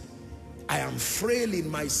out? I am frail in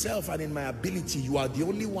myself and in my ability. You are the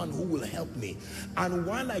only one who will help me. And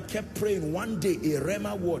while I kept praying, one day a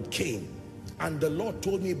rhema word came. And the Lord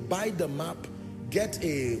told me, buy the map, get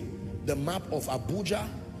the map of Abuja,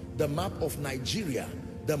 the map of Nigeria,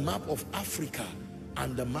 the map of Africa,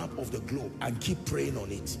 and the map of the globe, and keep praying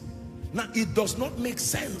on it. Now, it does not make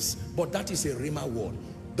sense, but that is a rhema word.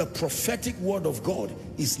 The prophetic word of God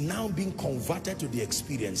is now being converted to the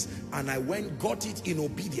experience. And I went, got it in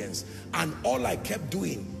obedience. And all I kept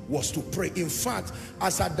doing was to pray. In fact,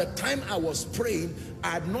 as at the time I was praying,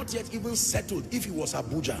 I had not yet even settled if it was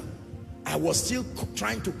Abuja. I was still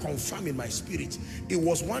trying to confirm in my spirit. It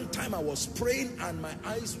was one time I was praying and my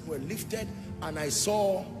eyes were lifted and I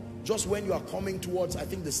saw, just when you are coming towards, I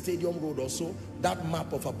think the Stadium Road also, that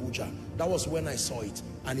map of Abuja. That was when I saw it.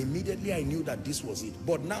 And immediately I knew that this was it.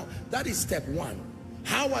 But now, that is step one.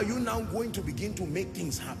 How are you now going to begin to make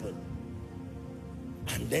things happen?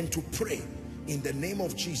 And then to pray in the name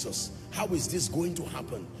of Jesus. How is this going to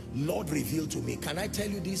happen? Lord, reveal to me. Can I tell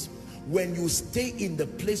you this? When you stay in the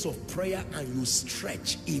place of prayer and you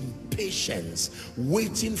stretch in patience,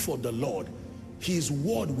 waiting for the Lord, His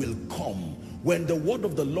word will come. When the word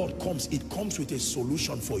of the Lord comes, it comes with a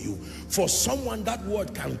solution for you. For someone, that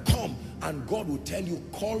word can come and God will tell you,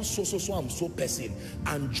 call so and so person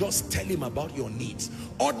and just tell him about your needs.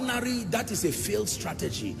 Ordinary, that is a failed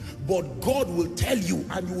strategy. But God will tell you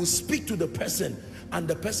and you will speak to the person and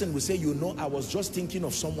the person will say, you know, I was just thinking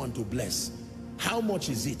of someone to bless. How much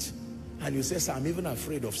is it? And you say, sir, I'm even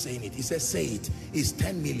afraid of saying it. He says, say it. It's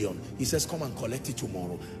 10 million. He says, come and collect it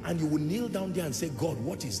tomorrow. And you will kneel down there and say, God,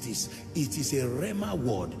 what is this? It is a rhema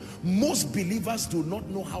word. Most believers do not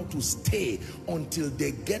know how to stay until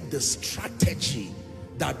they get the strategy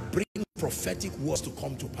that brings prophetic words to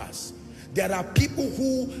come to pass. There are people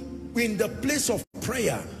who, in the place of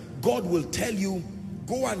prayer, God will tell you,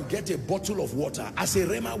 go and get a bottle of water as a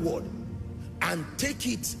rhema word and take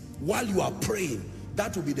it while you are praying.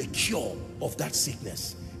 That will be the cure of that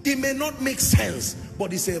sickness. It may not make sense,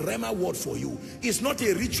 but it's a rhema word for you. It's not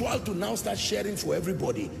a ritual to now start sharing for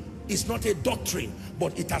everybody. It's not a doctrine,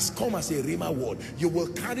 but it has come as a rhema word. You will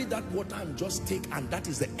carry that water and just take, and that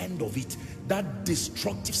is the end of it. That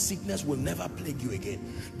destructive sickness will never plague you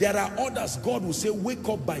again. There are others, God will say, wake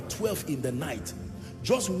up by 12 in the night.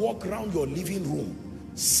 Just walk around your living room.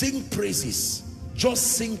 Sing praises.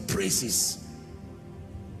 Just sing praises.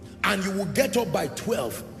 And you will get up by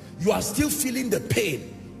 12. You are still feeling the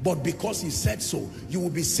pain, but because he said so, you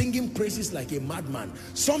will be singing praises like a madman.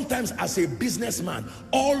 Sometimes as a businessman,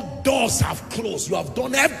 all doors have closed. You have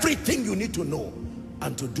done everything you need to know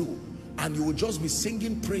and to do, and you will just be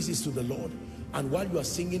singing praises to the Lord. And while you are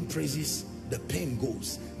singing praises, the pain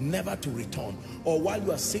goes, never to return. Or while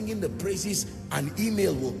you are singing the praises, an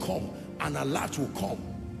email will come, an alert will come.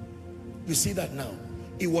 You see that now?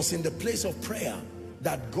 It was in the place of prayer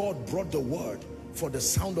that God brought the word for the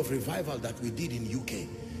sound of revival that we did in UK.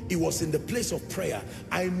 It was in the place of prayer.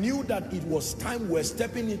 I knew that it was time we're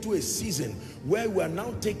stepping into a season where we're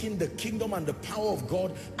now taking the kingdom and the power of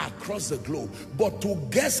God across the globe. But to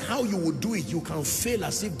guess how you would do it, you can fail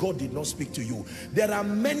as if God did not speak to you. There are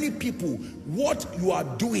many people, what you are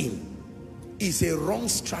doing is a wrong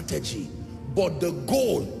strategy, but the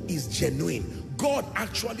goal is genuine. God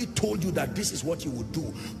actually told you that this is what you would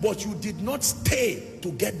do, but you did not stay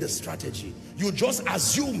to get the strategy. You just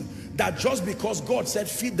assume that just because God said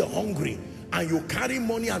feed the hungry, and you carry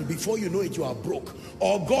money and before you know it you are broke,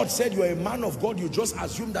 or God said you're a man of God, you just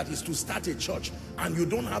assume that is to start a church and you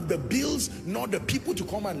don't have the bills nor the people to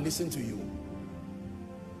come and listen to you.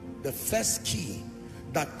 The first key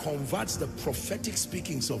that converts the prophetic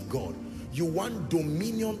speakings of God, you want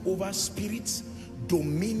dominion over spirits,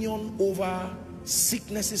 dominion over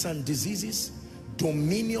sicknesses and diseases,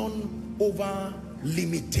 dominion over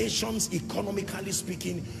limitations, economically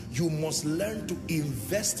speaking. You must learn to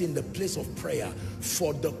invest in the place of prayer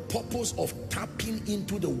for the purpose of tapping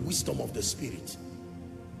into the wisdom of the Spirit.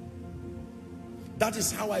 That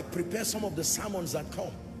is how I prepare some of the sermons that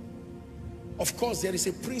come. Of course, there is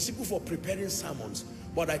a principle for preparing sermons,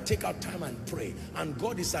 but I take out time and pray, and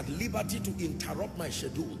God is at liberty to interrupt my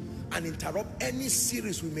schedule and interrupt any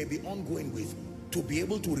series we may be ongoing with, to be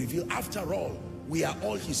able to reveal. After all, we are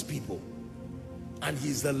all his people, and he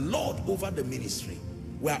is the Lord over the ministry.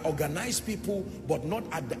 We are organized people, but not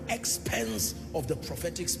at the expense of the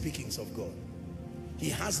prophetic speakings of God. He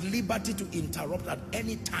has liberty to interrupt at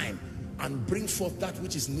any time and bring forth that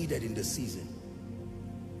which is needed in the season.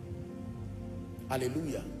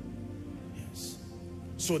 Hallelujah. Yes.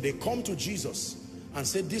 So they come to Jesus and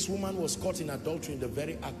said, this woman was caught in adultery in the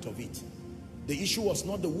very act of it. The issue was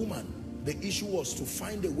not the woman. The issue was to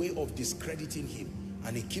find a way of discrediting him.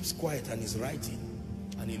 And he keeps quiet and is writing.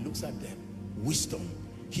 And he looks at them. Wisdom.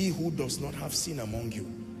 He who does not have sin among you,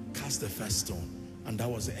 cast the first stone. And that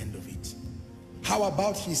was the end of it. How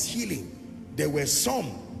about his healing? There were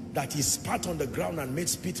some that he spat on the ground and made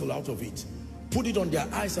spittle out of it, put it on their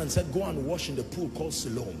eyes and said, go and wash in the pool called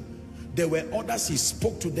Siloam. There were others he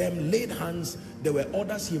spoke to them, laid hands. There were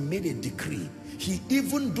others he made a decree. He,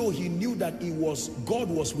 even though he knew that God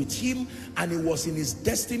was with him and it was in his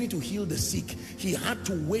destiny to heal the sick, he had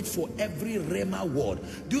to wait for every rhema word.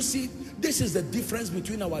 Do you see? This is the difference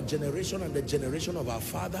between our generation and the generation of our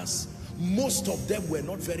fathers. Most of them were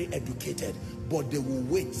not very educated, but they will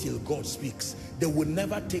wait till God speaks. They will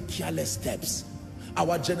never take careless steps.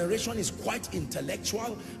 Our generation is quite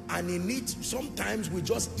intellectual, and in it sometimes we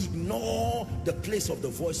just ignore the place of the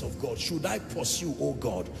voice of God. Should I pursue, oh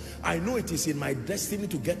God? I know it is in my destiny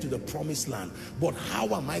to get to the promised land, but how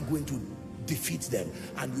am I going to defeat them?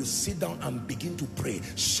 And you sit down and begin to pray.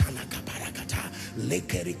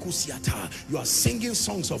 You are singing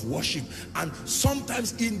songs of worship, and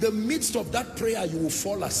sometimes in the midst of that prayer you will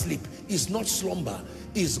fall asleep. It's not slumber,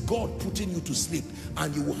 it's God putting you to sleep,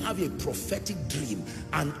 and you will have a prophetic dream,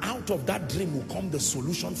 and out of that dream will come the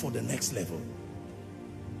solution for the next level.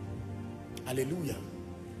 Hallelujah.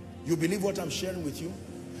 You believe what I'm sharing with you?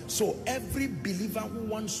 So every believer who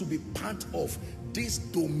wants to be part of this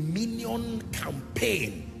dominion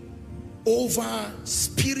campaign over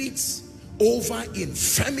spirits, over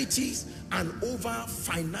infirmities, and over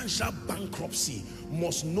financial bankruptcy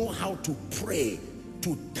must know how to pray,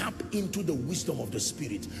 to tap into the wisdom of the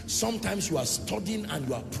Spirit. Sometimes you are studying and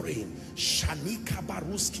you are praying,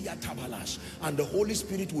 and the Holy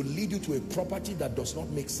Spirit will lead you to a property that does not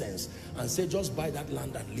make sense and say, just buy that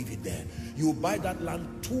land and leave it there. You buy that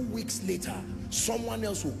land, 2 weeks later someone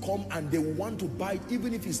else will come and they will want to buy it,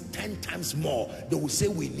 even if it's 10 times more. They will say,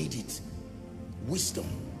 we need it. Wisdom.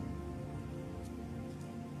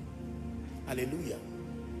 Hallelujah.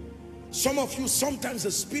 Some of you, sometimes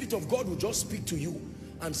the Spirit of God will just speak to you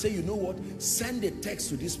and say, you know what, send a text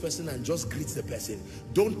to this person and just greet the person.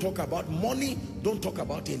 Don't talk about money, don't talk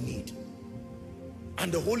about a need.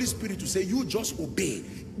 And the Holy Spirit will say, you just obey,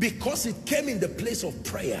 because it came in the place of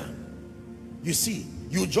prayer. You see,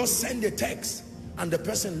 you just send a text and the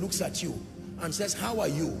person looks at you and says, how are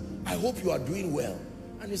you? I hope you are doing well.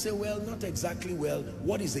 And you say, well, not exactly well.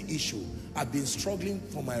 What is the issue? I've been struggling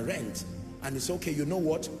for my rent. And it's okay, you know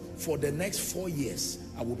what? For the next 4 years,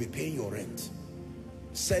 I will be paying your rent.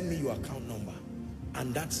 Send me your account number.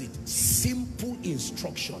 And that's it. Simple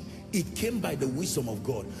instruction. It came by the wisdom of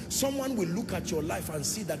God. Someone will look at your life and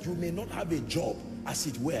see that you may not have a job, as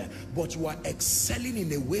it were, but you are excelling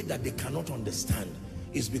in a way that they cannot understand.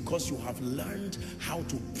 It's because you have learned how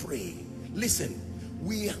to pray. Listen,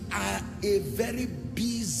 We are a very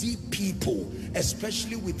busy people,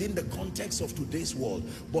 especially within the context of today's world.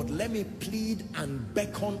 But let me plead and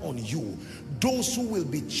beckon on you. Those who will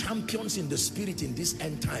be champions in the spirit in this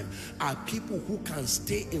end time are people who can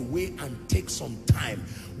stay away and take some time.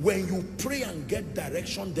 When you pray and get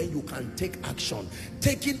direction, then you can take action.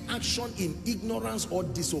 Taking action in ignorance or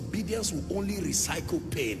disobedience will only recycle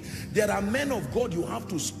pain. There are men of God you have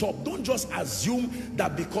to stop. Don't just assume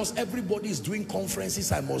that because everybody is doing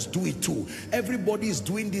conferences, I must do it too. Everybody is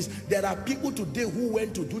doing this. There are people today who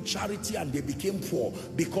went to do charity and they became poor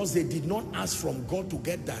because they did not ask from God to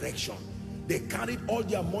get direction. They carried all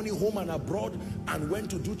their money home and abroad and went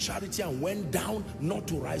to do charity and went down, not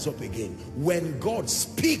to rise up again. When God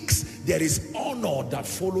speaks, there is honor that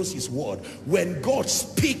follows his word. When God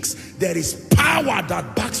speaks, there is power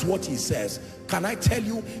that backs what he says. Can I tell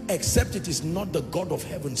you, except it is not the God of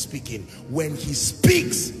heaven speaking, when he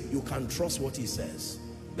speaks, you can trust what he says.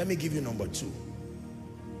 Let me give you number 2.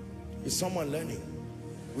 Is someone learning?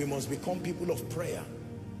 We must become people of prayer.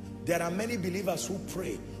 There are many believers who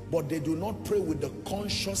pray, but they do not pray with the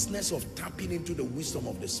consciousness of tapping into the wisdom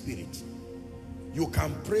of the Spirit. You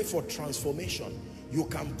can pray for transformation. You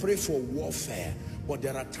can pray for warfare. But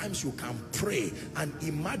there are times you can pray and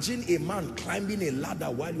imagine a man climbing a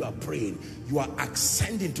ladder while you are praying. You are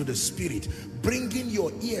ascending to the Spirit, bringing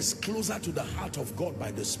your ears closer to the heart of God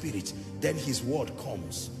by the Spirit. Then his word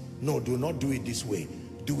comes. No, do not do it this way.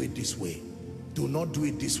 Do it this way. Do not do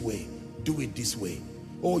it this way. Do it this way.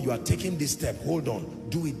 Oh, you are taking this step. Hold on.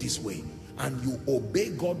 Do it this way. And you obey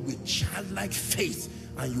God with childlike faith,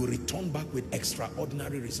 and you return back with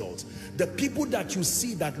extraordinary results. The people that you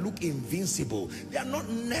see that look invincible, they are not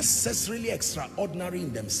necessarily extraordinary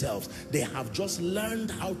in themselves. They have just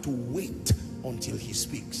learned how to wait until he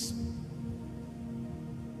speaks.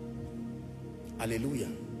 Hallelujah.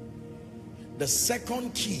 The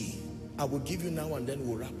second key I will give you now, and then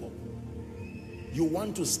we'll wrap up. You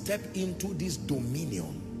want to step into this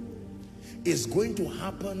dominion. It's going to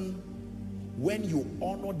happen when you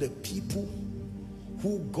honor the people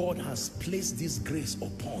who God has placed this grace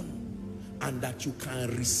upon, and that you can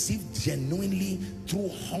receive genuinely through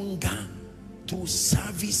hunger, through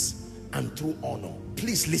service, and through honor.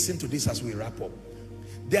 Please listen to this as we wrap up.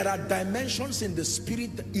 There are dimensions in the spirit,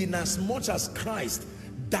 in as much as Christ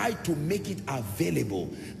died to make it available.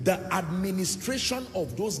 The administration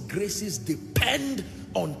of those graces depend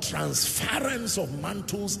on transference of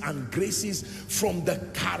mantles and graces from the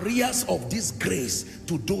carriers of this grace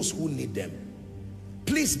to those who need them.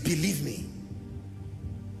 Please believe me.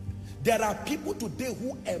 There are people today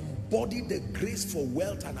who embody the grace for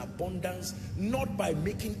wealth and abundance, not by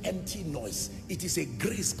making empty noise. It is a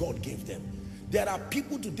grace God gave them. There are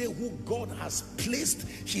people today who God has placed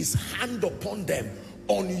his hand upon them,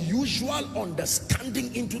 unusual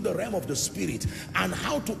understanding into the realm of the spirit and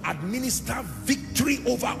how to administer victory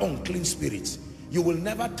over unclean spirits. You will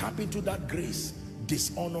never tap into that grace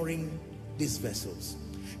dishonoring these vessels.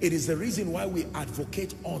 It is the reason why we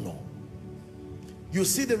advocate honor. You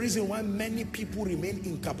see the reason why many people remain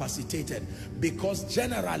incapacitated, because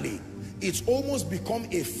generally it's almost become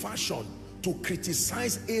a fashion to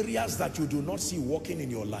criticize areas that you do not see working in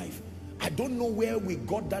your life. I don't know where we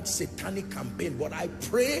got that satanic campaign, but I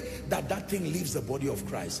pray that that thing leaves the body of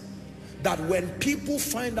Christ. That when people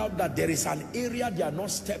find out that there is an area they are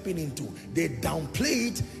not stepping into, they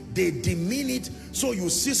downplay it, they demean it. So you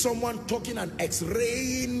see someone talking and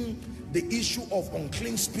x-raying the issue of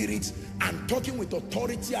unclean spirits and talking with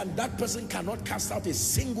authority, and that person cannot cast out a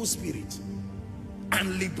single spirit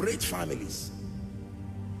and liberate families.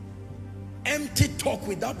 Empty talk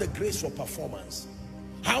without the grace for performance.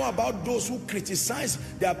 How about those who criticize?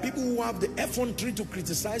 There are people who have the effrontery to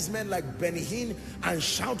criticize men like Benny Hinn and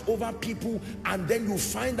shout over people, and then you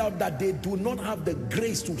find out that they do not have the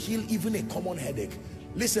grace to heal even a common headache.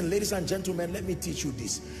 Listen, ladies and gentlemen, let me teach you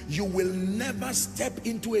this. You will never step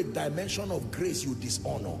into a dimension of grace you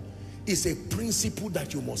dishonor. It's a principle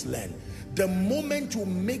that you must learn. The moment you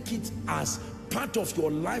make it as part of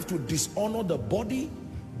your life to dishonor the body,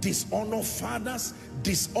 dishonor fathers,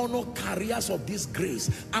 dishonor carriers of this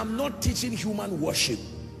grace. I'm not teaching human worship.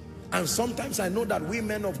 And sometimes I know that we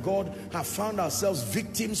men of God have found ourselves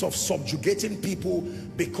victims of subjugating people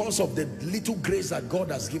because of the little grace that God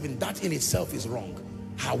has given. That in itself is wrong.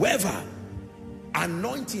 However,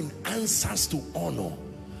 anointing answers to honor.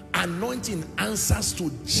 Anointing answers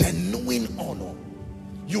to genuine honor.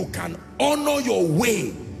 You can honor your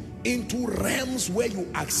way into realms where you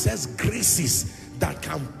access graces that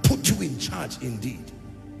can put you in charge indeed.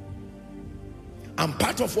 And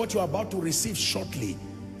part of what you're about to receive shortly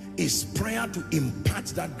is prayer to impart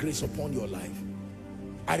that grace upon your life.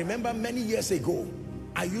 I remember many years ago,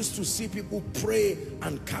 I used to see people pray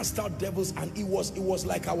and cast out devils, and it was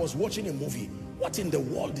like I was watching a movie. What in the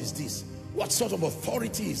world is this? What sort of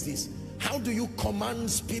authority is this? How do you command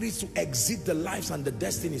spirits to exit the lives and the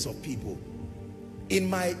destinies of people? In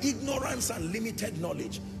my ignorance and limited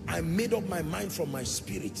knowledge, I made up my mind from my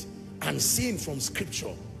spirit and seeing from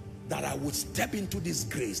scripture that I would step into this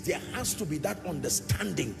grace. There has to be that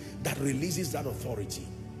understanding that releases that authority.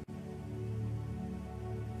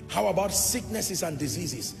 How about sicknesses and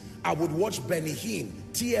diseases? I would watch Benny Hinn,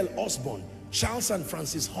 T.L. Osborne, Charles and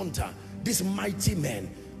Francis Hunter, these mighty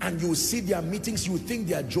men, and you see their meetings, you think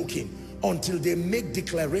they are joking, until they make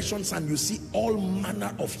declarations and you see all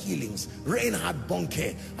manner of healings. Reinhard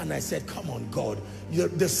Bonnke, and I said, come on God,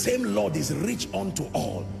 the same Lord is rich unto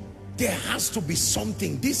all. There has to be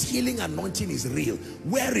something. This healing anointing is real.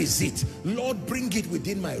 Where is it? Lord, bring it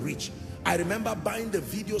within my reach. I remember buying the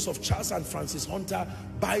videos of Charles and Francis Hunter,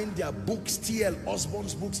 buying their books, T.L.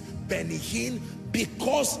 Osborne's books, Benny Hinn,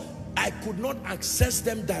 because I could not access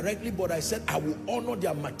them directly, but I said I will honor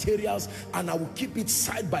their materials and I will keep it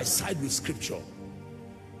side by side with scripture.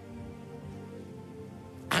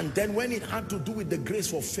 And then when it had to do with the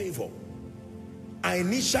grace for favor, I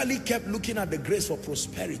initially kept looking at the grace for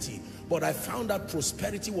prosperity, but I found that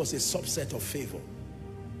prosperity was a subset of favor.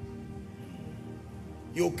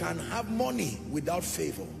 You can have money without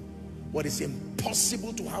favor, but it's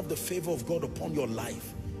impossible to have the favor of God upon your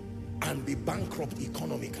life and be bankrupt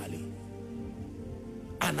economically.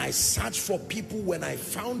 And I searched for people. When I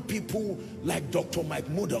found people like Dr. Mike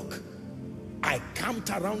Murdoch, I camped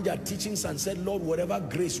around their teachings and said, Lord, whatever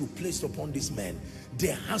grace you placed upon this man,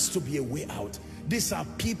 there has to be a way out. These are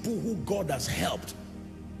people who God has helped.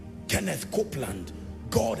 Kenneth Copeland,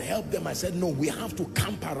 God helped them. I said, no, we have to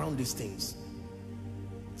camp around these things.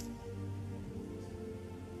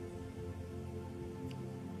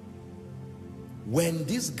 When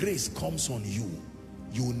this grace comes on you,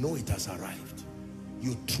 you know it has arrived.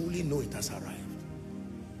 You truly know it has arrived.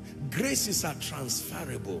 Graces are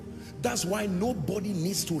transferable. That's why nobody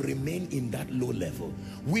needs to remain in that low level.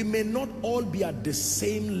 We may not all be at the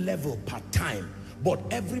same level per time, but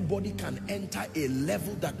everybody can enter a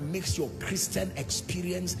level that makes your Christian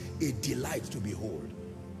experience a delight to behold.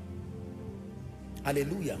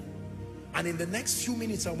 Hallelujah. And in the next few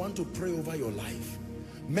minutes, I want to pray over your life.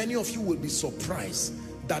 Many of you will be surprised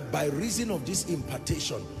that by reason of this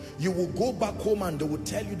impartation, you will go back home and they will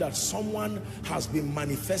tell you that someone has been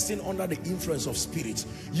manifesting under the influence of spirits.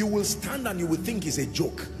 You will stand and you will think it's a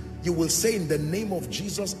joke. You will say in the name of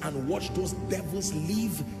Jesus and watch those devils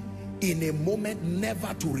leave in a moment,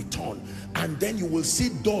 never to return. And then you will see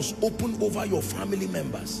doors open over your family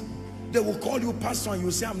members. They will call you pastor and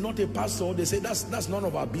you say, I'm not a pastor. They say, that's none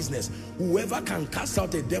of our business. Whoever can cast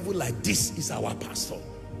out a devil like this is our pastor.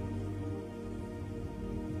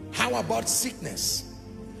 How about sickness?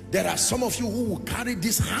 There are some of you who will carry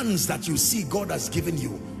these hands that you see God has given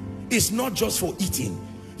you. It's not just for eating.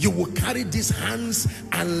 You will carry these hands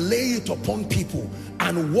and lay it upon people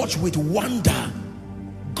and watch with wonder.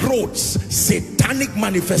 Growths, satanic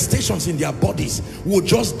manifestations in their bodies will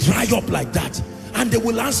just dry up like that. And they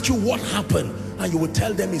will ask you what happened. And you will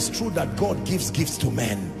tell them it's true that God gives gifts to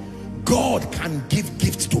men. God can give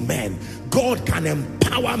gifts to men. God can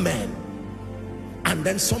empower men. And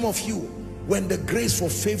then some of you, when the grace for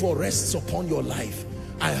favor rests upon your life,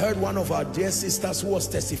 I heard one of our dear sisters who was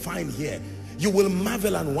testifying here, you will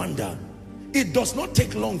marvel and wonder. It does not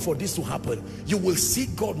take long for this to happen. You will see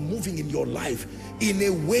God moving in your life in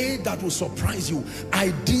a way that will surprise you.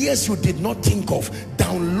 Ideas you did not think of,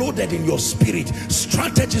 downloaded in your spirit.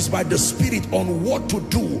 Strategies by the Spirit on what to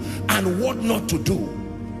do and what not to do.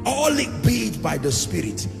 All it be it by the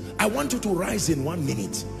Spirit. I want you to rise in 1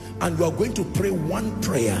 minute. And we are going to pray one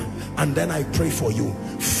prayer, and then I pray for you.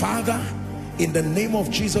 Father, in the name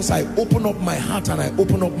of Jesus, I open up my heart and I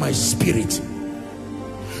open up my spirit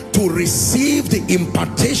to receive the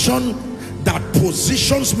impartation that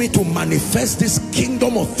positions me to manifest this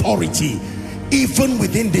kingdom authority even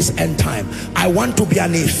within this end time. I want to be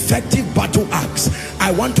an effective battle axe. I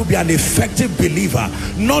want to be an effective believer,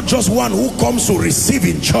 not just one who comes to receive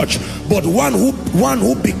in church, but one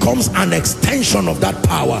who becomes an extension of that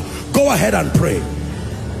power. Go ahead and pray.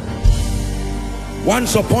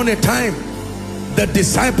 Once upon a time, the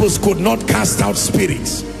disciples could not cast out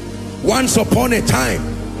spirits. Once upon a time,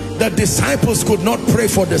 the disciples could not pray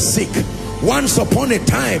for the sick. Once upon a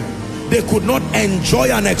time, they could not enjoy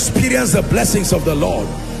and experience the blessings of the Lord,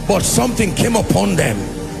 but something came upon them.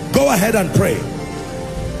 Go ahead and pray.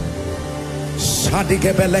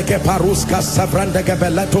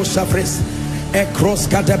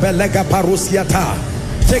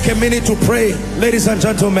 take a minute to pray. Ladies and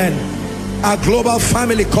gentlemen, our global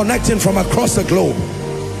family connecting from across the globe,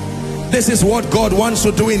 this is what God wants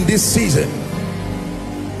to do in this season.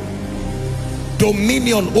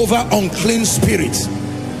 Dominion over unclean spirits,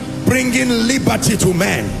 bringing liberty to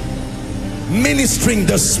men, ministering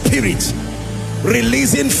the spirit,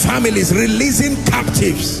 releasing families, releasing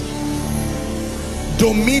captives.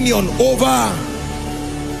 Dominion over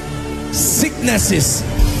sicknesses,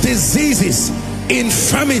 diseases,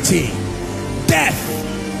 infirmity, death.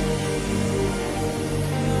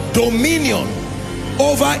 Dominion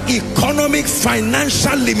over economic,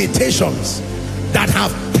 financial limitations that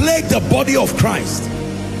have plagued the body of Christ.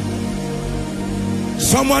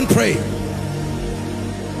 Someone pray.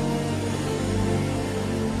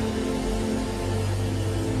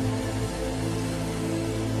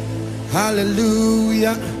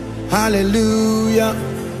 Hallelujah, hallelujah,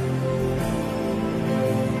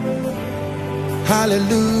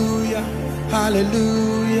 hallelujah,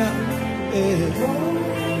 hallelujah,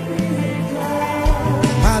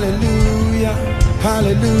 hallelujah,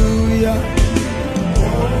 hallelujah,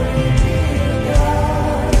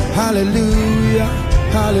 hallelujah,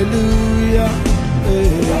 hallelujah.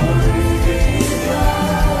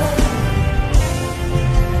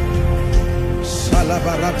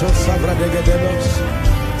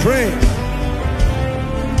 Pray.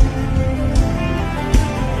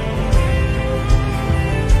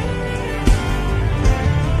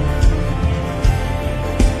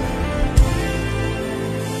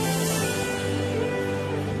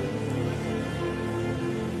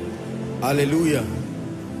 Hallelujah.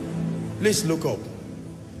 Please look up.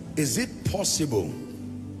 Is it possible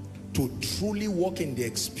to truly walk in the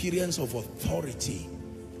experience of authority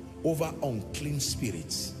over unclean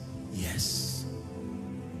spirits? Yes.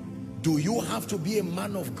 Do you have to be a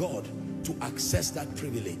man of God to access that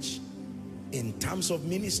privilege? In terms of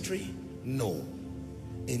ministry? No.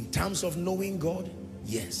 In terms of knowing God?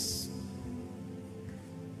 Yes.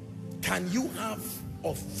 Can you have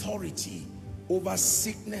authority over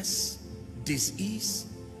sickness, disease,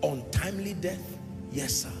 untimely death?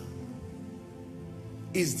 Yes, sir.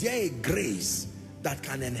 Is there a grace that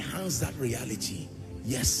can enhance that reality?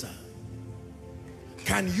 Yes, sir.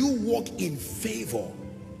 Can you walk in favor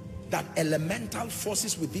that elemental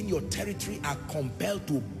forces within your territory are compelled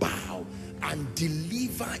to bow and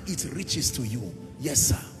deliver its riches to you? Yes,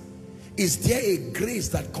 sir. Is there a grace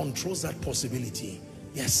that controls that possibility?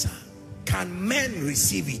 Yes, sir. Can men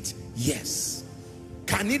receive it? Yes.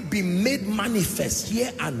 Can it be made manifest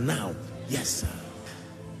here and now? Yes, sir.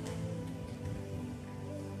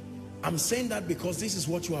 I'm saying that because this is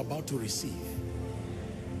what you are about to receive.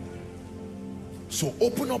 So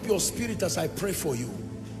open up your spirit as I pray for you,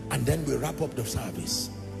 and then we wrap up the service.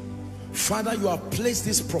 Father, you have placed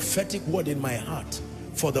this prophetic word in my heart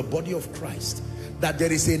for the body of Christ, that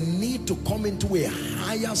there is a need to come into a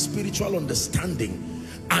higher spiritual understanding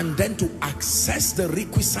and then to access the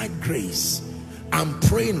requisite grace. I'm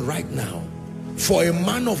praying right now for a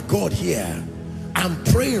man of God here. I'm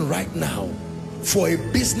praying right now for a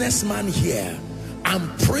businessman here.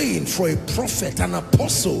 I'm praying for a prophet, an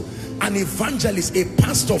apostle, an evangelist, a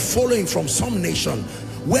pastor following from some nation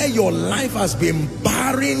where your life has been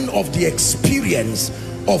barren of the experience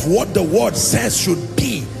of what the word says should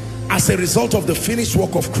be as a result of the finished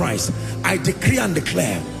work of Christ. I decree and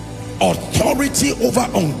declare authority over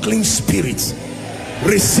unclean spirits.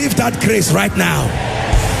 Receive that grace right now.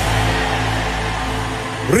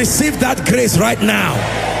 Receive that grace right now.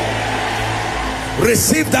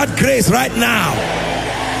 Receive that grace right now.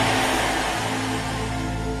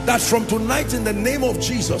 That from tonight, in the name of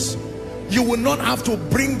Jesus, you will not have to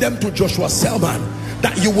bring them to Joshua Selman.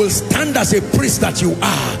 That you will stand as a priest that you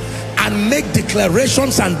are and make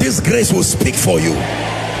declarations, and this grace will speak for you.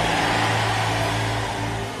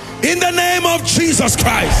 In the name of Jesus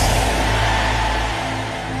Christ.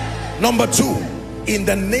 Number two, in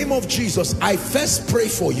the name of Jesus, I first pray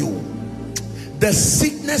for you. The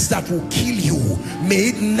sickness that will kill you, may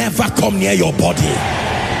it never come near your body.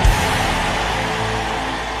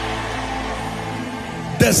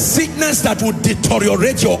 The sickness that will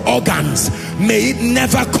deteriorate your organs, may it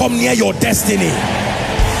never come near your destiny.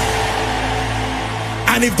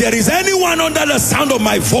 And if there is anyone under the sound of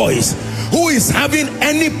my voice who is having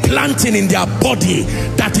any planting in their body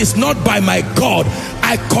that is not by my God,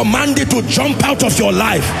 I command it to jump out of your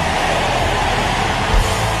life.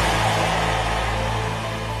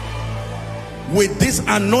 With these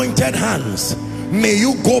anointed hands, may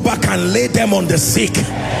you go back and lay them on the sick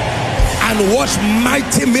and watch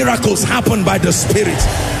mighty miracles happen by the Spirit.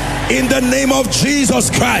 In the name of Jesus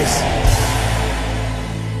Christ.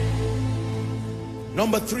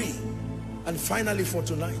 Number 3, and finally for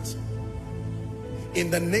tonight, in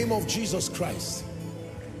the name of Jesus Christ,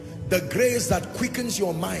 the grace that quickens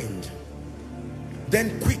your mind,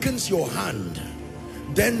 then quickens your hand,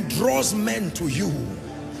 then draws men to you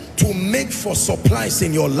to make for supplies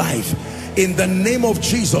in your life. In the name of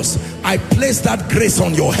Jesus, I place that grace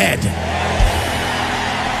on your head.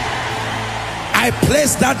 I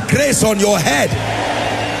place that grace on your head.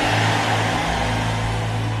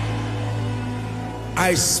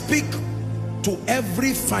 I speak to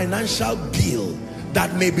every financial bill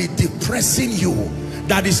that may be depressing you,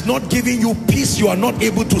 that is not giving you peace. You are not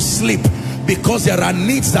able to sleep because there are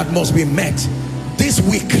needs that must be met. This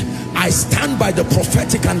week, I stand by the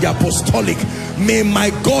prophetic and the apostolic. May my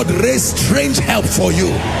God raise strange help for you.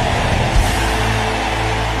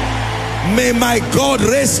 May my God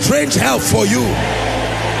raise strange help for you.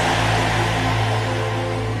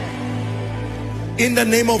 In the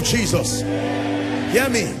name of Jesus. Hear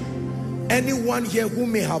me. Anyone here who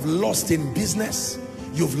may have lost in business,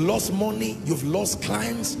 you've lost money, you've lost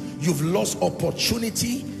clients, you've lost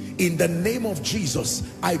opportunity, in the name of Jesus,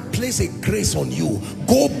 I place a grace on you.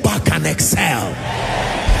 Go back and excel.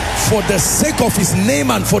 For the sake of his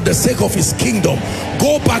name and for the sake of his kingdom,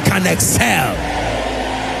 go back and excel.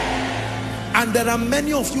 And there are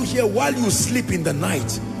many of you here, while you sleep in the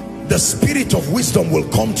night, the spirit of wisdom will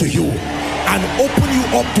come to you and open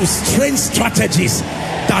you up to strange strategies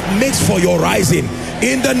that makes for your rising.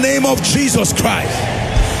 In the name of Jesus Christ.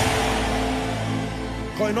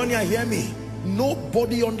 Koinonia, hear me.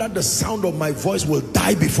 Nobody under the sound of my voice will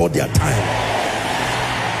die before their time.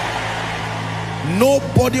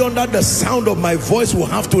 Nobody under the sound of my voice will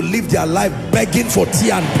have to live their life begging for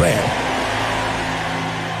tea and prayer.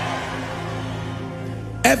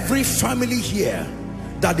 Every family here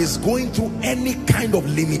that is going through any kind of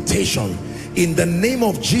limitation, in the name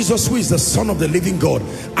of Jesus, who is the Son of the living God,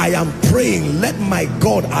 I am praying, let my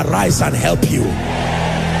God arise and help you.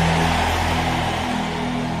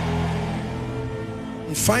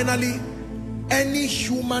 And finally, any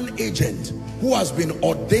human agent who has been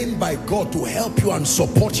ordained by God to help you and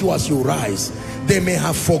support you as you rise, they may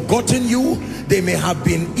have forgotten you, they may have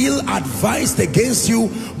been ill-advised against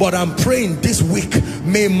you, but I'm praying this week,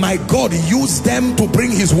 may my God use them to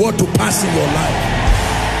bring his word to pass in your life.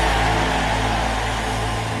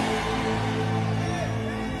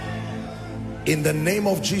 In the name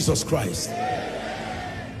of Jesus Christ.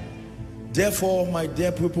 Therefore, my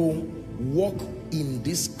dear people, walk in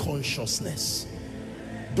this consciousness.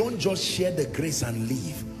 Don't just share the grace and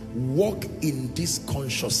leave. Walk in this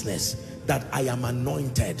consciousness that I am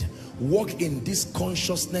anointed. Walk in this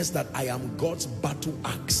consciousness that I am God's battle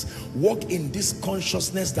axe. Walk in this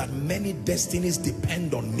consciousness that many destinies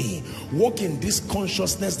depend on me. Walk in this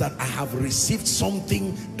consciousness that I have received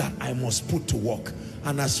something that I must put to work.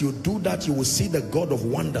 And as you do that, you will see the God of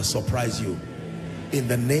wonder surprise you. In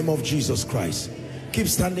the name of Jesus Christ. Keep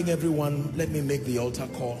standing, everyone. Let me make the altar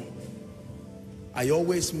call. I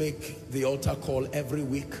always make the altar call every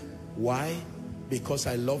week. Why? Because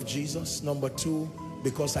I love Jesus. Number 2,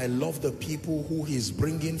 because I love the people who he's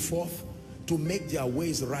bringing forth to make their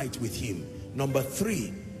ways right with him. Number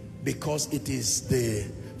 3, because it is the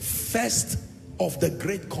first of the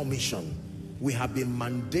Great Commission. We have been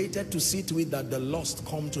mandated to see to it that the lost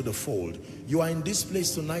come to the fold. You are in this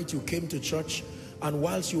place tonight, you came to church, and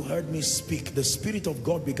whilst you heard me speak, the Spirit of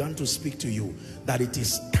God began to speak to you that it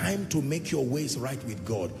is time to make your ways right with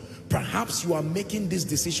God. Perhaps you are making this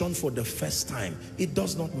decision for the first time. It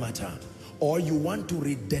does not matter. Or you want to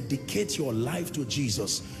rededicate your life to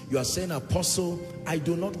Jesus. You are saying, Apostle, I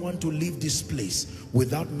do not want to leave this place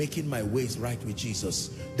without making my ways right with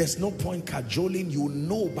Jesus. There's no point cajoling. You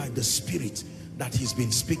know by the Spirit that he's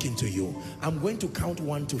been speaking to you. I'm going to count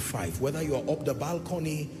 1 to 5. Whether you're up the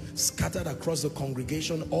balcony, scattered across the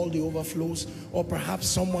congregation, all the overflows, or perhaps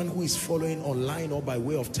someone who is following online or by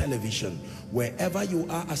way of television, wherever you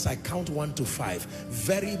are, as I count 1 to 5,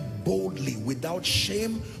 very boldly, without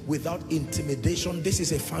shame, without intimidation. This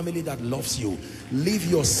is a family that loves you. Leave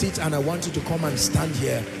your seat and I want you to come and stand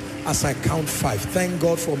here as I count 5. Thank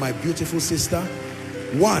God for my beautiful sister.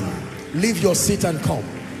 1, leave your seat and come.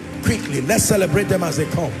 Quickly, let's celebrate them as they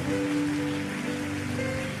come.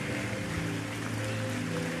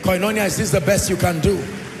 Koinonia, is this the best you can do?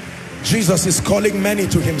 Jesus is calling many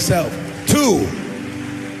to himself. 2,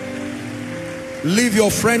 leave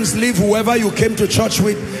your friends, leave whoever you came to church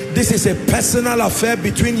with. This is a personal affair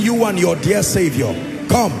between you and your dear Savior.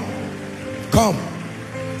 Come. Come.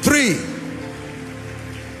 3,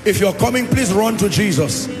 if you're coming, please run to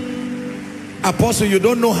Jesus. Apostle, you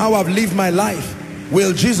don't know how I've lived my life.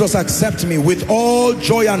 Will Jesus accept me? With all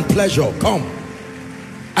joy and pleasure. Come.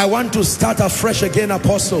 I want to start afresh again,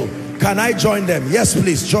 Apostle. Can I join them? Yes,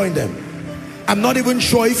 please join them. I'm not even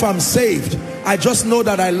sure if I'm saved. I just know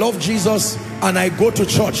that I love Jesus and I go to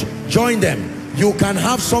church. Join them. You can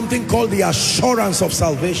have something called the assurance of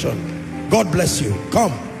salvation. God bless you.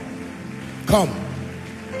 Come. Come.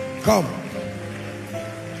 Come.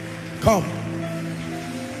 Come.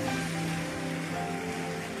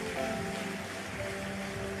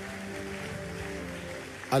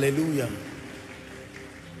 Hallelujah.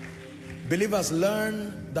 Believers,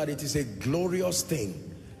 learn that it is a glorious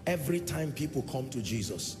thing every time people come to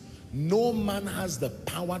Jesus. No man has the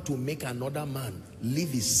power to make another man leave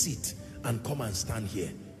his seat and come and stand here.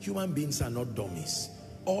 Human beings are not dummies.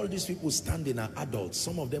 All these people standing are adults.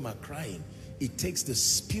 Some of them are crying. It takes the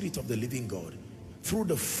Spirit of the living God. Through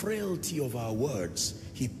the frailty of our words,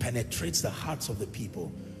 he penetrates the hearts of the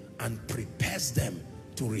people and prepares them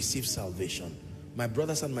to receive salvation. My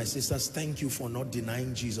brothers and my sisters, thank you for not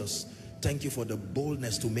denying Jesus. Thank you for the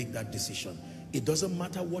boldness to make that decision. It doesn't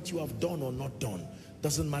matter what you have done or not done.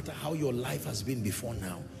 Doesn't matter how your life has been before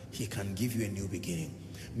now. He can give you a new beginning.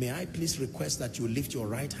 May I please request that you lift your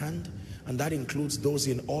right hand, and that includes those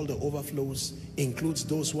in all the overflows, includes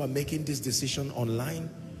those who are making this decision online.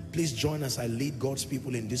 Please join as I lead God's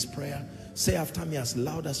people in this prayer. Say after me as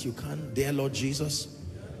loud as you can. Dear Lord Jesus,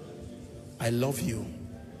 I love you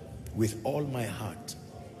with all my heart.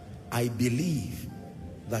 I believe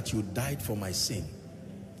that you died for my sin.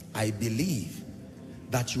 I believe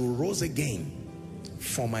that you rose again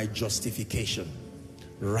for my justification.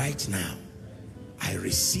 Right now, I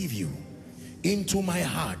receive you into my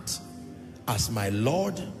heart as my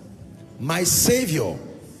Lord, my Savior,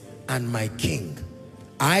 and my King.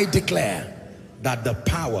 I declare that the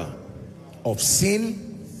power of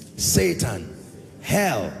sin, Satan,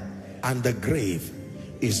 hell, and the grave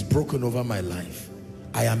is broken over my life.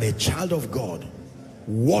 I am a child of God,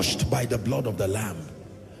 washed by the blood of the Lamb.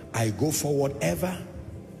 I go forward ever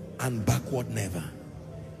and backward never.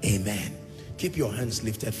 Amen. Keep your hands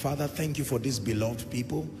lifted. Father, thank you for these beloved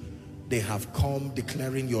people. They have come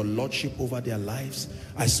declaring your lordship over their lives.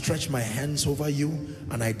 I stretch my hands over you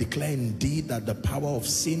and I declare indeed that the power of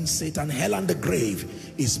sin, Satan, hell, and the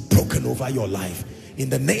grave is broken over your life. In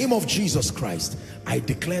the name of Jesus Christ, I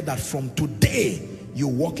declare that from today you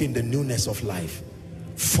walk in the newness of life.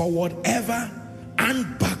 Forward ever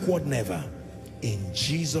and backward never. In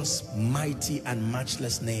Jesus' mighty and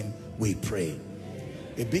matchless name we pray.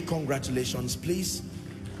 A big congratulations, please.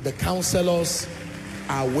 The counselors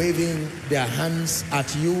are waving their hands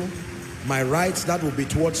at you. My right, that will be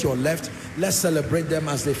towards your left. Let's celebrate them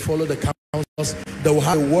as they follow the counselors. They will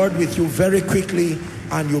have a word with you very quickly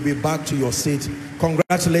and you'll be back to your seat.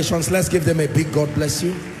 Congratulations. Let's give them a big God bless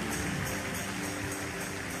you.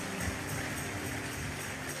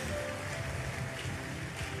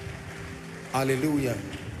 Hallelujah.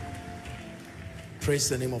 Praise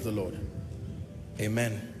the name of the Lord.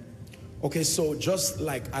 Amen. Okay, so just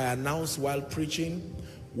like I announced while preaching,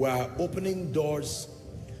 we're opening doors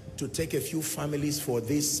to take a few families for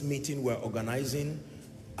this meeting we're organizing.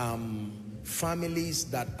 Families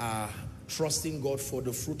that are trusting God for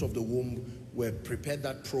the fruit of the womb. We've prepared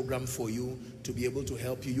that program for you to be able to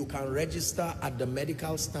help you. You can register at the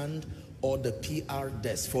medical stand or the PR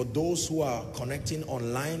desk. For those who are connecting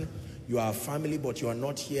online, you are a family but you are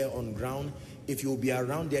not here on ground. If you'll be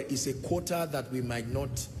around, there is a quota that we might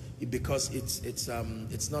not, because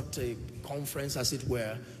it's not a conference as it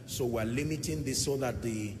were, so we're limiting this so that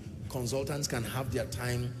the consultants can have their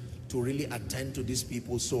time to really attend to these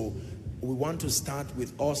people. So we want to start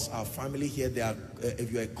with us, our family here.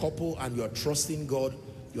 If you're a couple and you're trusting God,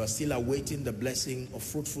 you are still awaiting the blessing of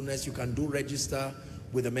fruitfulness, you can do register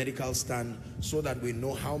with the medical stand so that we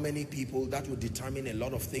know how many people. That will determine a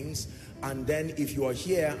lot of things. And then if you are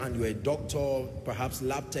here and you're a doctor, perhaps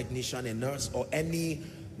lab technician, a nurse, or any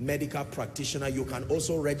medical practitioner, you can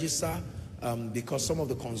also register because some of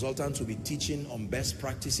the consultants will be teaching on best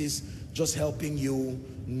practices, just helping you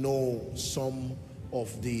know some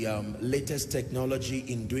of the latest technology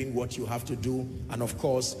in doing what you have to do, and of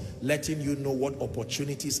course letting you know what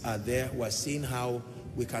opportunities are there. We're seeing how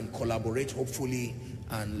we can collaborate hopefully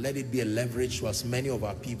and let it be a leverage to as many of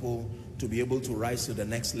our people to be able to rise to the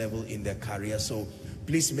next level in their career. So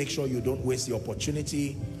please make sure you don't waste the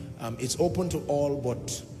opportunity. It's open to all,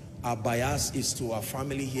 but our bias is to our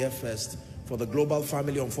family here first. For the global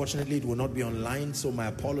family, unfortunately, it will not be online, so my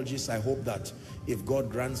apologies. I hope that if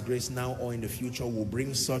God grants grace now or in the future, we'll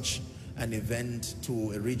bring such an event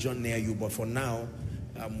to a region near you. But for now,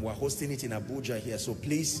 we're hosting it in Abuja here, so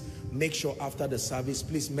please make sure after the service,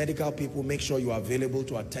 please medical people, make sure you are available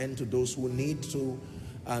to attend to those who need to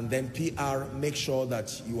And then PR, make sure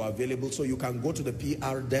that you are available. So you can go to the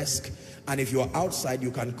PR desk, and if you are outside,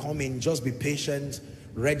 you can come in. Just be patient,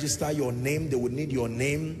 register your name. They would need your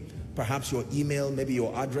name, perhaps your email, maybe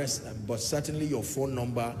your address, but certainly your phone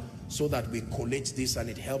number, so that we collate this and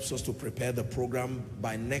it helps us to prepare the program.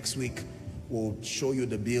 By next week, we'll show you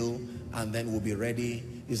the bill, and then we'll be ready.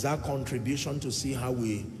 Is our contribution to see how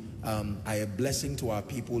we are a blessing to our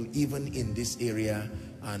people, even in this area.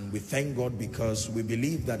 And we thank God, because we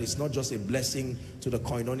believe that it's not just a blessing to the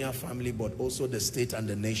Koinonia family, but also the state and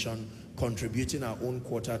the nation, contributing our own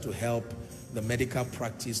quota to help the medical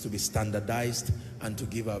practice to be standardized and to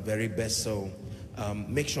give our very best. So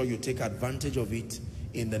make sure you take advantage of it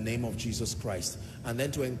in the name of Jesus Christ. And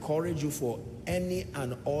then to encourage you for any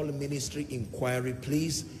and all ministry inquiry,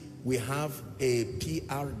 please, we have a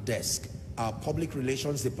PR desk. Our public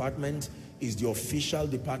relations department is the official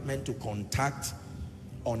department to contact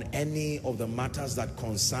on any of the matters that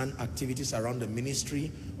concern activities around the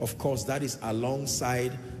ministry. Of course, that is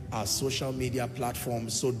alongside our social media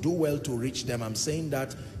platforms, so do well to reach them. I'm saying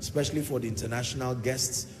that especially for the international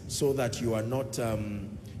guests, so that you are not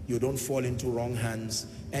you don't fall into wrong hands.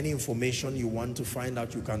 Any information you want to find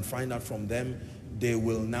out, you can find out from them. They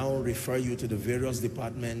will now refer you to the various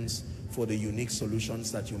departments for the unique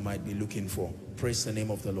solutions that you might be looking for. Praise the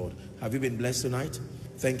name of the Lord. Have you been blessed tonight?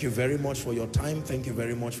 Thank you very much for your time. Thank you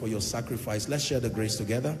very much for your sacrifice. Let's share the grace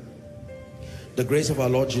together. The grace of our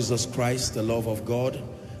Lord Jesus Christ, the love of God,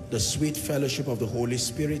 the sweet fellowship of the Holy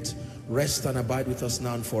Spirit rest and abide with us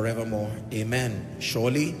now and forevermore. Amen.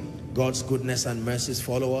 Surely God's goodness and mercies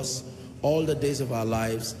follow us all the days of our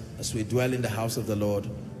lives as we dwell in the house of the Lord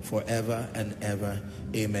forever and ever.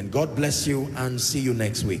 Amen. God bless you, and see you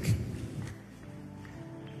next week.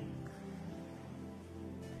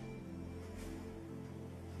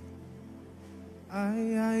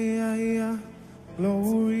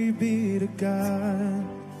 Glory be to God.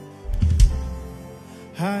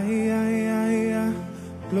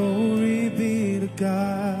 Glory be to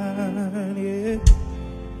God. Yeah.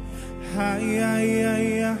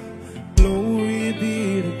 Glory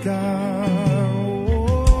be to God.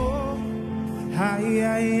 Oh.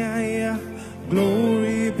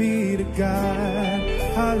 Glory be to God.